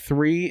number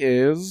 3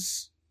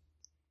 is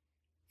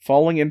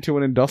falling into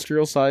an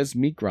industrial-sized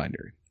meat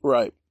grinder.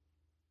 Right.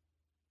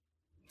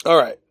 All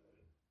right.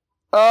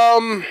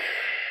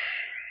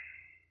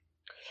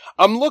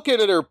 I'm looking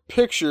at her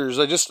pictures.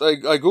 I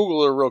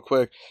Googled her real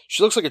quick.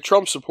 She looks like a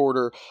Trump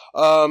supporter.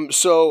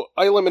 So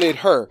I eliminate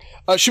her.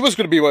 She was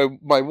going to be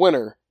my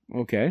winner.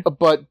 Okay.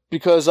 But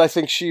because I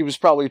think she was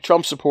probably a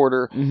Trump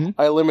supporter,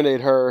 I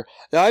eliminate her.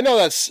 Now, I know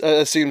that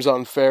seems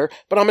unfair,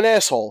 but I'm an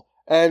asshole,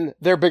 and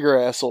they're bigger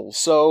assholes.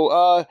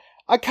 So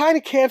I kind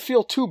of can't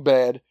feel too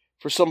bad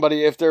for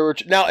somebody if there were...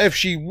 Now, if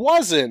she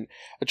wasn't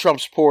a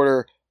Trump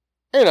supporter,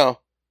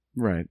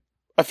 right,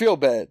 I feel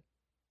bad.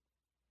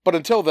 But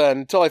until then,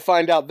 until I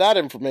find out that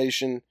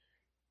information,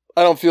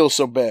 I don't feel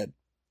so bad.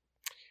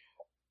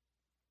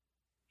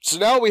 So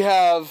now we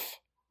have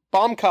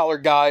bomb collar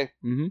guy.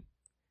 Mm-hmm.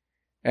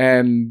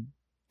 And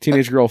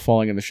teenage girl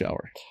falling in the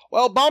shower.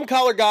 Well, bomb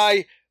collar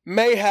guy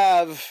may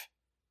have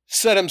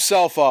set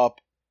himself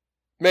up,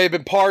 may have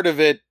been part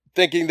of it,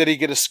 thinking that he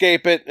could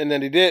escape it, and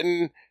then he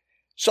didn't.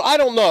 So I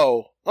don't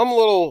know. I'm a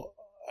little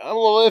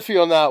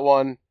iffy on that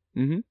one.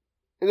 Mm-hmm.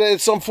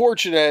 It's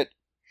unfortunate.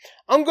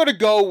 I'm going to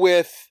go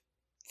with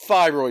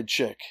thyroid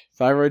chick.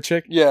 Thyroid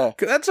chick? Yeah.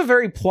 That's a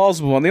very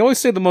plausible one. They always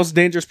say the most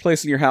dangerous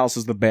place in your house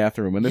is the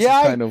bathroom, and this is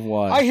kind of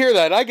why. I hear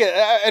that.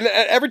 And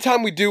every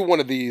time we do one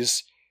of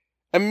these,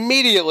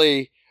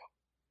 immediately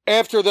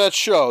after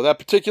that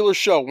particular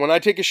show, when I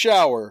take a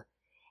shower,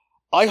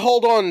 I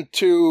hold on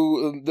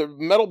to the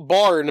metal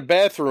bar in the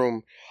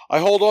bathroom. I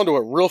hold on to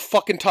it real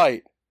fucking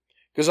tight.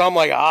 Because I'm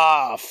like,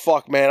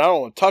 fuck, man, I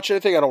don't want to touch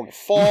anything. I don't want to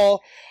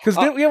fall. Because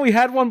we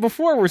had one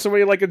before where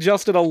somebody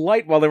adjusted a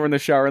light while they were in the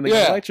shower and they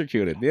got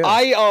electrocuted. Yeah.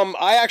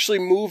 I actually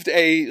moved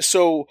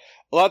so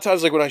a lot of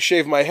times, when I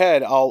shave my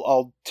head,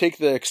 I'll take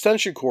the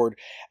extension cord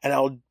and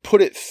I'll put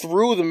it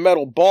through the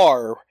metal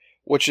bar,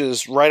 which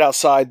is right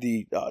outside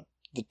the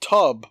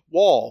tub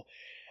wall,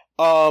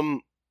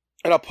 and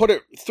I'll put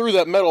it through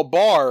that metal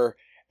bar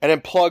and then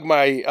plug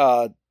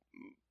my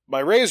my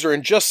razor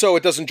in just so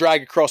it doesn't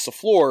drag across the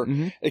floor.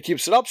 Mm-hmm. It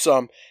keeps it up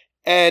some.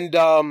 And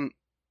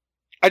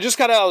I just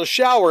got out of the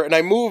shower and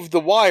I moved the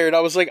wire and I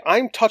was like,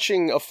 I'm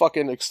touching a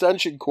fucking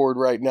extension cord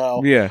right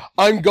now. Yeah.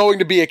 I'm going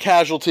to be a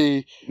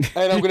casualty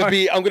and I'm going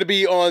to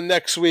be on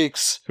next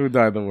week's Who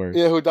Died the Worst.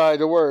 Yeah, Who Died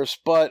the Worst.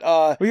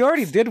 But we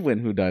already did win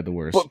Who Died the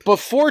Worst. But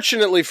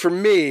fortunately for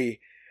me,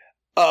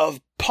 a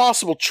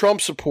possible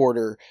Trump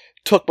supporter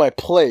took my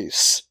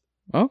place.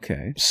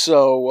 Okay.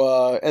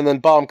 So and then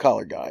bomb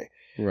collar guy.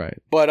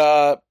 Right. But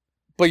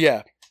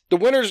yeah, the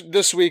winner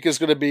this week is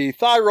going to be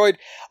thyroid,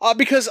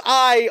 because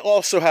I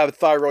also have a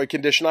thyroid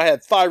condition. I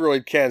had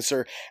thyroid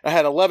cancer. I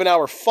had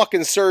 11-hour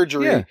fucking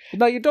surgery. Yeah.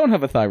 No, you don't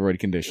have a thyroid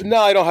condition.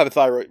 No, I don't have a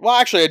thyroid. Well,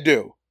 actually, I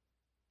do.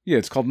 Yeah,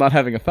 it's called not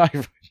having a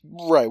thyroid.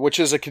 Right, which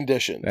is a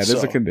condition. That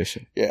is a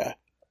condition. Yeah,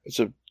 it's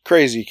a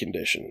crazy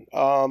condition.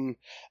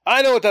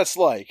 I know what that's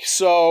like.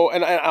 So,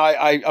 and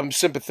I'm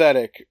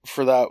sympathetic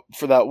for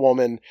that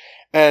woman,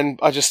 and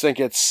I just think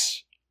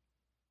it's.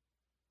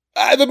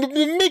 The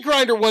meat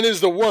grinder one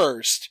is the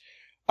worst,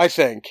 I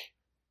think.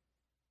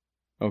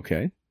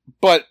 Okay.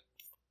 But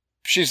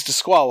she's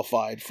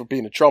disqualified for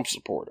being a Trump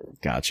supporter.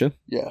 Gotcha.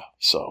 Yeah,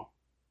 so.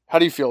 How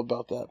do you feel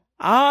about that?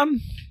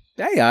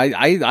 Hey,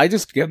 I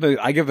just give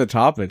the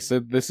topics.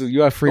 This is,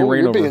 you have free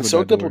reign over. You're being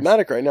so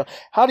diplomatic right now.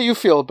 How do you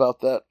feel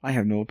about that? I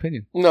have no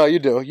opinion. No, you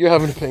do. You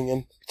have an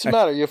opinion. What's the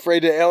matter? You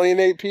afraid to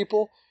alienate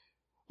people?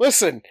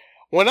 Listen.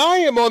 When I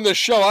am on the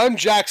show, I'm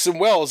Jackson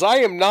Wells. I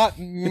am not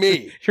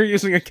me. You're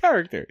using a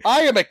character.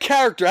 I am a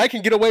character. I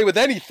can get away with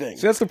anything.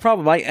 See, that's the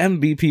problem. I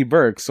am BP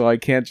Burke, so I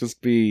can't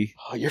just be...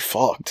 Oh, you're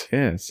fucked.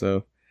 Yeah,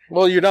 so...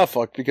 Well, you're not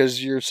fucked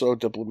because you're so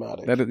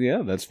diplomatic.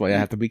 That's why I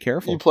have to be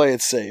careful. You play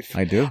it safe.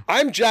 I do.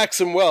 I'm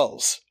Jackson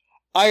Wells.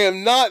 I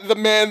am not the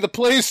man that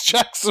plays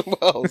Jackson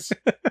Wells.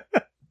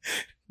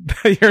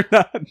 You're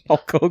not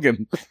Hulk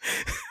Hogan.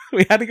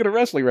 We had to get a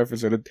wrestling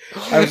reference in it.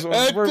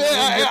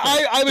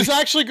 I was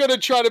actually going to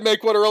try to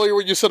make one earlier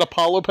when you said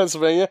Apollo,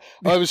 Pennsylvania.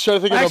 I was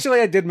trying to think.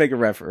 I did make a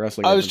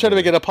wrestling. I was trying to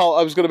make it Apollo.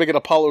 I was going to make an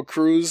Apollo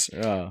Crews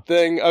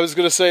thing. I was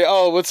going to say,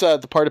 "Oh, what's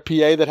that? The part of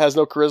PA that has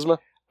no charisma."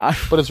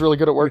 but it's really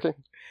good at working.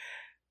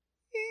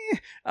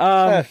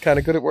 Kind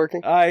of good at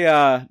working.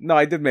 I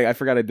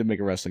forgot I did make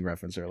a wrestling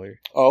reference earlier.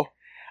 Oh.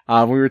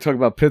 When we were talking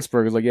about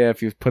Pittsburgh, it's like, yeah,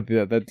 if you put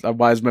that a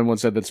wise man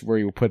once said that's where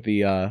you put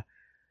the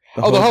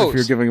hose if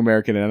you're giving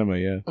American enema,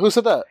 yeah. Who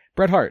said that?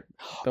 Bret Hart.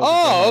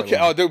 Okay.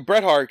 Oh, dude,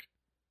 Bret Hart.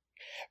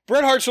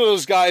 Bret Hart's one of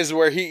those guys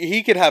where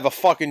he could have a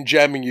fucking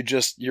gem and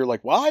you're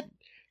like, what?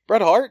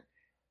 Bret Hart?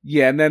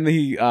 Yeah, and then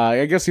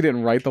I guess he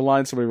didn't write the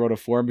line, somebody wrote it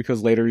for him,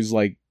 because later he's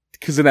like,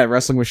 because in that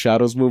Wrestling with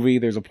Shadows movie,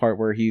 there's a part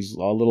where he's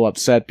a little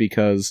upset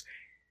because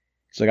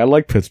he's like, I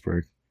like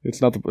Pittsburgh.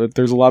 It's not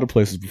there's a lot of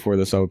places before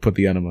this I would put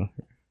the enema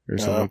or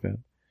something like that.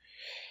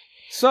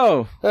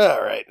 So,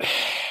 all right.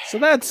 So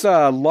that's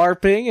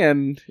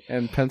LARPing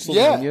and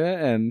Pennsylvania,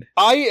 and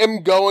I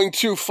am going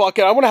to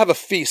I want to have a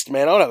feast,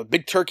 man. I want to have a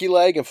big turkey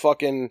leg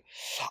and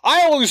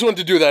I always wanted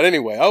to do that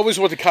anyway. I always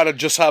want to kind of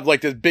just have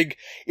like this big,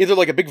 either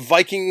like a big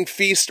Viking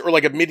feast or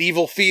like a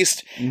medieval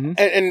feast. Mm-hmm.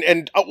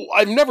 And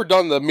I've never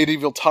done the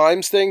medieval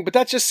times thing, but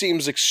that just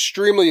seems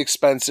extremely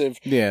expensive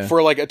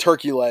for like a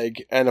turkey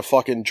leg and a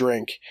fucking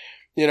drink.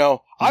 You know,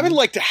 mm-hmm. I would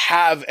like to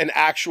have an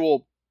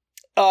actual.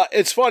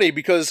 It's funny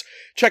because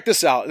check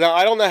this out. Now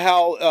I don't know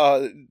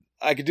how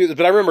I could do this,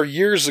 but I remember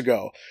years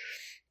ago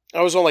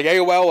I was on like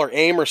AOL or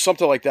AIM or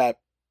something like that,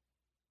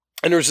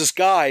 and there was this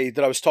guy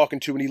that I was talking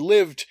to, and he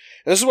lived.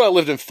 And this is when I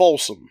lived in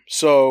Folsom,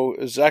 so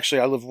it was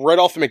actually I lived right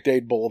off of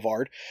McDade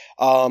Boulevard.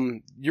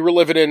 You were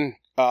living in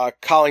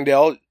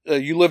Collingdale.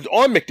 You lived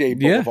on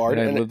McDade Boulevard.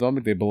 Yeah, I lived on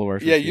McDade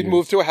Boulevard. Yeah, you'd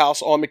moved to a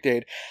house on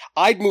McDade.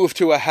 I'd moved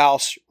to a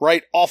house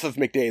right off of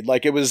McDade.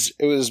 Like it was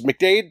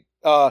McDade.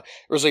 There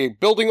was like a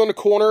building on the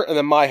corner and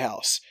then my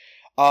house.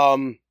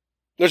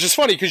 It's just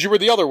funny because you were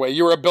the other way.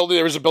 There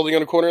was a building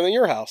on the corner and then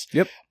your house.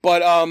 Yep.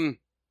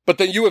 But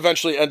then you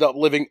eventually end up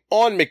living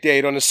on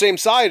McDade on the same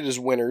side as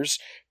Winters,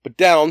 but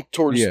down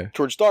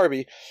towards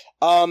Darby.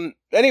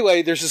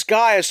 Anyway, there's this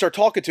guy I start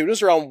talking to. This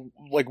is around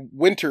like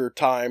winter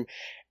time.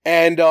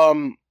 And,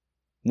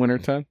 winter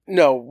time?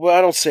 No, well, I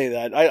don't say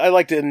that. I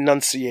like to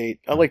enunciate.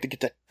 I like to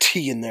get that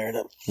T in there.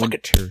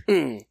 Winter.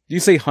 Do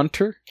you say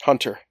hunter?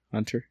 Hunter.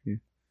 Hunter, yeah.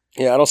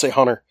 Yeah, I don't say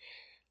hunter.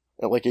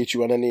 I like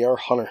Hunner,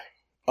 hunter.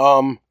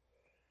 Do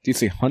you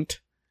say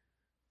hunt?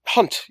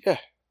 Hunt, yeah.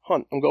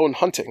 Hunt. I'm going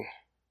hunting.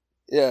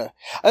 Yeah.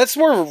 That's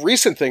more of a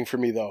recent thing for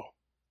me, though.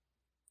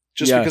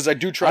 Just because I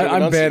do try to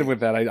I'm bad with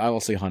that. I will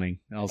say hunting.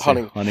 I'll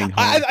say hunting.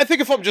 I think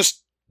if I'm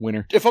just...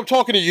 Winter. If I'm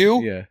talking to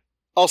you,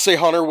 I'll say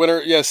hunter,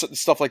 winter,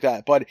 stuff like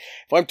that. But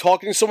if I'm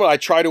talking to someone, I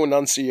try to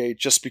enunciate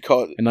just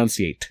because...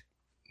 Enunciate.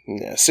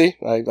 Yeah, see?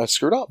 I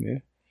screwed up. Yeah.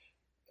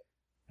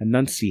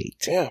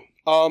 Enunciate. Yeah.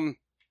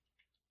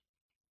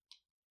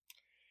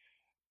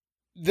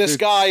 This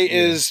guy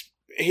is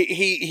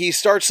he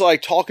starts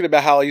like talking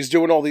about how he's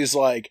doing all these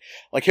like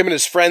him and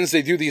his friends,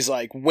 they do these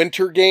like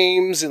winter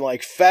games and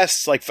like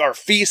fests, like or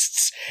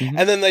feasts,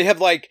 and then they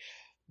have like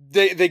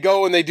they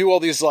go and they do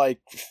all these like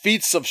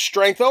feats of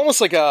strength,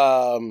 almost like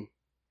a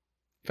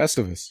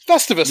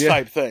Festivus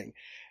type thing,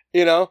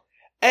 you know.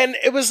 And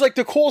it was like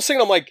the coolest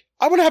thing. I'm like,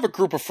 I want to have a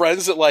group of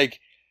friends that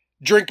like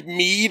drink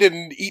mead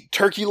and eat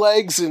turkey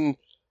legs and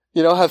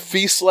have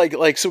feasts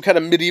like some kind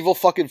of medieval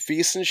fucking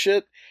feast and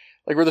shit.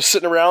 Like where they're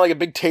sitting around like a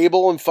big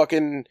table and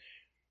fucking,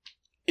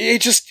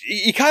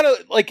 you kind of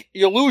like,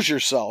 you lose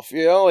yourself,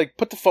 like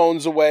put the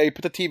phones away,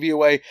 put the TV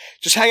away,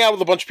 just hang out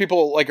with a bunch of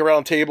people like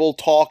around a table,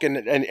 talk and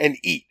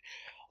eat.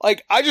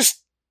 Like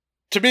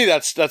to me,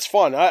 that's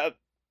fun. I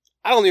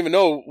don't even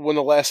know when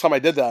the last time I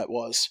did that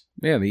was.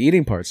 Yeah. The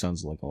eating part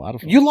sounds like a lot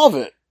of fun. You love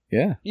it.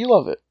 Yeah. You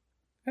love it.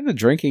 And the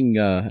drinking,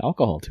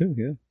 alcohol too.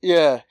 Yeah.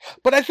 Yeah.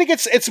 But I think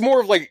it's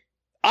more of like,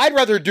 I'd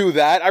rather do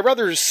that. I'd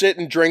rather just sit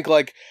and drink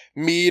like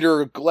mead or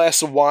a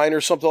glass of wine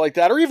or something like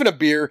that, or even a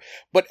beer,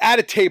 but at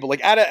a table,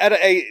 like at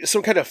a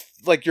some kind of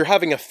like you're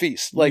having a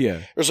feast. Like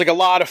there's like a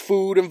lot of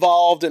food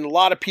involved and a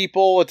lot of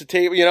people at the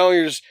table.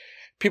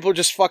 People are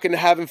just fucking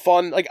having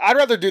fun. Like I'd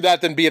rather do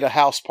that than be at a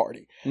house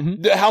party.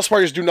 Mm-hmm. The house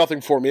parties do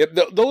nothing for me.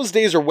 Those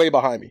days are way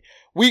behind me.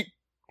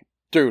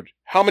 Dude,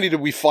 how many did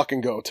we fucking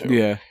go to?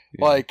 Yeah.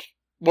 Like.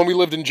 When we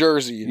lived in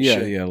Jersey and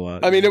shit. Yeah, a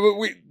lot. I mean,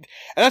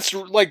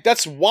 and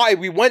that's why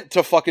we went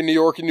to fucking New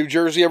York and New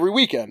Jersey every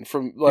weekend.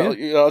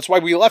 That's why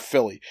we left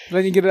Philly.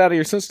 Then you get it out of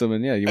your system,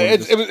 and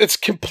it's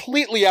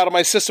completely out of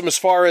my system as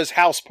far as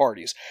house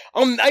parties.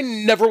 I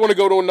never want to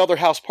go to another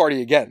house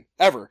party again,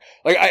 ever.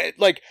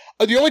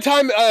 The only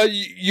time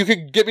you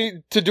could get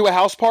me to do a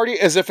house party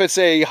is if it's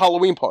a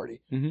Halloween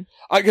party,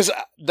 because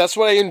that's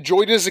what I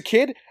enjoyed as a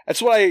kid.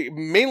 That's what I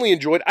mainly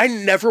enjoyed. I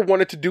never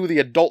wanted to do the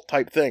adult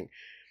type thing.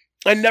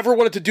 I never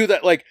wanted to do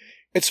that. Like,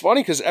 it's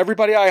funny because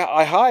everybody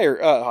I hire,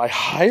 wow.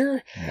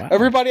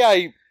 Everybody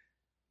I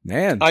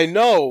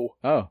know.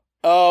 Oh.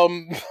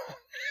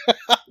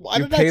 Why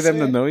you did pay I them say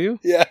to it? know you?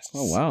 Yes.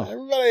 Oh, wow.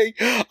 Everybody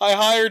I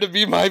hire to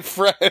be my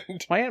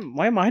friend. Why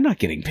am I not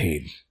getting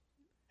paid?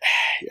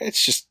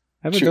 It's just...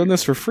 I've been doing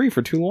this for free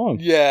for too long.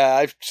 Yeah,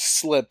 I've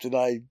slipped and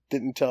I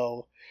didn't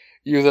tell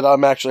you that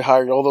I'm actually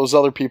hiring all those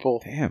other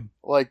people. Damn.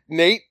 Like,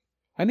 Nate.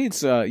 I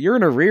need you're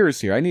in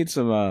arrears here. I need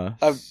some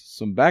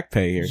back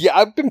pay here. Yeah,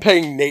 I've been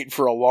paying Nate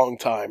for a long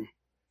time.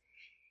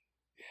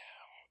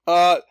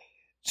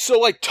 So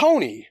like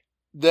Tony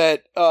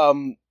that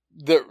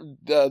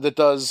that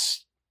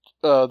does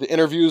the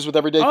interviews with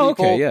everyday people.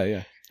 Okay,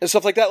 yeah. And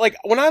stuff like that. Like,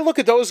 when I look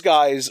at those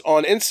guys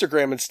on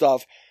Instagram and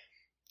stuff,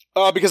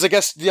 because I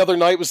guess the other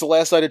night was the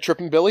last night of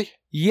Trippin' Billy.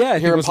 Yeah, I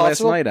think Here it in was last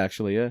Pottsville? night,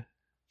 actually, yeah.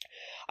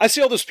 I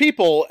see all those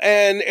people,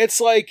 and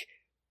it's like,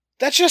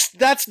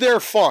 that's their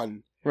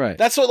fun. Right.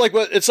 That's what, like,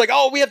 it's like,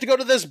 oh, we have to go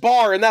to this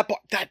bar and that bar.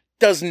 That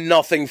does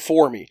nothing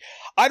for me.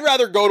 I'd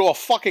rather go to a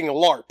fucking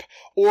LARP.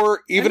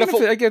 Or even if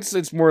I guess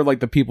it's more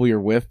like the people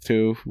you're with,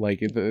 too.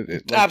 Like,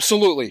 like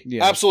absolutely.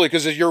 Yeah. Absolutely.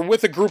 Because if you're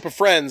with a group of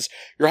friends,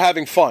 you're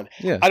having fun.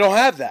 Yeah. I don't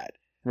have that.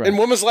 Right. And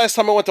when was the last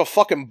time I went to a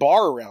fucking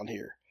bar around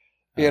here?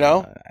 You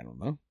know? I don't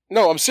know.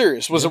 No, I'm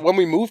serious. Was it when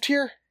we moved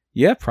here?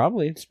 Yeah,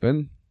 probably. It's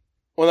been...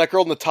 When that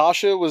girl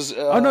Natasha was...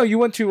 oh, no, you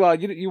went to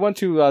you went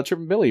to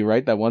Trippin' Billy,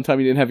 right? That one time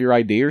you didn't have your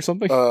ID or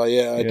something?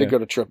 Yeah, I did go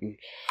to Trippin'.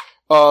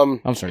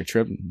 I'm sorry,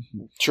 Trippin'.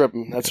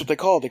 Trippin'. That's what they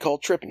call it. They call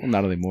it Trippin'. Well,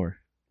 not anymore.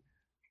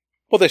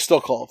 Well, they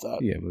still call it that.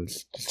 Yeah, but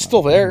it's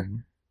still there.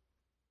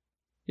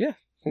 Yeah.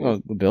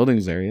 Well, the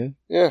building's there, yeah.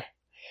 Yeah.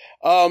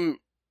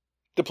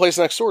 The place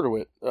next door to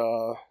it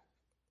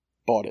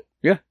bought it.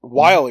 Yeah. A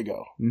while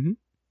ago. Mm-hmm.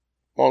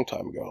 Long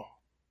time ago.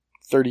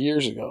 30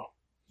 years ago.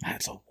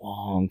 That's a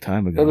long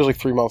time ago. That was like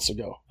 3 months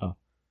ago. Oh.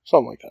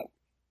 Something like that.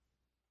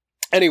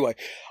 Anyway,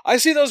 I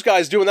see those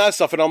guys doing that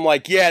stuff and I'm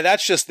like, yeah,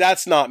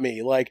 that's not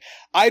me. Like,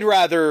 I'd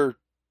rather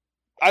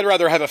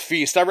have a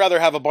feast. I'd rather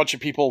have a bunch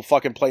of people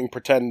fucking playing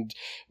pretend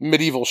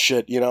medieval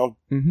shit, you know?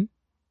 Mm-hmm.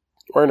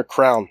 Wearing a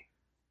crown.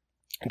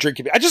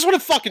 Drinking meat. I just want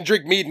to fucking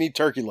drink meat and eat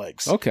turkey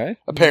legs. Okay.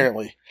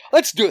 Apparently.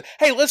 Let's do it.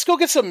 Hey, let's go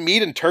get some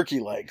meat and turkey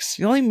legs.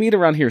 The only meat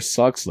around here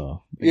sucks,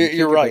 though.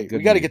 You're right. We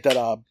got to get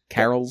that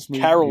Carol's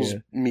mead. Carol's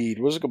mead.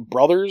 Was it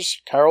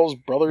Brothers? Carol's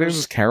Brothers? There's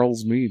this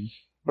Carol's mead.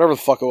 Whatever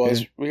the fuck it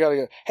was. Yeah. We got to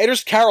go. Hey,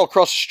 there's Carol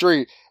across the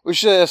street. We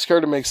should ask her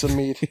to make some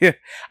meat. Yeah.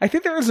 I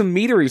think there is a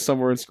meatery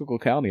somewhere in Schuylkill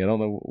County. I don't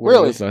know where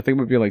Really? it is, though. I think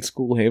it would be like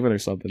School Haven or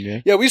something,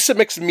 yeah. Yeah, we used to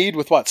mix mead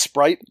with what?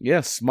 Sprite?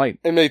 Yeah, Smite.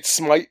 And made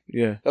Smite.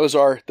 Yeah. That was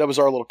our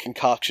little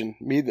concoction.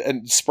 Mead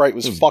and Sprite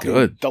was fucking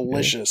good.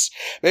 delicious.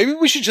 Yeah. Maybe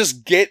we should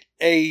just get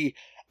a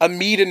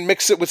mead and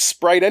mix it with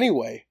Sprite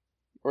anyway.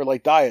 Or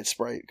like Diet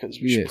Sprite, because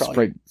we should probably...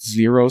 Sprite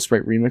Zero,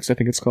 Sprite Remix, I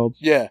think it's called.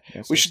 Yeah,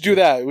 so we should do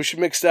that. We should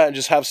mix that and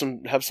just have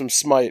some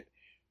Smite.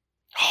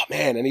 Oh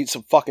man, and eat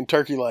some fucking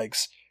turkey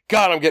legs.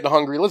 God, I'm getting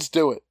hungry. Let's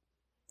do it.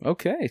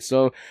 Okay,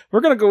 so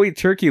we're going to go eat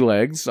turkey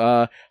legs.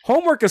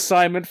 Homework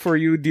assignment for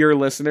you, dear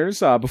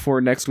listeners,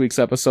 before next week's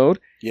episode.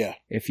 Yeah.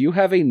 If you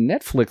have a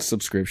Netflix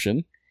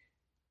subscription,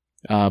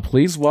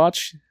 please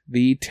watch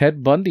the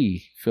Ted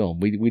Bundy film.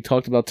 We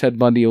talked about Ted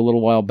Bundy a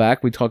little while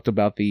back. We talked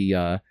about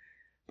the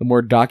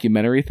more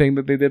documentary thing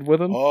that they did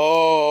with him.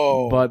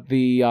 Oh. But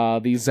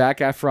the Zac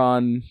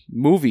Efron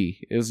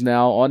movie is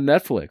now on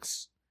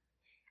Netflix.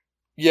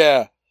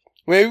 Yeah.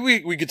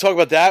 Maybe we could talk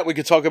about that. We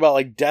could talk about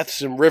like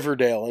deaths in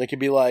Riverdale, and it could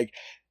be like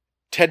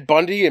Ted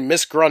Bundy and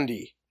Miss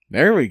Grundy.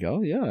 There we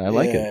go. Yeah, I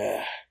like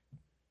it.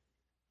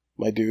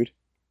 My dude.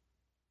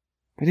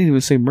 I didn't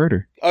even say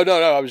murder. Oh,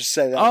 no, I was just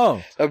saying that.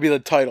 Oh. That would be the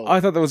title. I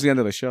thought that was the end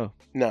of the show.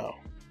 No.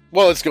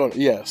 Well, it's going...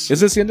 Yes.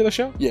 Is this the end of the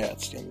show? Yeah,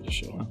 it's the end of the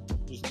show. Oh.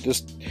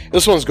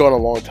 This one's going a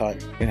long time.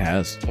 It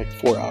has. Like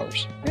 4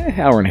 hours.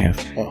 Hour and a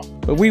half. Oh.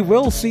 But we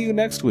will see you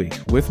next week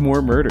with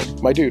more murder.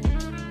 My dude.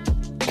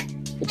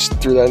 I just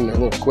threw that in there a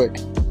little quick.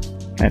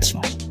 That's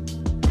fine.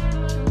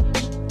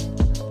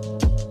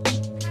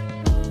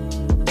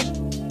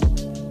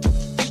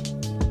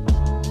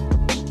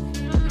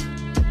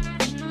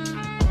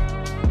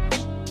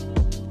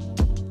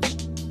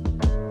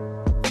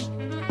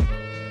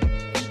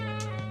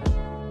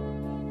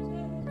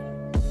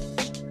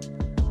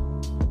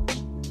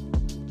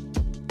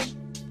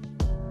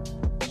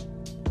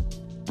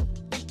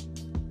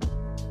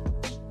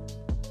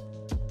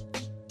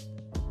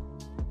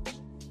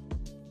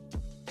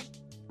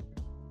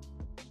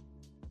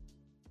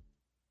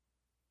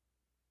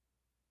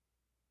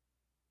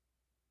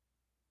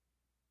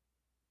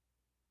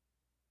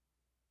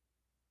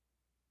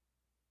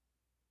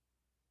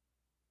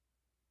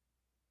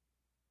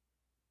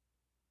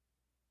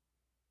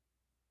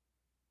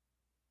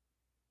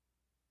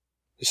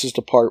 This is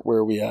the part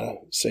where we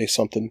say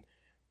something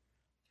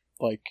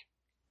like...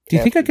 Do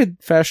you think I could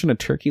fashion a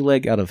turkey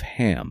leg out of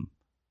ham?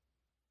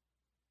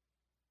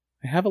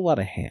 I have a lot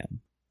of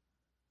ham.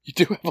 You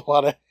do have a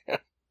lot of ham.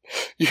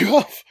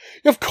 You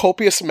have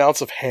copious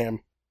amounts of ham.